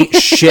all-you-can-eat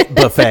shit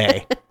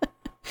buffet.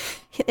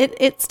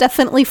 It's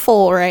definitely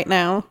full right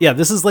now. Yeah,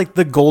 this is like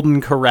the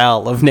golden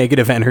corral of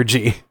negative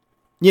energy.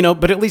 You know,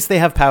 but at least they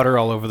have powder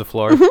all over the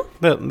floor.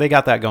 Mm-hmm. They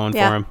got that going for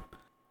them.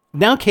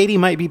 Now Katie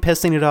might be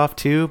pissing it off,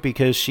 too,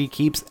 because she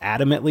keeps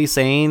adamantly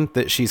saying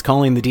that she's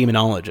calling the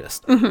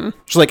demonologist. Mm-hmm.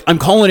 She's like, I'm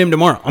calling him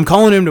tomorrow. I'm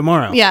calling him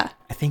tomorrow. Yeah.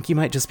 I think you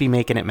might just be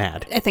making it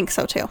mad. I think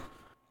so, too.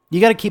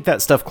 You got to keep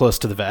that stuff close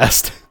to the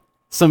vest.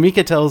 So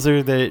Micah tells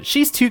her that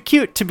she's too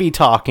cute to be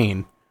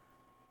talking.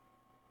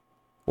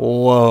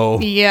 Whoa.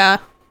 Yeah.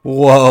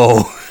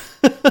 Whoa.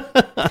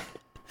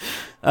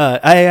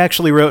 I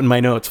actually wrote in my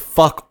notes,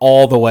 fuck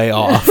all the way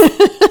off.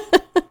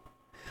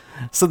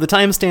 So the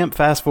timestamp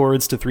fast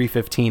forwards to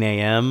 3:15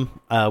 a.m.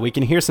 We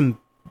can hear some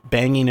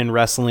banging and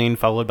wrestling,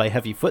 followed by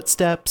heavy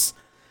footsteps.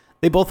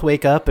 They both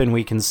wake up, and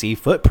we can see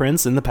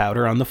footprints in the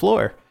powder on the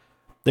floor.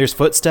 There's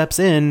footsteps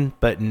in,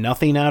 but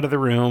nothing out of the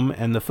room,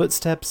 and the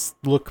footsteps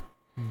look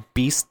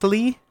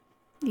beastly.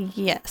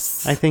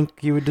 Yes. I think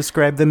you would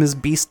describe them as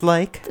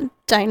beast-like.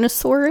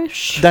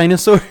 Dinosaurish.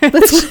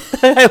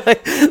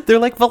 They're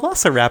like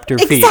velociraptor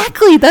feet.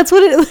 Exactly. That's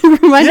what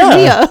it reminded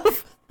me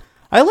of.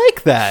 I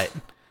like that.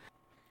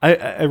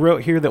 I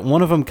wrote here that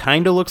one of them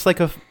kind of looks like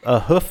a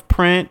hoof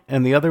print,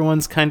 and the other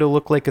ones kind of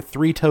look like a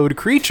three-toed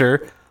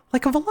creature,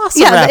 like a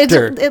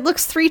velociraptor. Yeah, it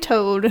looks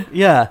three-toed.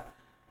 Yeah.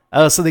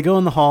 So they go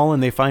in the hall,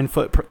 and they find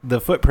the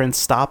footprints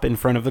stop in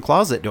front of the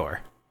closet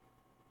door.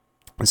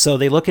 So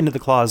they look into the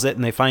closet,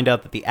 and they find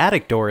out that the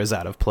attic door is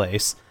out of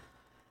place.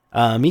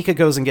 Micah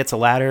goes and gets a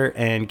ladder,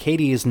 and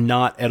Katie is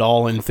not at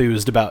all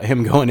enthused about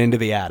him going into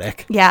the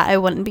attic. Yeah, I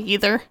wouldn't be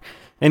either.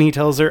 And he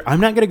tells her, I'm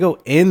not going to go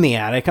in the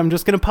attic. I'm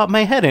just going to pop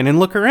my head in and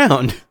look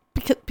around.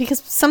 Because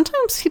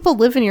sometimes people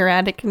live in your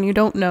attic and you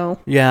don't know.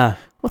 Yeah.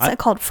 What's that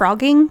called?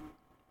 Frogging?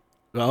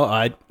 Oh,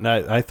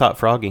 I thought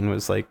frogging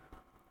was like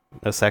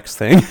a sex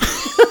thing.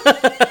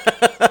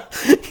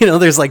 You know,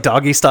 there's like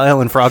doggy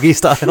style and froggy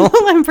style.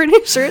 I'm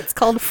pretty sure it's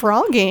called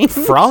frogging.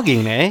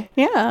 Frogging, eh?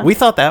 Yeah. We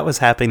thought that was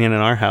happening in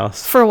our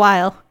house. For a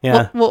while.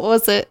 Yeah. What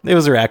was it? It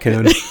was a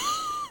raccoon.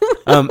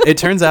 It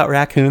turns out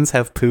raccoons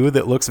have poo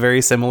that looks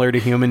very similar to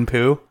human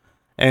poo.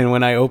 And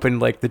when I opened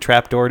like the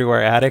trap door to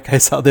our attic, I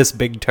saw this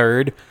big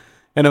turd.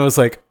 And I was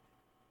like,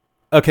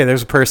 okay,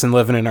 there's a person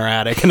living in our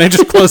attic. And I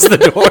just closed the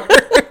door.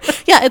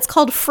 Yeah, it's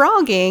called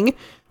frogging.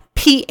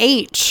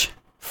 PH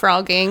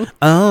frogging.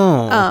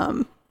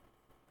 Oh.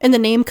 And the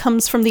name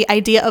comes from the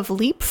idea of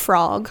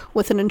leapfrog,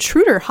 with an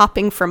intruder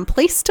hopping from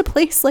place to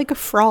place like a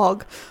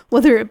frog,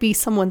 whether it be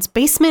someone's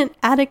basement,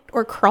 attic,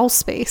 or crawl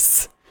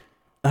space.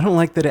 I don't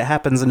like that it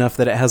happens enough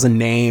that it has a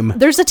name.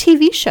 There's a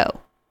TV show.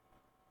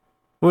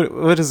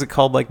 What is it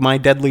called? Like My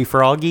Deadly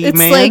Froggy it's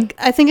Man? Like,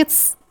 I think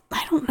it's,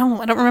 I don't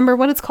know. I don't remember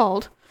what it's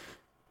called.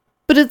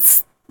 But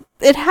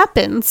it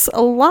happens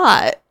a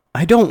lot.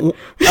 I don't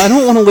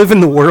want to live in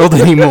the world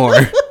anymore.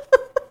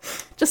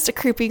 Just to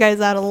creep you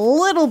guys out a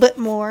little bit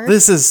more.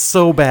 This is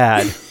so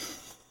bad.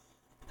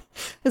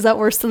 Is that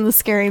worse than the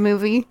Scary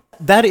Movie?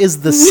 That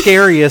is the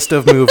scariest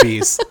of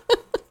movies.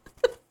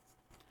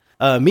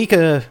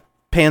 Micah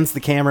pans the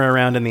camera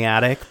around in the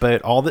attic,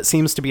 but all that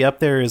seems to be up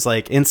there is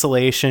like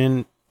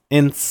insulation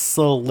and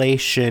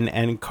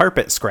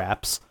carpet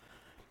scraps.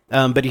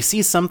 But he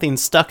sees something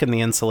stuck in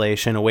the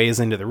insulation a ways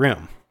into the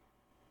room.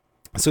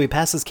 So he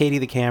passes Katie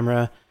the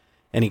camera,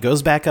 and he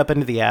goes back up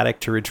into the attic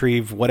to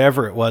retrieve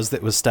whatever it was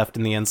that was stuffed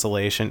in the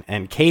insulation,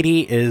 and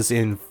Katie is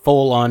in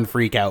full-on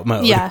freak-out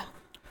mode. Yeah.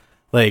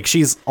 Like,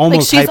 she's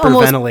almost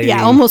hyperventilating.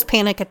 Almost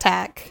panic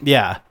attack.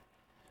 Yeah.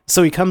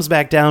 So he comes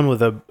back down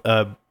with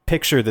a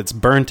picture that's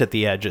burnt at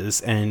the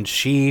edges, and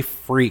she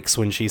freaks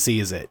when she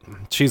sees it.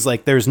 She's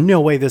like, there's no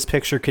way this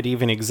picture could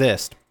even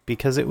exist,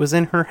 because it was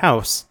in her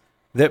house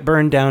that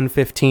burned down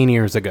 15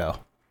 years ago.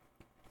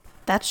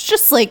 That's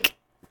just, like,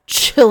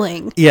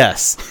 chilling.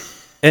 Yes.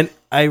 And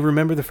I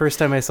remember the first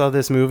time I saw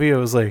this movie, I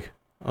was like,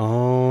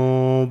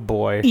 oh,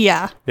 boy.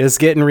 Yeah. It's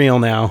getting real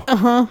now.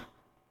 Uh-huh.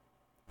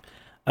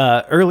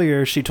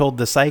 Earlier, she told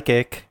the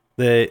psychic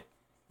that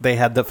they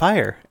had the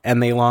fire,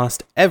 and they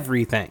lost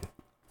everything.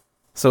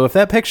 So if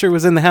that picture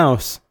was in the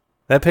house,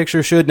 that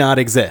picture should not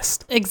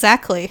exist.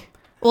 Exactly.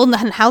 Well,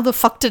 then how the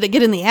fuck did it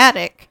get in the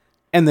attic?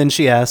 And then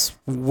she asked,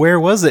 where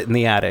was it in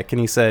the attic? And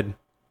he said,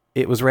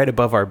 it was right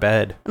above our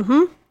bed.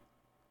 Mm-hmm.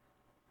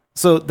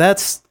 So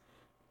that's...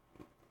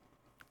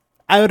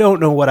 I don't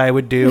know what I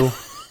would do.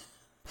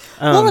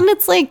 Well, and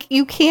it's like,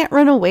 you can't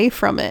run away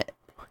from it.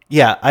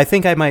 Yeah, I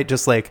think I might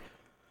just like...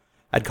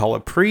 I'd call a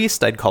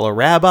priest, I'd call a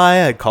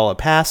rabbi, I'd call a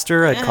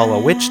pastor, I'd call a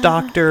witch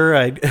doctor,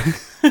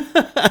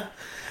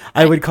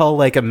 I would call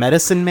like a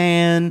medicine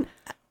man.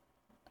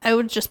 I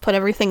would just put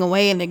everything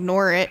away and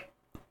ignore it.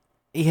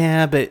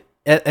 Yeah, but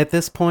at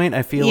this point,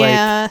 I feel like...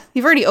 Yeah,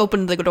 you've already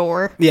opened the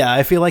door. Yeah,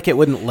 I feel like it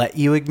wouldn't let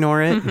you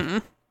ignore it. Mm-hmm.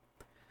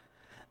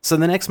 So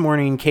the next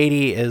morning,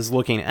 Katie is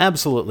looking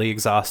absolutely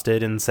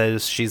exhausted and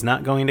says she's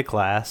not going to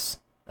class.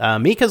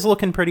 Micah's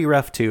looking pretty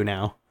rough too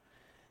now.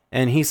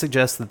 And he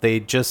suggests that they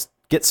just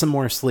get some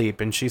more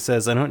sleep. And she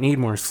says, I don't need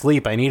more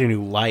sleep. I need a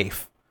new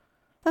life.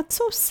 That's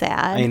so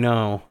sad. I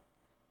know.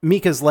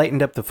 Micah's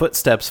lightened up the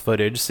footsteps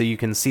footage so you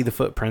can see the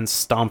footprints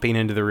stomping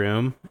into the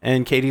room.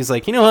 And Katie's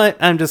like, you know what?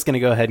 I'm just going to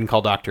go ahead and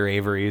call Dr.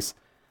 Avery's.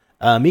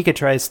 Micah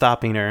tries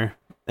stopping her.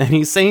 And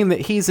he's saying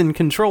that he's in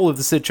control of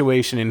the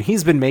situation and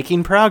he's been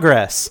making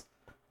progress.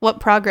 What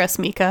progress,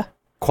 Micah?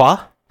 Quoi?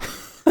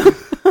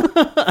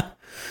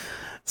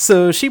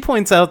 So she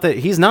points out that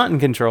he's not in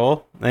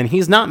control and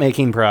he's not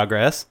making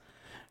progress.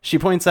 She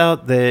points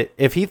out that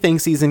if he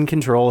thinks he's in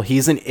control,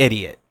 he's an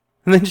idiot.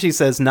 And then she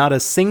says, not a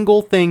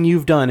single thing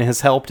you've done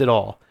has helped at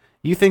all.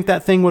 You think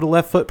that thing would have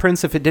left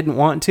footprints if it didn't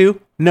want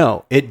to?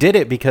 No, it did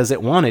it because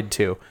it wanted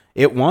to.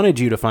 It wanted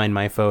you to find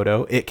my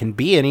photo. It can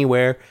be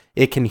anywhere.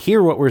 It can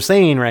hear what we're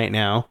saying right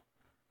now.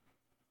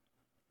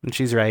 And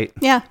she's right.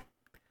 Yeah.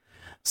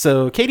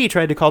 So Katie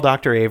tried to call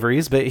Dr.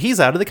 Avery's, but he's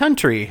out of the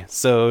country.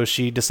 So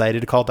she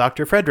decided to call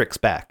Dr. Frederick's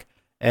back.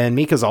 And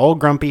Mika's all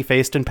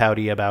grumpy-faced and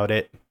pouty about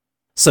it.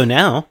 So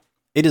now,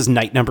 it is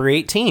night number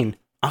 18,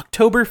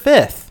 October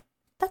 5th.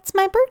 That's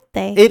my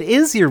birthday. It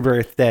is your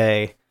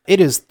birthday. It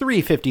is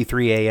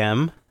 3:53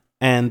 a.m.,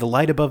 and the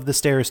light above the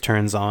stairs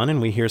turns on, and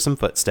we hear some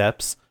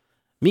footsteps.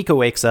 Mika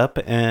wakes up,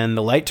 and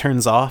the light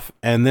turns off,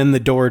 and then the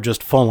door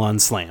just full-on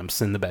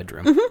slams in the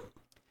bedroom. Mm-hmm.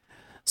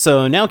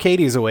 So now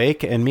Katie's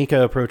awake, and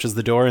Mika approaches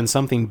the door, and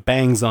something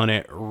bangs on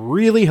it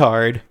really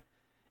hard,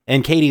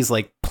 and Katie's,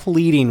 like,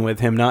 pleading with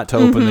him not to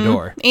open the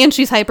door. And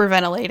she's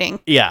hyperventilating.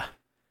 Yeah.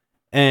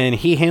 And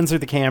he hands her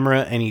the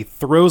camera, and he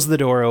throws the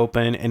door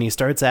open, and he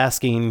starts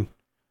asking,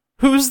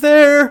 who's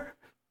there?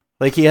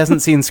 Like he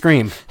hasn't seen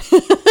Scream.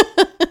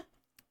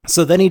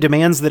 So then he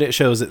demands that it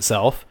shows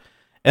itself,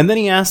 and then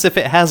he asks if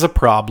it has a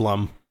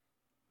problem.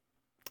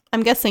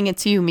 I'm guessing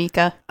it's you,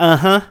 Mika.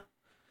 Uh-huh.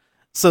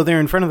 So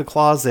they're in front of the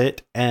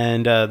closet,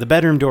 and the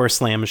bedroom door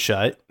slams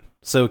shut.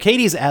 So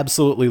Katie's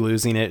absolutely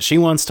losing it. She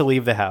wants to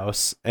leave the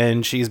house,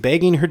 and she's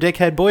begging her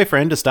dickhead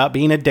boyfriend to stop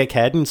being a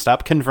dickhead and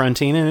stop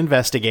confronting and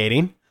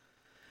investigating.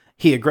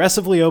 He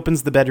aggressively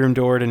opens the bedroom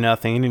door to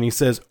nothing, and he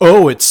says,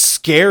 oh, it's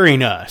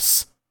scaring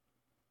us.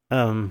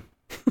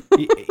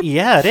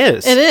 Yeah, it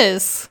is. It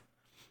is.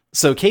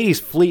 So Katie's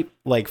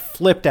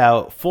flipped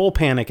out, full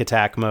panic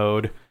attack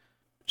mode.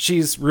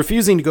 She's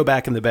refusing to go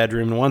back in the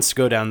bedroom and wants to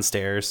go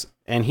downstairs.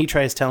 And he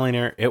tries telling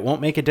her it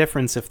won't make a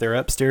difference if they're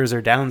upstairs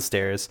or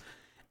downstairs.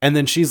 And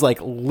then she's like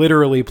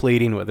literally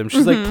pleading with him.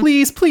 She's like,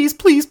 please, please,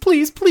 please,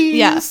 please, please.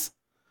 Yes.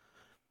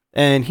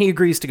 And he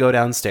agrees to go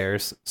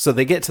downstairs. So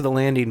they get to the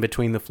landing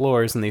between the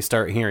floors and they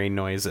start hearing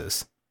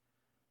noises.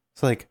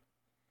 It's like,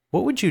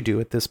 what would you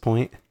do at this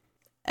point?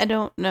 I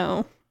don't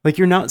know. Like,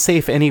 you're not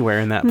safe anywhere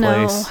in that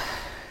place.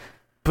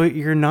 But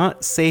you're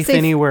not safe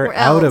anywhere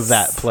out of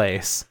that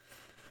place.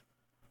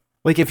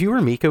 Like, if you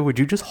were Mika, would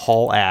you just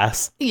haul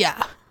ass?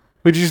 Yeah.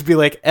 Would you just be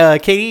like,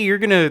 Katie, you're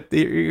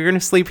gonna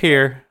sleep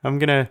here. I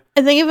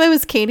think if I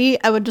was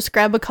Katie, I would just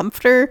grab a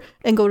comforter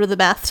and go to the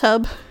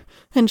bathtub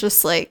and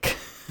just like...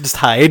 Just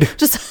hide?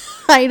 Just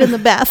hide in the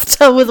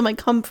bathtub with my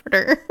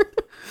comforter.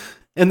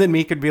 And then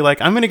Mika would be like,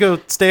 I'm gonna go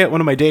stay at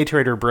one of my day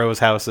trader bros'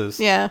 houses.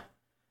 Yeah.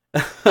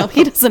 No,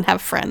 he doesn't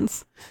have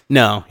friends.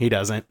 No, he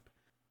doesn't.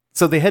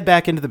 So they head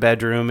back into the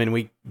bedroom, and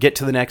we get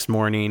to the next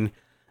morning.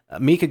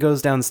 Micah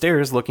goes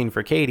downstairs looking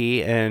for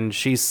Katie, and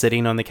she's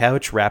sitting on the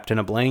couch wrapped in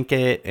a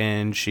blanket,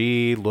 and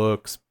she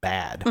looks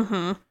bad.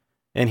 Mm-hmm.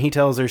 And he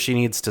tells her she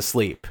needs to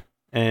sleep.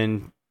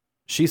 And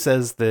she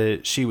says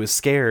that she was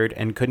scared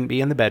and couldn't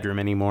be in the bedroom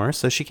anymore,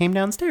 so she came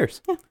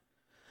downstairs.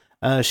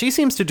 Yeah. She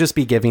seems to just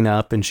be giving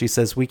up, and she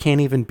says, we can't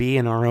even be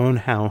in our own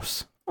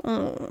house.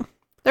 Oh.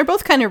 They're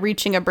both kind of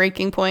reaching a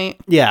breaking point.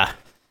 Yeah.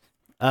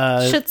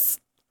 Shit's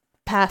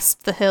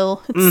past the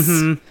hill.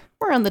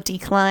 We're on the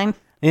decline.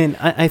 And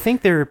I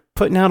think they're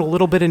putting out a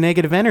little bit of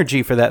negative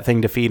energy for that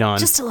thing to feed on.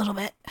 Just a little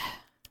bit.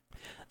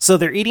 So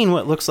they're eating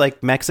what looks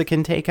like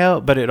Mexican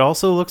takeout, but it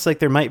also looks like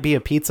there might be a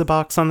pizza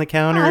box on the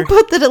counter. I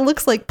put that it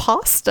looks like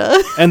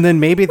pasta. And then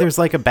maybe there's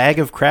like a bag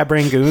of crab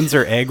rangoons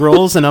or egg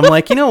rolls. And I'm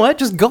like, you know what?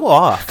 Just go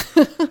off.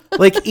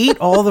 Like, eat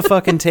all the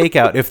fucking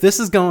takeout. If this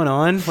is going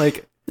on,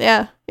 like...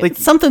 Yeah. Like,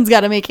 something's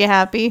got to make you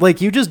happy. Like,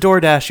 you just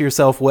DoorDash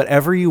yourself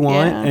whatever you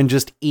want and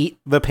just eat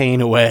the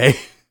pain away.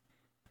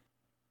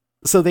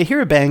 So they hear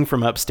a bang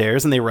from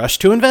upstairs and they rush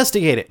to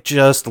investigate it.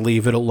 Just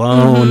leave it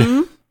alone.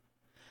 Mm-hmm.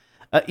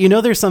 You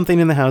know there's something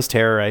in the house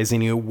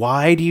terrorizing you.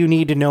 Why do you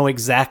need to know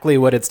exactly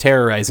what it's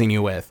terrorizing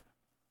you with?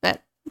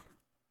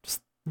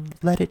 Just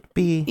let it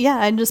be. Yeah,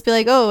 I'd just be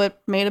like, oh, it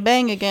made a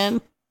bang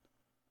again.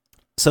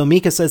 So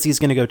Micah says he's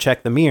going to go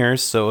check the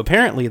mirrors, so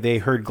apparently they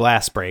heard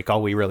glass break.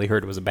 All we really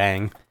heard was a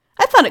bang.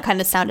 I thought it kind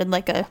of sounded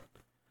like a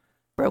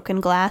broken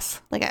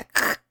glass. Like a...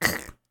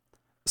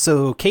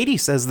 So Katie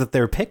says that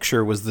their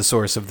picture was the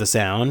source of the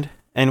sound,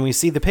 and we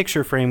see the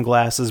picture frame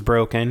glass is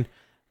broken,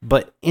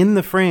 but in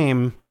the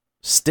frame,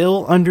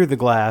 still under the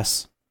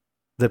glass,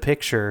 the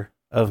picture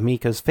of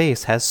Micah's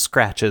face has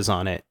scratches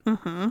on it.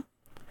 Mm-hmm.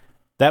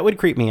 That would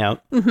creep me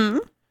out.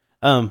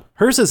 Mm-hmm.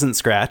 Hers isn't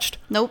scratched.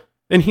 Nope.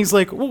 And he's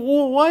like,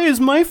 well, why is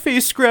my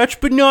face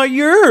scratched but not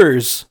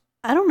yours?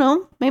 I don't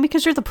know. Maybe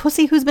because you're the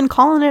pussy who's been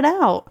calling it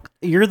out.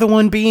 You're the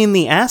one being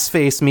the ass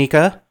face,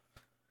 Micah.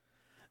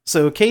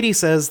 So Katie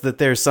says that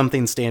there's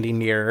something standing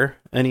near her,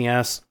 and he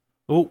asks,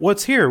 well,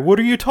 what's here? What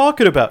are you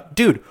talking about?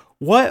 Dude,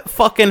 what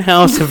fucking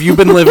house have you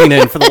been living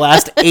in for the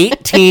last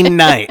 18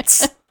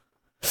 nights?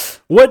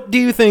 What do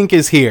you think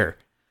is here?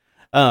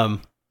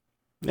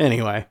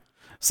 Anyway.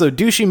 So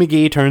Douchey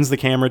McGee turns the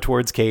camera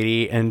towards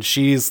Katie, and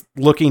she's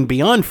looking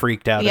beyond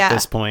freaked out at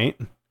this point.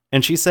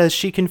 And she says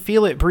she can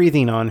feel it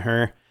breathing on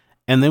her,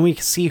 and then we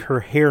see her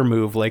hair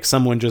move like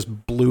someone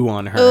just blew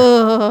on her.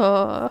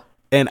 Ugh.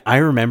 And I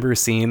remember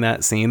seeing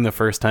that scene the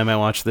first time I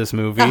watched this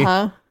movie.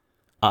 Uh-huh.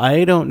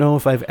 I don't know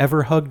if I've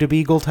ever hugged a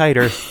beagle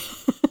tighter.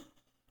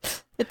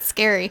 It's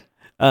scary.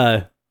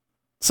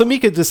 So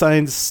Micah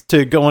decides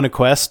to go on a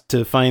quest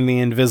to find the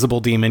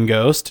invisible demon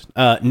ghost.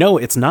 No,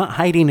 it's not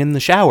hiding in the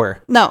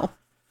shower. No.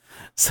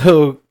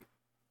 So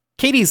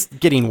Katie's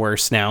getting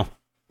worse now.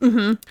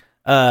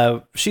 Mm-hmm.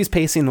 She's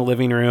pacing the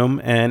living room,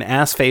 and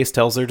Assface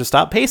tells her to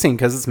stop pacing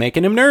because it's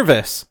making him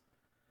nervous.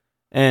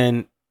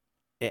 And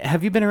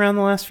have you been around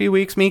the last few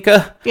weeks,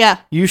 Micah? Yeah.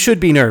 You should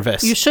be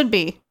nervous. You should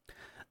be.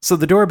 So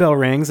the doorbell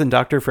rings, and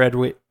Dr.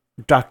 Fredericks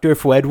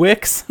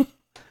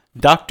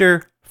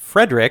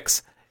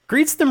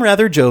greets them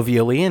rather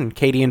jovially, and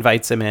Katie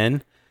invites him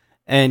in,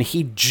 and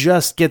he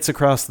just gets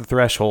across the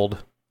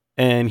threshold,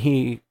 and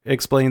he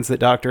explains that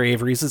Dr.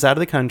 Avery's is out of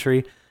the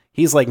country.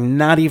 He's like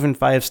not even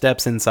 5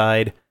 steps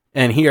inside,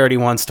 and he already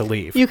wants to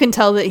leave. You can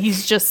tell that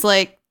he's just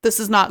like, this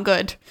is not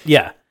good.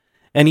 Yeah.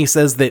 And he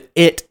says that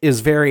it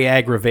is very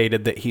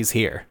aggravated that he's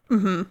here.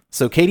 Mm-hmm.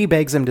 So Katie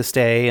begs him to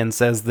stay and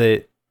says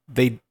that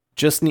they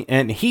just need,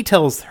 and he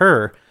tells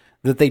her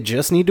that they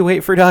just need to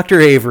wait for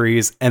Dr.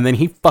 Avery's, and then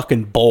he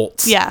fucking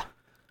bolts. Yeah.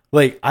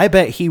 Like, I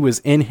bet he was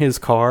in his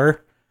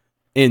car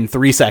in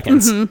 3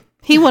 seconds. Mm-hmm.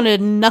 He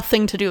wanted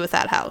nothing to do with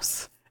that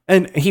house.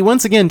 And he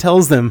once again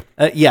tells them,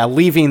 yeah,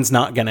 leaving's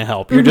not going to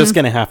help. You're just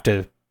going to have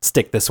to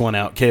stick this one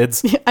out,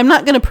 kids. I'm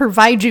not going to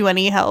provide you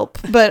any help,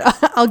 but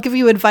I'll give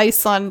you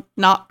advice on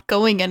not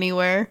going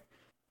anywhere.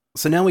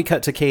 So now we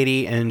cut to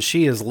Katie, and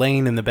she is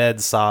laying in the bed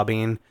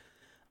sobbing.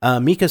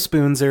 Micah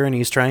spoons her, and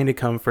he's trying to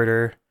comfort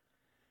her.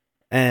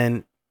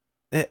 And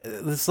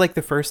it's like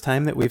the first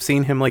time that we've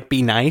seen him like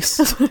be nice.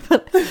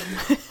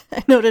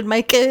 I noted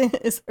Micah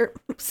is...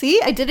 see,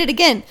 I did it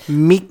again.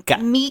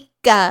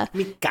 Micah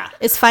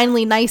is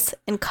finally nice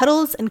and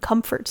cuddles and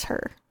comforts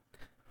her.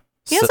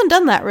 He hasn't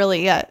done that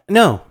really yet.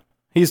 No.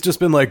 He's just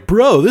been like,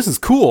 bro, this is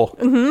cool.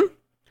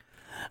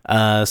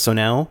 Mm-hmm. So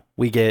now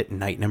we get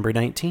night number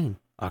 19,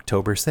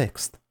 October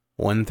 6th,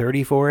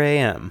 1:34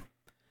 a.m.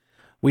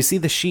 We see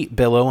the sheet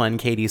billow on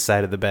Katie's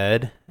side of the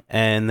bed,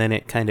 and then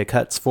it kind of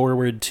cuts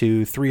forward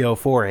to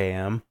 3:04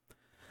 a.m.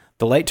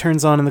 The light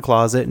turns on in the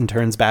closet and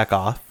turns back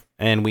off,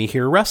 and we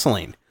hear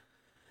rustling.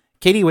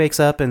 Katie wakes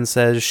up and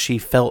says she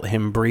felt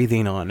him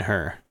breathing on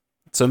her.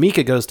 So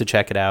Micah goes to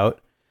check it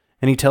out,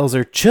 and he tells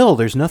her, chill,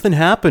 there's nothing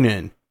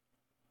happening.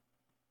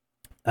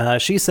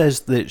 She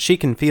says that she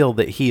can feel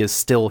that he is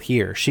still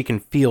here. She can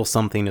feel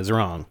something is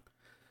wrong.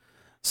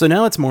 So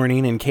now it's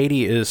morning, and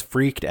Katie is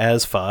freaked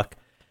as fuck.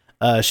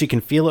 She can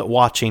feel it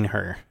watching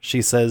her.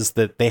 She says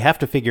that they have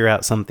to figure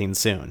out something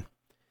soon.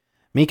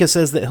 Micah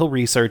says that he'll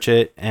research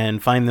it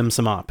and find them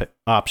some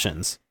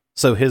options.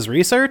 So his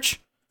research?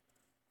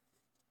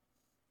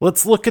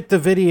 Let's look at the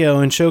video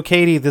and show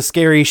Katie the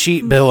scary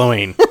sheet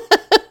billowing.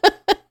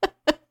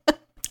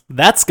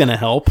 That's gonna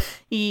help.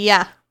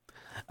 Yeah.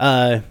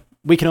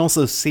 We can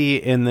also see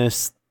in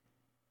this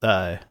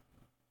kind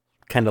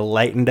of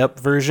lightened up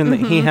version that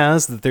he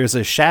has that there's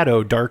a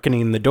shadow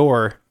darkening the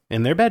door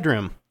in their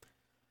bedroom.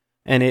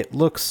 And it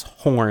looks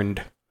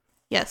horned.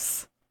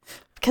 Yes.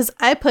 Because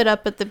I put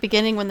up at the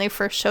beginning when they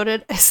first showed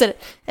it, I said,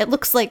 it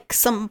looks like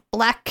some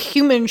black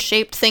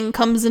human-shaped thing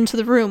comes into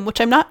the room,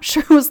 which I'm not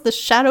sure was the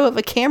shadow of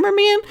a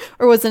cameraman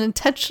or was it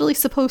intentionally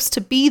supposed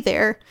to be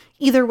there.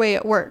 Either way,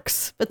 it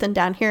works. But then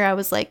down here, I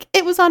was like,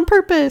 it was on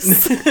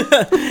purpose.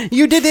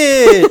 You did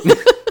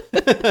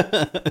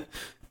it!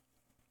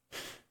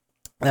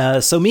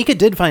 So Micah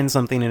did find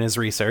something in his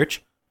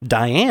research.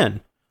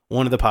 Diane,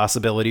 one of the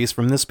possibilities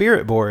from the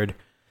spirit board.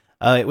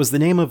 It was the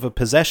name of a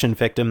possession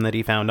victim that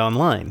he found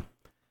online.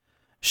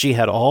 She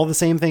had all the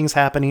same things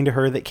happening to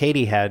her that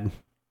Katie had.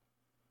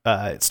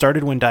 It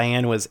started when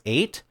Diane was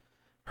 8.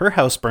 Her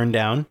house burned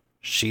down.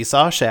 She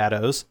saw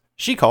shadows.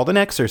 She called an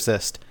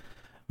exorcist.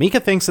 Micah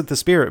thinks that the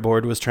spirit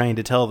board was trying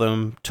to tell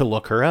them to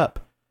look her up.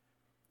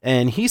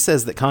 And he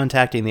says that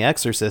contacting the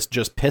exorcist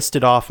just pissed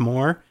it off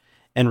more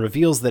and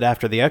reveals that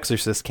after the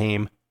exorcist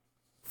came,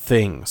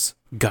 things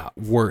got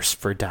worse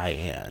for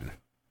Diane.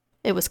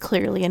 It was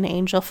clearly an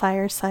angel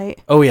fire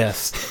site. Oh,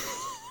 yes.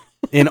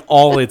 In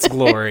all its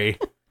glory.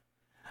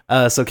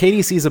 So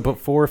Katie sees a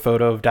before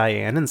photo of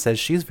Diane and says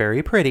she's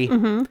very pretty.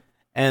 Mm-hmm.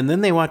 And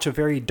then they watch a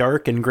very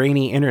dark and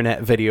grainy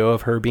internet video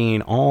of her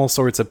being all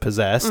sorts of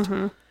possessed.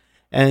 Mm-hmm.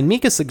 And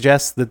Micah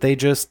suggests that they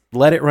just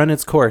let it run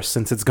its course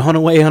since it's gone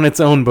away on its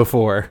own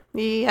before.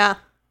 Yeah.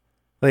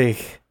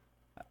 Like,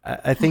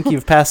 I think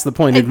you've passed the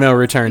point of no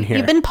return here.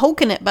 You've been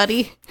poking it,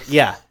 buddy.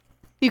 Yeah.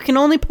 You can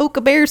only poke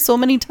a bear so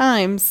many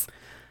times.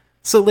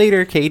 So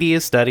later, Katie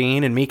is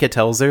studying and Micah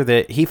tells her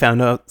that he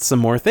found out some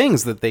more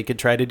things that they could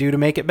try to do to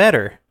make it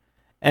better.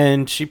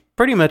 And she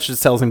pretty much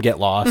just tells him, get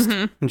lost.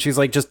 Mm-hmm. And she's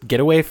like, just get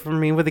away from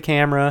me with the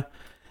camera.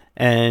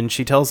 And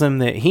she tells him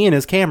that he and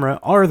his camera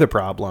are the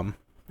problem.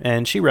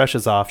 And she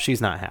rushes off.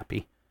 She's not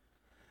happy.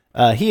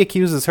 He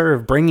accuses her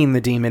of bringing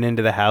the demon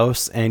into the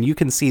house. And you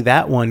can see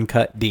that one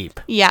cut deep.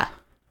 Yeah.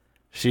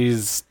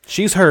 She's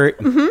hurt.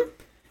 Mm-hmm.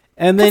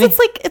 And then it's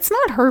like, it's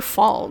not her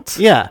fault.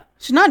 Yeah.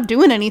 She's not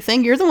doing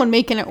anything. You're the one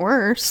making it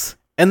worse.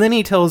 And then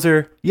he tells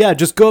her, yeah,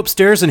 just go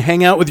upstairs and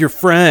hang out with your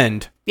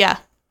friend. Yeah.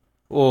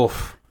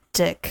 Oof.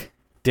 Dick.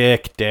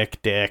 So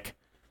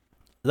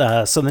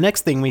the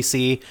next thing we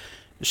see,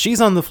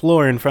 she's on the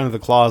floor in front of the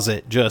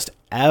closet, just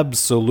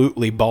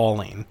absolutely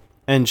bawling.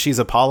 And she's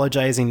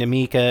apologizing to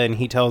Micah, and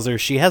he tells her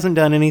she hasn't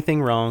done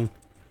anything wrong.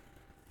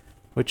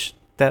 Which,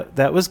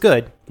 that was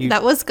good.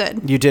 That was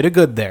good. You did a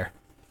good there.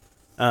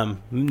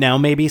 Now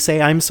maybe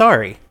say I'm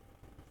sorry.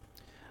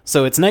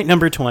 So it's night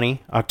number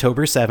 20,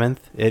 October 7th.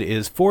 It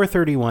is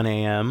 4:31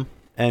 a.m.,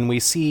 and we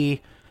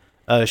see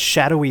a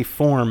shadowy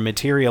form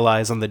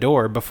materialize on the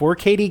door before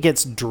Katie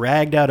gets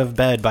dragged out of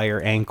bed by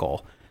her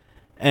ankle.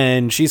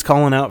 And she's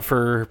calling out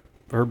for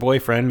her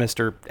boyfriend,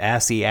 Mr.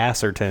 Assy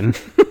Asserton.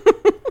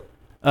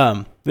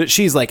 That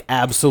she's like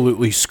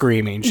absolutely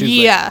screaming.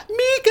 She's like,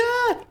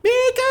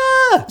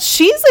 Micah!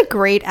 She's a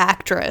great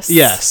actress.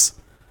 Yes.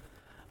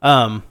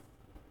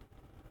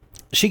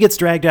 She gets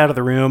dragged out of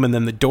the room and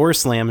then the door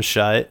slams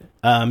shut.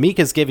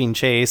 Micah's giving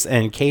chase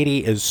and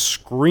Katie is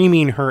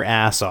screaming her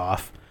ass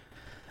off.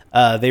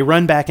 They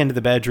run back into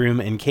the bedroom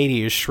and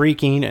Katie is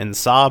shrieking and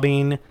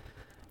sobbing,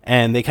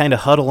 and they kind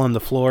of huddle on the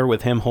floor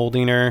with him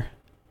holding her.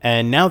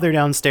 And now they're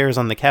downstairs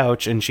on the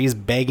couch and she's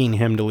begging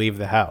him to leave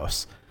the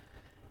house.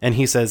 And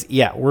he says,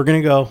 yeah, we're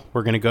going to go.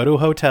 We're going to go to a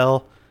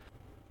hotel.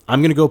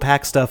 I'm going to go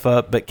pack stuff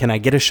up, but can I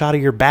get a shot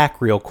of your back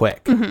real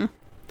quick? Mm-hmm.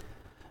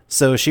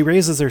 So she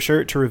raises her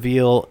shirt to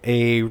reveal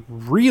a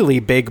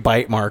really big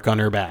bite mark on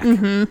her back.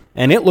 Mm-hmm.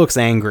 And it looks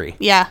angry.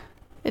 Yeah.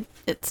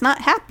 It's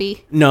not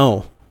happy.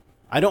 No.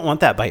 I don't want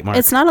that bite mark.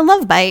 It's not a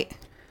love bite.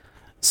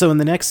 So in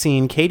the next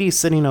scene, Katie's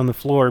sitting on the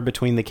floor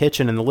between the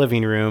kitchen and the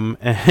living room,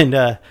 and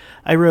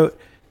I wrote,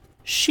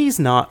 she's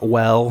not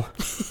well.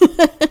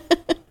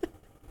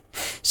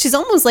 She's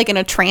almost like in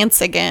a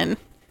trance again.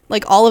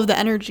 Like all of the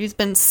energy's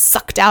been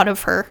sucked out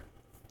of her.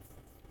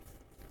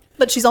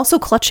 But she's also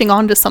clutching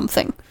onto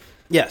something.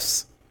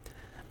 Yes.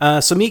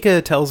 So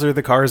Micah tells her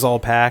the car's all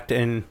packed,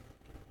 and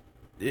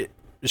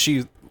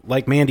she,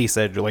 like Mandy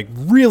said, like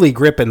really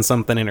gripping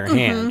something in her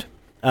hand.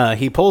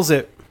 He pulls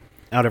it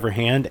out of her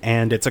hand,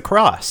 and it's a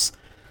cross.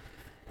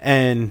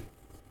 And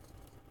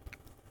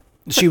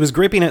she was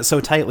gripping it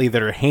so tightly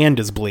that her hand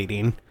is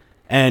bleeding,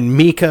 and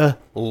Micah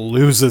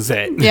loses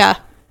it. Yeah.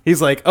 He's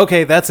like,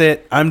 okay, that's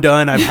it. I'm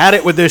done. I've had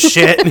it with this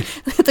shit.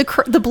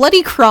 The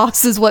bloody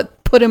cross is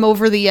what put him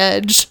over the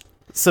edge.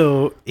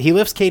 So he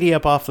lifts Katie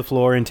up off the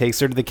floor and takes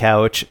her to the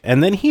couch,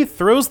 and then he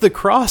throws the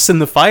cross in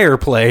the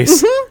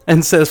fireplace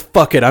and says,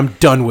 fuck it, I'm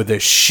done with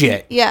this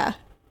shit. Yeah.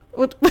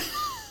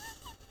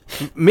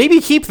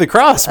 Maybe keep the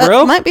cross,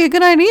 bro. Might be a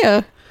good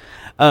idea.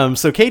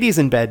 So Katie's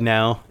in bed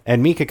now,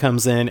 and Micah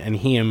comes in, and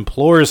he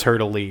implores her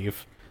to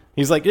leave.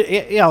 He's like,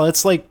 yeah,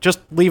 let's just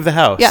leave the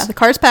house. Yeah, the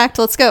car's packed.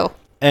 Let's go.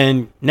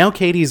 And now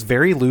Katie's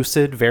very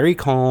lucid, very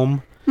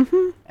calm.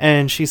 Mm-hmm.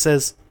 And she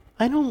says,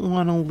 I don't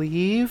want to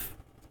leave.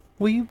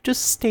 Will you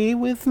just stay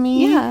with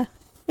me? Yeah,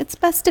 it's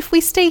best if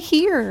we stay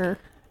here.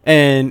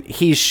 And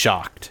he's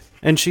shocked.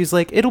 And she's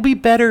like, it'll be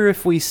better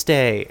if we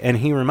stay. And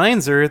he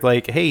reminds her,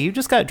 hey, you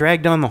just got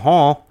dragged down the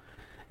hall.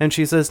 And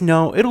she says,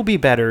 no, it'll be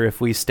better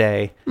if we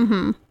stay.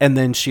 Mm-hmm. And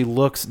then she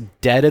looks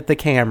dead at the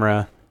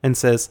camera and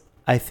says,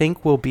 I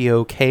think we'll be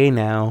okay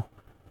now.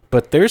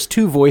 But there's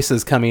two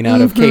voices coming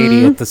out of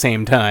Katie at the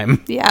same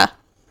time. Yeah.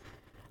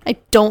 I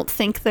don't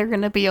think they're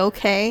going to be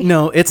okay.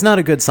 No, it's not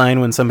a good sign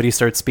when somebody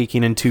starts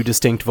speaking in two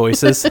distinct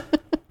voices.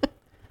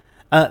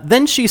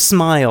 Then she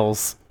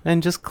smiles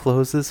and just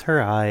closes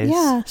her eyes.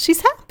 Yeah,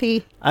 she's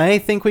happy. I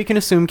think we can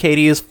assume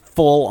Katie is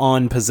full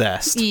on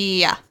possessed.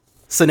 Yeah.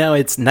 So now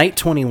it's night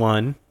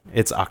 21.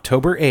 It's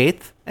October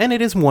 8th, and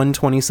it is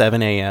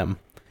 1:27 a.m.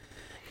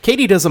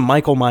 Katie does a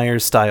Michael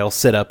Myers style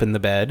sit up in the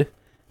bed,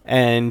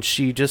 and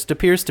she just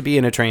appears to be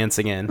in a trance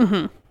again.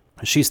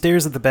 Mm-hmm. She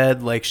stares at the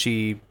bed like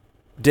she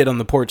did on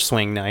the porch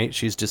swing night.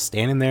 She's just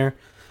standing there,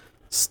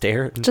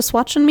 staring. Just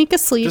watching Micah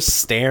sleep. Just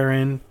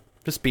staring,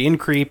 just being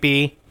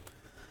creepy.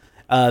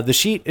 The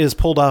sheet is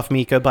pulled off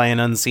Micah by an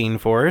unseen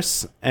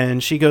force,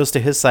 and she goes to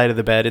his side of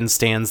the bed and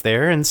stands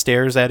there and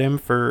stares at him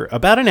for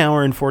about an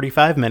hour and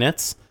 45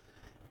 minutes,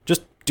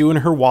 just doing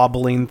her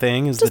wobbling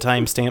thing as the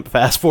timestamp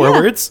fast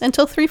forwards. Yeah,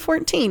 until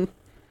 3:14.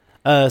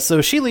 So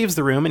she leaves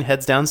the room and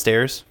heads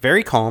downstairs,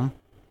 very calm,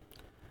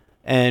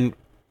 and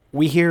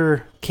we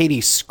hear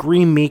Katie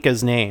scream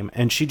Micah's name,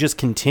 and she just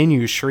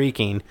continues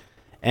shrieking,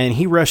 and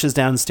he rushes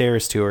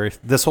downstairs to her.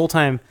 This whole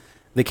time,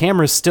 the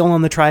camera's still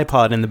on the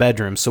tripod in the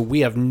bedroom, so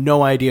we have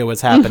no idea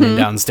what's happening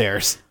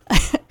downstairs.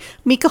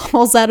 Micah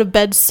hauls out of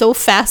bed so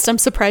fast, I'm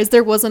surprised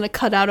there wasn't a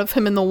cutout of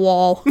him in the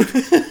wall.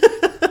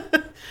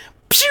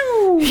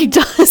 Pew! He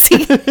does.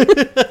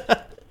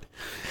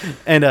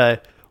 And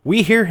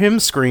we hear him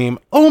scream,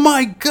 "Oh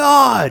my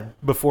God!"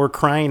 before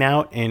crying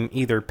out in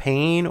either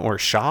pain or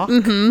shock.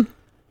 Mm-hmm.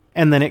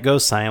 And then it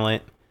goes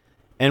silent.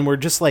 And we're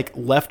just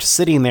left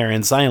sitting there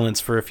in silence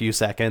for a few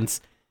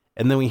seconds.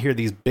 And then we hear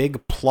these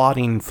big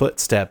plodding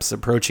footsteps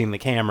approaching the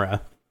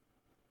camera.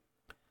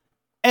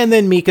 And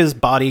then Micah's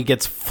body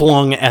gets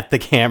flung at the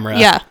camera.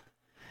 Yeah.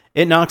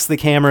 It knocks the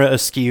camera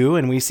askew,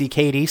 and we see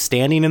Katie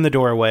standing in the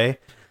doorway.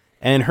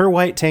 And her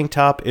white tank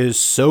top is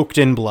soaked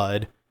in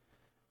blood.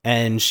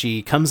 And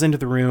she comes into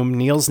the room,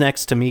 kneels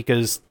next to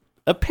Micah's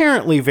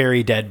apparently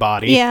very dead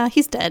body. Yeah,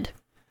 he's dead.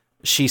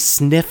 She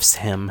sniffs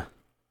him.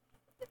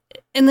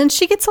 And then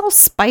she gets all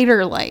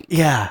spider-like.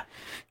 Yeah.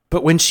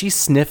 But when she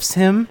sniffs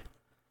him,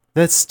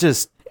 that's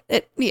just...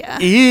 Yeah.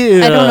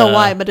 Ew. I don't know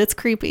why, but it's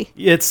creepy.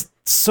 It's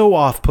so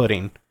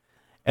off-putting.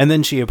 And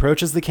then she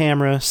approaches the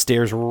camera,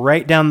 stares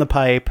right down the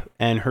pipe,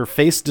 and her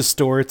face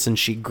distorts, and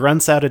she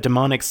grunts out a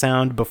demonic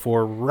sound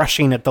before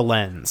rushing at the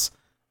lens.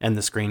 And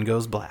the screen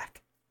goes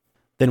black.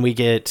 Then we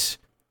get...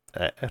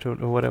 I don't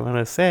know what I want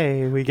to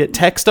say. We get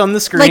text on the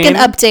screen. Like an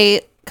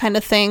update kind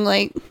of thing,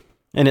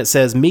 And it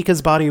says,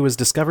 Micah's body was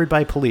discovered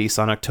by police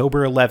on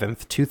October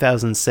 11th,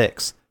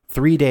 2006,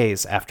 3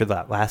 days after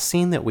that last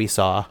scene that we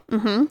saw.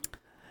 Mm-hmm.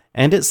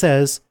 And it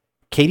says,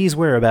 Katie's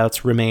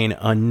whereabouts remain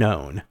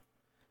unknown.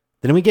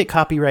 Then we get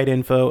copyright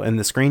info, and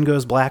the screen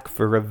goes black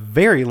for a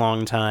very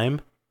long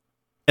time.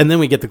 And then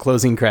we get the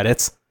closing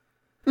credits,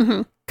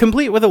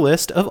 complete with a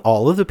list of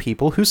all of the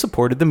people who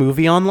supported the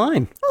movie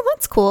online. Oh,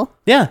 that's cool.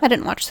 Yeah. I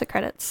didn't watch the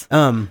credits.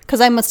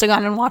 Because I must have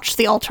gone and watched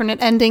the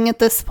alternate ending at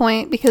this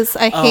point, because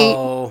I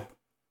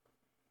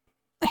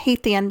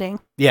hate the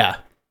ending. Yeah.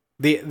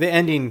 The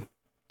ending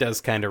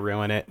does kind of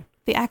ruin it.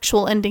 The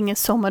actual ending is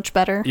so much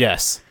better.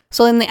 Yes.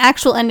 So in the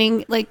actual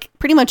ending,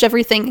 pretty much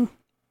everything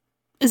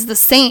is the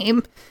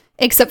same,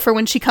 except for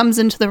when she comes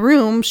into the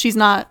room, she's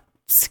not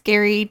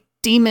scary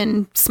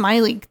demon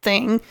smiley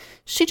thing.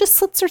 She just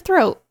slits her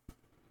throat.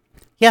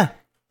 Yeah.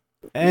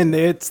 And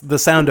it's the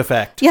sound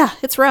effect. Yeah,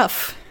 it's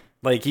rough.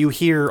 You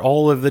hear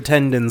all of the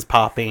tendons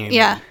popping.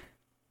 Yeah.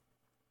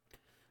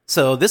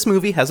 So this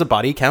movie has a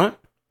body count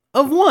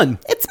of 1.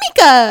 It's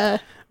Micah.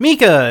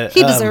 Micah.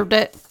 He deserved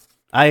it.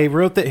 I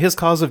wrote that his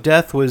cause of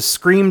death was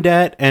screamed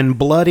at and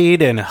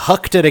bloodied and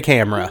hucked at a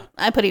camera.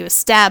 I put he was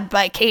stabbed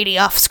by Katie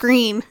off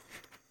screen.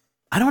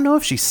 I don't know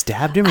if she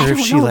stabbed him or if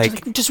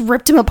she just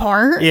ripped him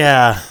apart.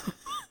 Yeah.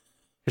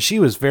 She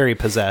was very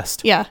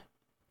possessed. Yeah.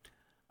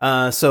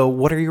 So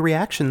what are your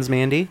reactions,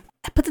 Mandy?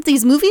 I put that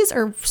these movies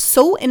are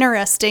so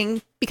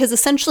interesting because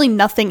essentially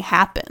nothing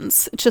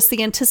happens. It's just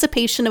the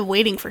anticipation of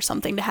waiting for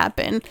something to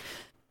happen.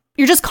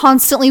 You're just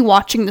constantly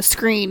watching the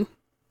screen.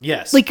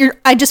 Yes.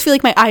 I just feel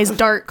like my eyes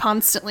dart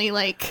constantly.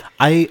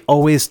 I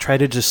always try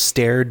to just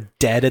stare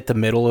dead at the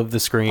middle of the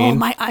screen. Oh,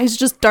 my eyes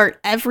just dart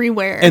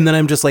everywhere. And then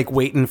I'm just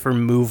waiting for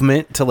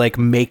movement to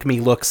make me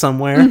look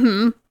somewhere.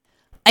 Mm-hmm.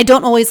 I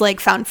don't always like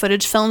found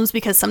footage films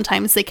because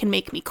sometimes they can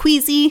make me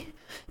queasy,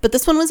 but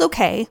this one was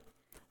okay.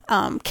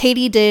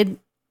 Katie did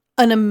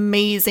an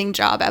amazing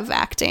job of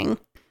acting.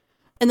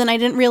 And then I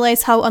didn't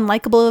realize how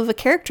unlikable of a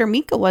character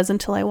Micah was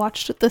until I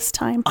watched it this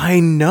time. I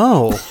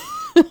know.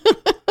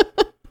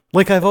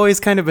 Like, I've always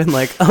kind of been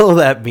like, oh,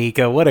 that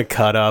Micah, what a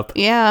cut up.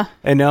 Yeah.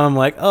 And now I'm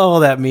like,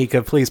 oh, that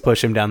Micah, please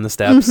push him down the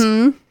steps.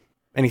 Mm-hmm.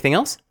 Anything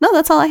else? No,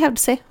 that's all I have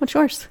to say. What's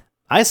yours?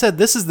 I said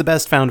this is the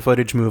best found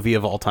footage movie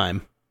of all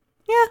time.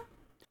 Yeah.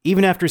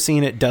 Even after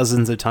seeing it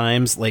dozens of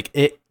times, like,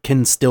 it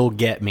can still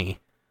get me.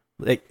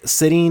 Like,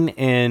 sitting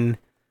in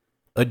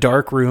a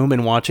dark room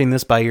and watching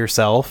this by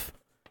yourself,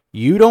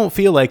 you don't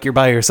feel like you're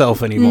by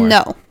yourself anymore.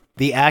 No.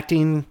 The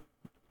acting,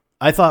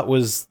 I thought,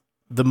 was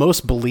the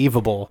most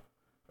believable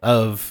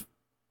of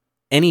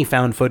any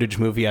found footage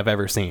movie I've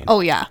ever seen. Oh,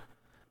 yeah.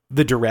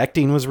 The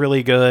directing was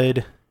really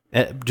good.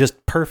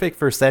 Just perfect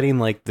for setting,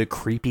 like, the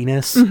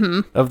creepiness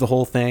of the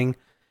whole thing.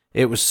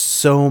 It was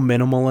so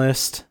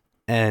minimalist,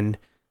 and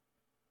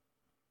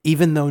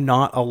even though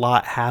not a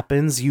lot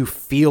happens, you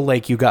feel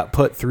like you got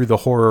put through the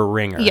horror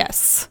ringer.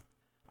 Yes.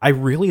 I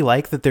really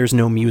like that there's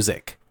no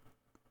music.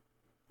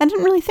 I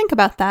didn't really think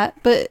about that,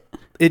 but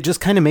it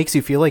just kind of makes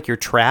you feel like you're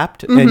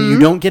trapped, and you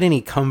don't get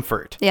any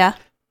comfort. Yeah.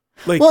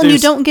 Like, well, and you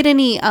don't get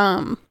any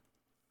of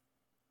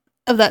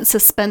that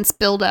suspense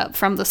build up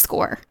from the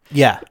score.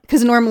 Yeah.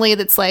 Because normally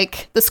it's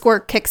like the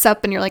score kicks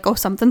up and you're like, oh,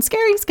 something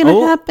scary is going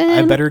to happen.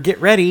 I better get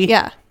ready.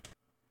 Yeah.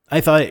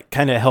 I thought it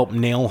kind of helped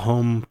nail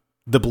home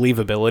the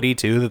believability,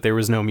 too, that there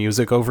was no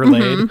music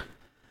overlaid.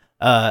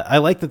 I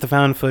like that the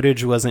found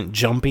footage wasn't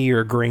jumpy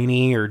or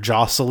grainy or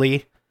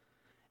jostly.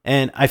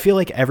 And I feel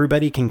like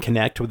everybody can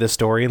connect with the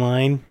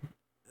storyline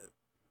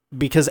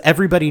because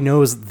everybody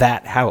knows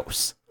that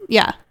house.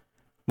 Yeah.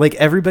 Like,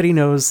 everybody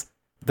knows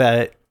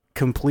that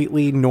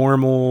completely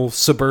normal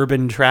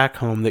suburban track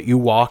home that you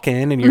walk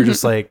in and you're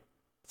just like,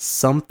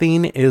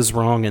 something is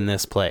wrong in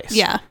this place.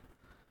 Yeah.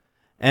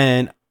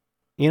 And,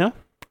 you know,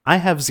 I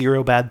have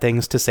zero bad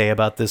things to say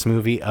about this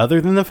movie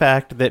other than the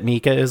fact that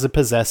Micah is a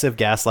possessive,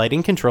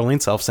 gaslighting, controlling,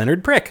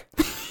 self-centered prick.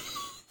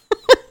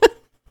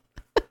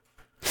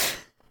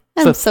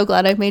 I'm so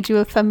glad I made you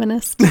a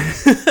feminist.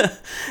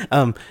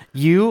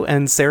 You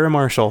and Sarah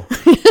Marshall.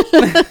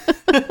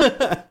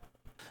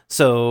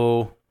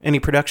 So, any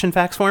production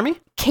facts for me?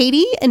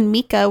 Katie and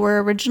Micah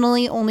were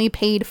originally only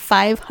paid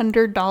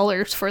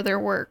 $500 for their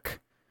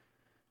work.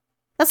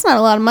 That's not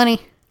a lot of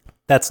money.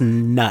 That's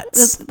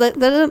nuts.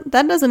 That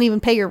doesn't even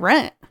pay your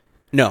rent.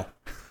 No.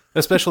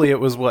 Especially it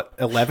was,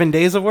 11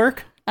 days of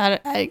work?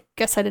 I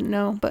guess I didn't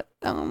know, but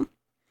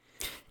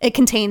it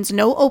contains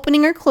no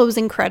opening or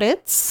closing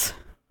credits.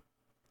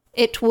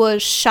 It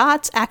was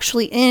shot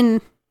actually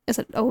in,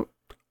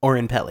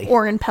 Oren Pelly.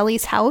 Oren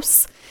Pelly's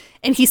house.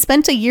 And he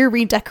spent a year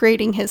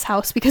redecorating his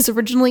house because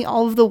originally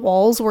all of the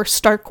walls were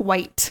stark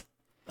white.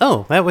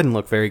 Oh, that wouldn't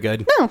look very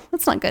good. No,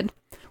 that's not good.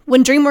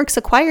 When DreamWorks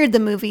acquired the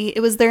movie,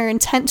 it was their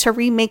intent to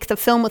remake the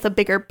film with a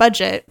bigger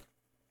budget.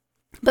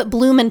 But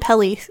Bloom and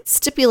Pelly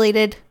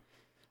stipulated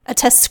a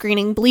test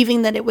screening,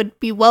 believing that it would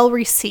be well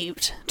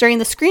received. During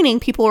the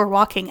screening, people were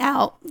walking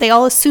out. They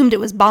all assumed it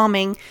was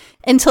bombing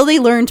until they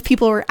learned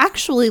people were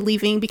actually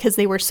leaving because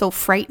they were so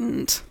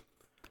frightened.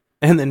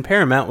 And then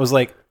Paramount was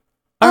like,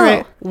 all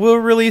right, we'll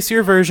release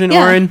your version,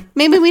 Oren.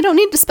 Maybe we don't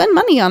need to spend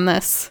money on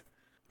this.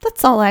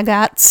 That's all I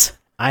got.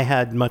 I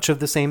had much of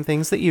the same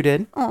things that you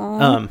did.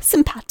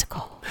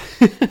 Simpatico.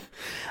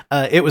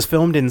 It was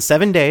filmed in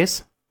 7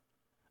 days.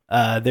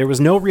 There was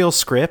no real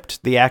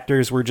script. The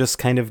actors were just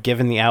kind of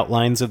given the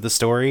outlines of the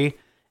story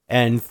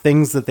and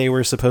things that they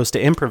were supposed to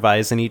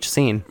improvise in each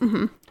scene.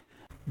 Mm-hmm.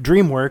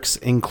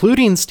 DreamWorks,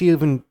 including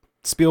Steven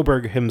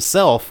Spielberg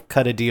himself,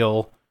 cut a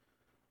deal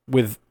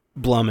with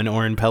Blum and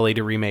Oren Pelly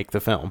to remake the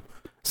film.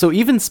 So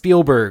even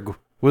Spielberg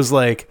was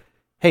like,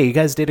 hey, you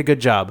guys did a good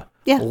job.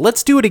 Yeah.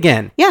 Let's do it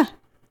again. Yeah.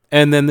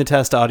 And then the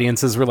test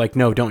audiences were like,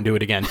 no, don't do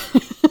it again. Do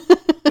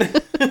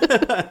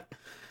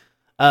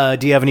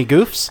you have any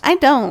goofs? I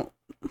don't.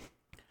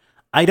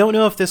 I don't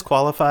know if this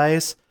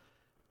qualifies,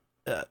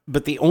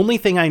 but the only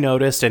thing I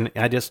noticed, and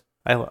I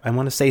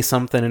want to say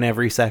something in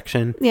every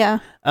section. Yeah.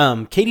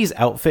 Katie's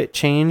outfit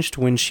changed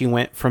when she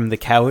went from the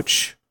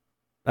couch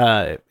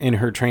in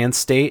her trance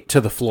state to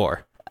the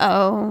floor.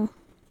 Oh.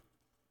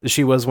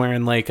 She was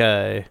wearing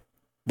wearing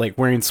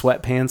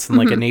sweatpants and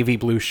like a navy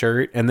blue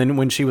shirt. And then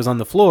when she was on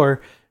the floor,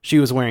 she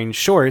was wearing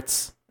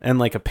shorts and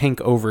like a pink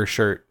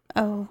overshirt.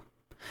 Oh.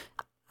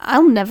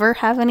 I'll never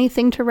have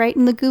anything to write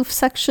in the goof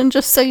section,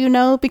 just so you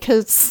know,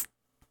 because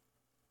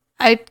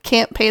I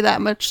can't pay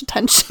that much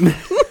attention.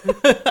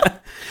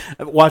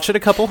 Watch it a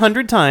couple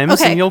hundred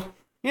times and you'll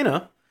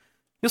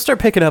start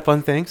picking up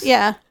on things.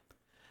 Yeah.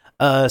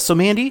 So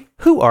Mandy,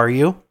 who are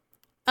you?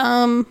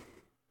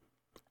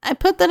 I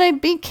put that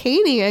I'd be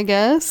Katie, I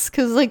guess,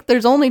 because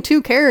there's only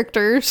 2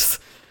 characters.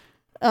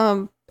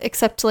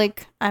 Except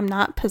I'm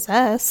not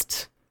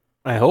possessed.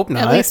 I hope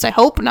not. At least I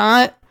hope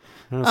not.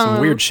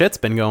 Some weird shit's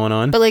been going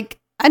on. But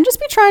I'd just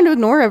be trying to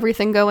ignore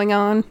everything going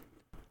on.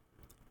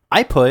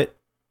 I put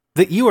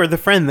that you are the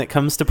friend that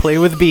comes to play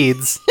with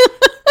beads.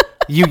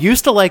 You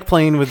used to like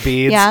playing with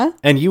beads. Yeah.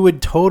 And you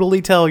would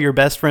totally tell your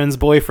best friend's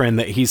boyfriend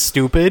that he's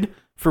stupid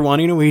for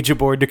wanting a Ouija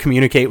board to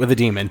communicate with a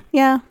demon.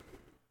 Yeah.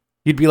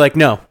 You'd be like,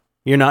 no,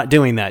 You're not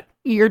doing that.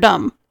 You're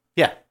dumb.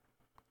 Yeah.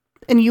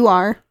 And you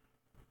are.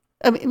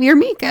 You're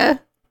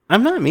Micah.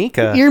 I'm not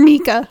Micah. You're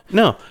Micah.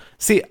 No.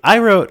 See, I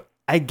wrote,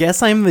 I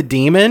guess I'm the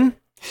demon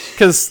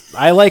because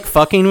I like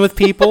fucking with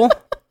people.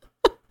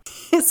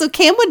 So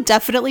Kam would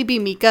definitely be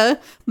Micah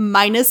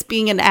minus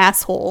being an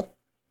asshole.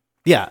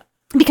 Yeah.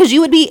 Because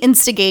you would be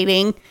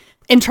instigating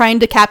and trying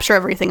to capture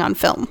everything on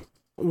film.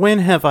 When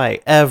have I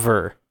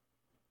ever?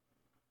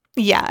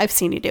 Yeah, I've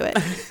seen you do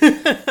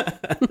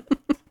it.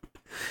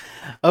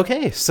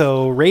 Okay,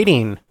 so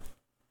rating.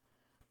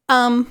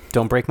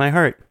 Don't break my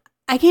heart.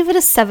 I gave it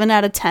a 7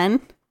 out of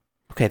 10.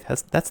 Okay,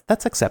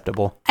 that's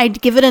acceptable.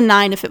 I'd give it a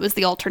 9 if it was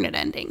the alternate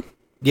ending.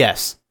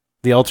 Yes.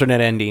 The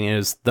alternate ending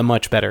is the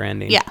much better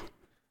ending. Yeah.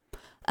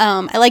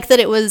 I like that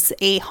it was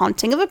a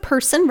haunting of a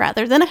person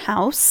rather than a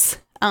house.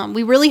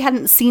 We really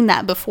hadn't seen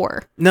that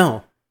before.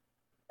 No.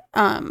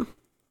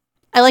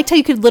 I liked how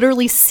you could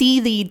literally see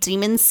the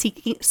demon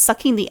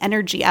sucking the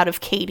energy out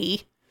of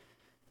Katie.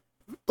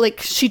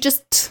 Like, she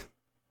just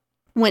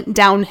went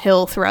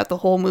downhill throughout the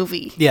whole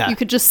movie. Yeah. You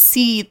could just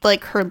see,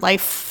 like, her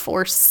life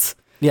force.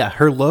 Yeah,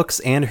 her looks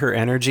and her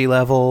energy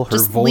level, her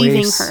just voice.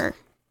 leaving her.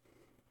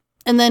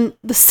 And then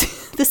the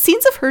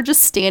scenes of her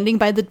just standing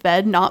by the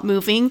bed, not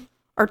moving,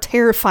 are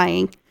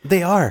terrifying.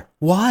 They are.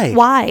 Why?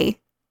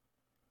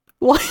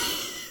 Why?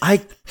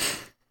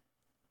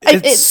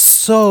 It's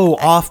so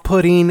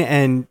off-putting,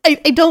 and I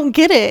don't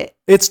get it.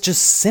 it's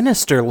just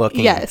sinister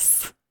looking.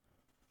 Yes.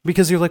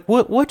 Because you're like,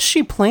 what's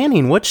she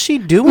planning? What's she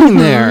doing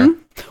there?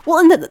 Well,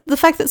 and the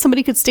fact that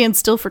somebody could stand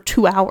still for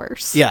 2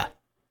 hours. Yeah.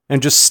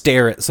 And just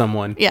stare at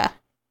someone. Yeah.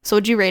 So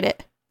would you rate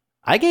it?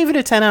 I gave it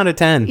a 10 out of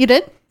 10. You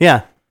did?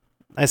 Yeah.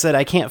 I said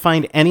I can't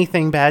find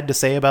anything bad to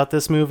say about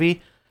this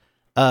movie.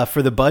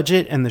 For the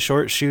budget and the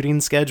short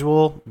shooting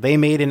schedule, they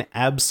made an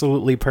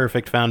absolutely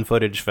perfect found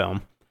footage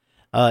film.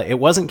 It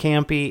wasn't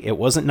campy. It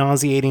wasn't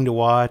nauseating to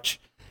watch.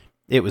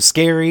 It was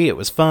scary. It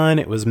was fun.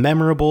 It was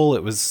memorable.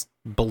 It was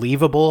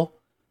believable.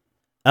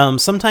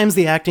 Sometimes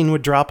the acting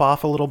would drop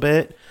off a little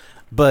bit,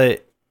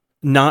 but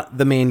not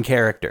the main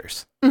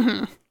characters.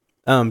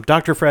 Mm-hmm.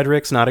 Dr.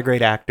 Frederick's not a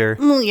great actor.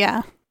 Well,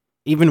 yeah.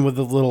 Even with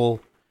the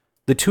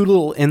two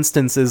little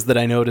instances that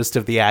I noticed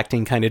of the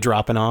acting kind of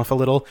dropping off a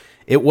little,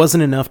 it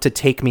wasn't enough to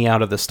take me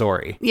out of the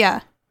story.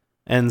 Yeah.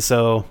 And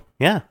so,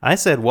 yeah, I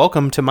said,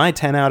 welcome to my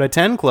 10 out of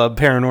 10 club,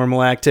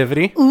 Paranormal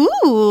Activity.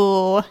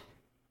 Ooh.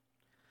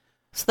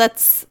 So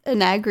that's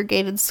an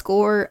aggregated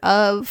score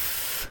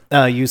of...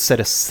 You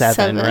said a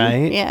 7,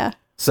 right? Yeah.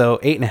 So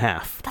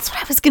 8.5. That's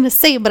what I was going to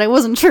say, but I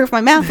wasn't sure if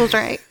my math was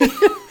right.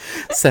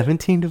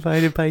 17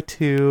 divided by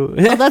 2.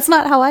 Well, that's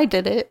not how I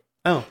did it.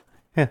 Oh,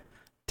 yeah.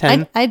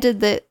 10. I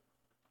did that.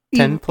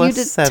 10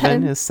 plus 7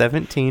 10. is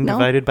 17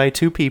 divided by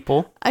 2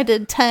 people. I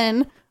did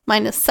 10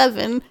 minus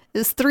 7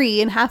 is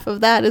 3, and half of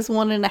that is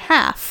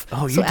 1.5.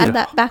 Oh, you so did add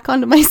that back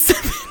onto my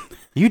 7.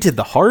 You did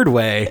the hard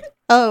way.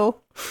 Oh.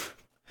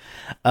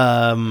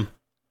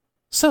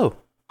 So,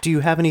 do you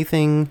have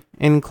anything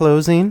in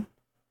closing?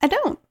 I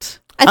don't.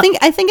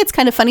 I think it's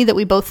kind of funny that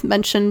we both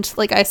mentioned,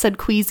 like I said,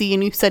 queasy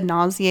and you said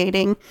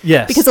nauseating.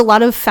 Yes. Because a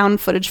lot of found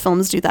footage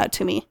films do that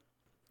to me.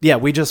 Yeah,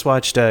 we just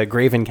watched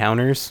Grave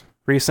Encounters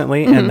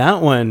recently, and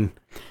that one,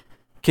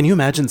 can you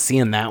imagine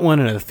seeing that one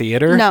in a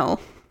theater? No.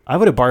 I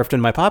would have barfed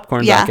in my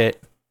popcorn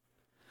bucket.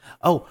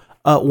 Oh,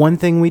 one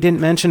thing we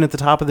didn't mention at the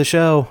top of the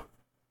show.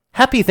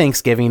 Happy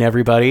Thanksgiving,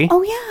 everybody.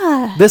 Oh,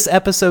 yeah. This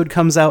episode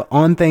comes out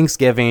on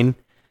Thanksgiving,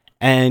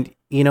 and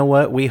you know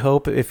what? We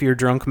hope if your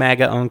drunk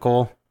MAGA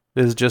uncle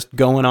is just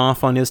going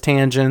off on his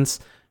tangents,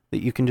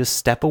 that you can just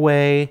step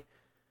away,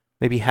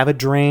 maybe have a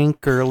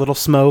drink or a little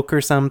smoke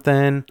or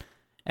something,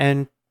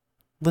 and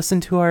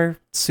listen to our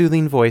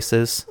soothing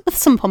voices. With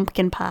some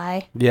pumpkin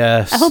pie.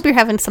 Yes. I hope you're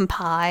having some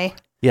pie.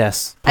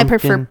 Yes. I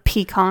prefer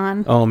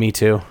pecan. Oh, me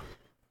too.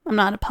 I'm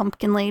not a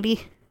pumpkin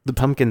lady. The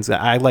pumpkins,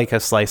 I like a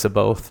slice of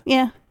both.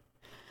 Yeah.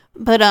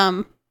 But,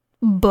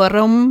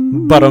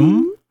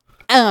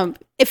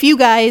 if you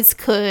guys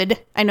could,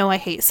 I know I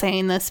hate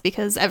saying this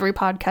because every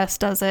podcast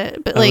does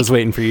it, but I was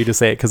waiting for you to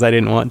say it because I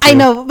didn't want to. I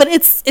know, but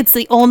it's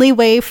the only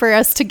way for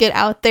us to get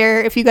out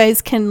there. If you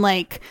guys can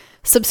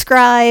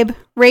subscribe,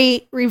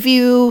 rate,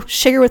 review,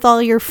 share with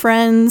all your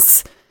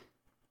friends.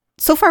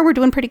 So far, we're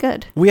doing pretty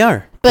good. We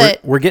are.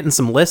 But we're getting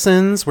some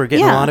listens. We're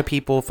getting a lot of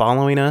people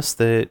following us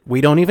that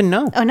we don't even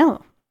know. Oh,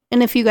 no.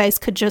 And if you guys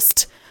could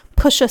just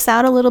push us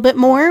out a little bit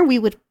more, we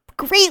would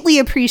greatly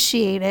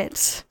appreciate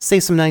it. Say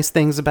some nice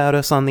things about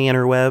us on the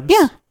interwebs.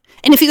 Yeah.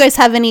 And if you guys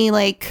have any,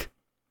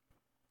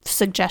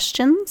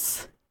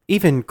 suggestions.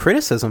 Even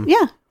criticism.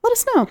 Yeah. Let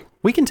us know.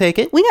 We can take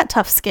it. We got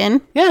tough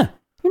skin. Yeah.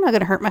 You're not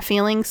going to hurt my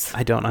feelings.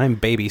 I don't. I'm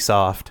baby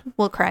soft.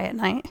 We'll cry at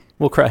night.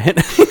 We'll cry it.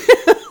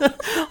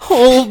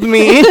 Hold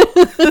me.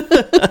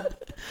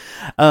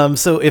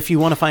 So if you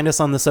want to find us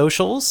on the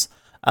socials,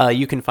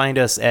 you can find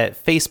us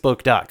at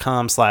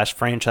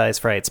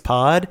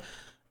facebook.com/franchisefrightspod,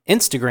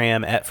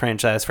 Instagram at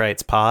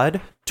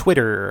franchisefrightspod,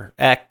 Twitter,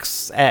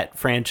 X at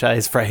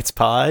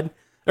franchisefrightspod,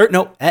 or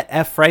no, at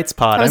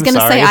ffrightspod. I was going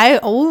to say, I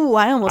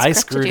almost corrected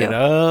screwed you. it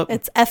up.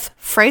 It's F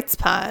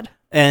Frightspod.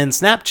 And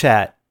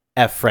Snapchat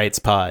F Frights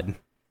Pod.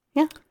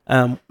 Yeah.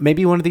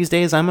 Maybe one of these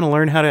days I'm going to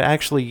learn how to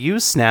actually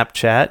use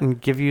Snapchat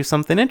and give you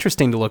something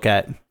interesting to look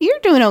at. You're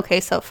doing okay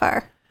so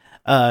far.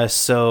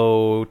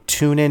 So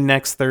tune in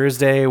next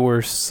Thursday.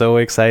 We're so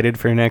excited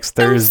for next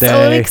Thursday. I'm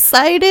so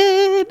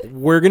excited.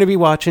 We're going to be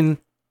watching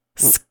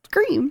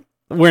Scream.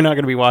 We're not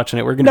going to be watching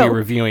it. We're going to be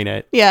reviewing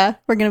it. Yeah,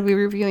 we're going to be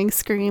reviewing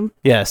Scream.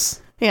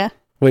 Yes. Yeah.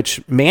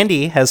 Which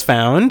Mandy has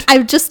found.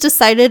 I've just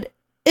decided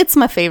it's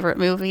my favorite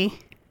movie.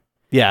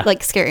 Yeah.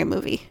 Like, scary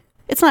movie.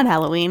 It's not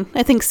Halloween.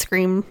 I think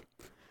Scream.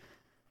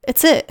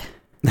 It's it.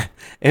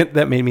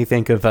 That made me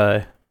think of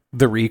the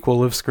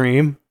requel of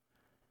Scream.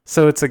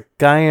 So it's a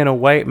guy in a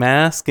white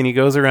mask and he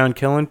goes around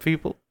killing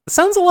people. It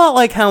sounds a lot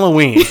like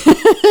Halloween.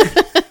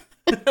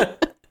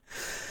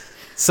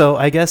 So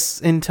I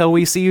guess until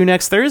we see you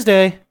next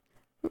Thursday,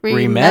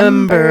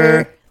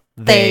 remember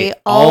they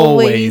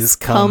always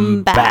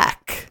come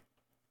back.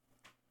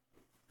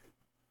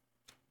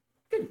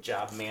 Good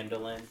job,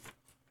 Mandolin.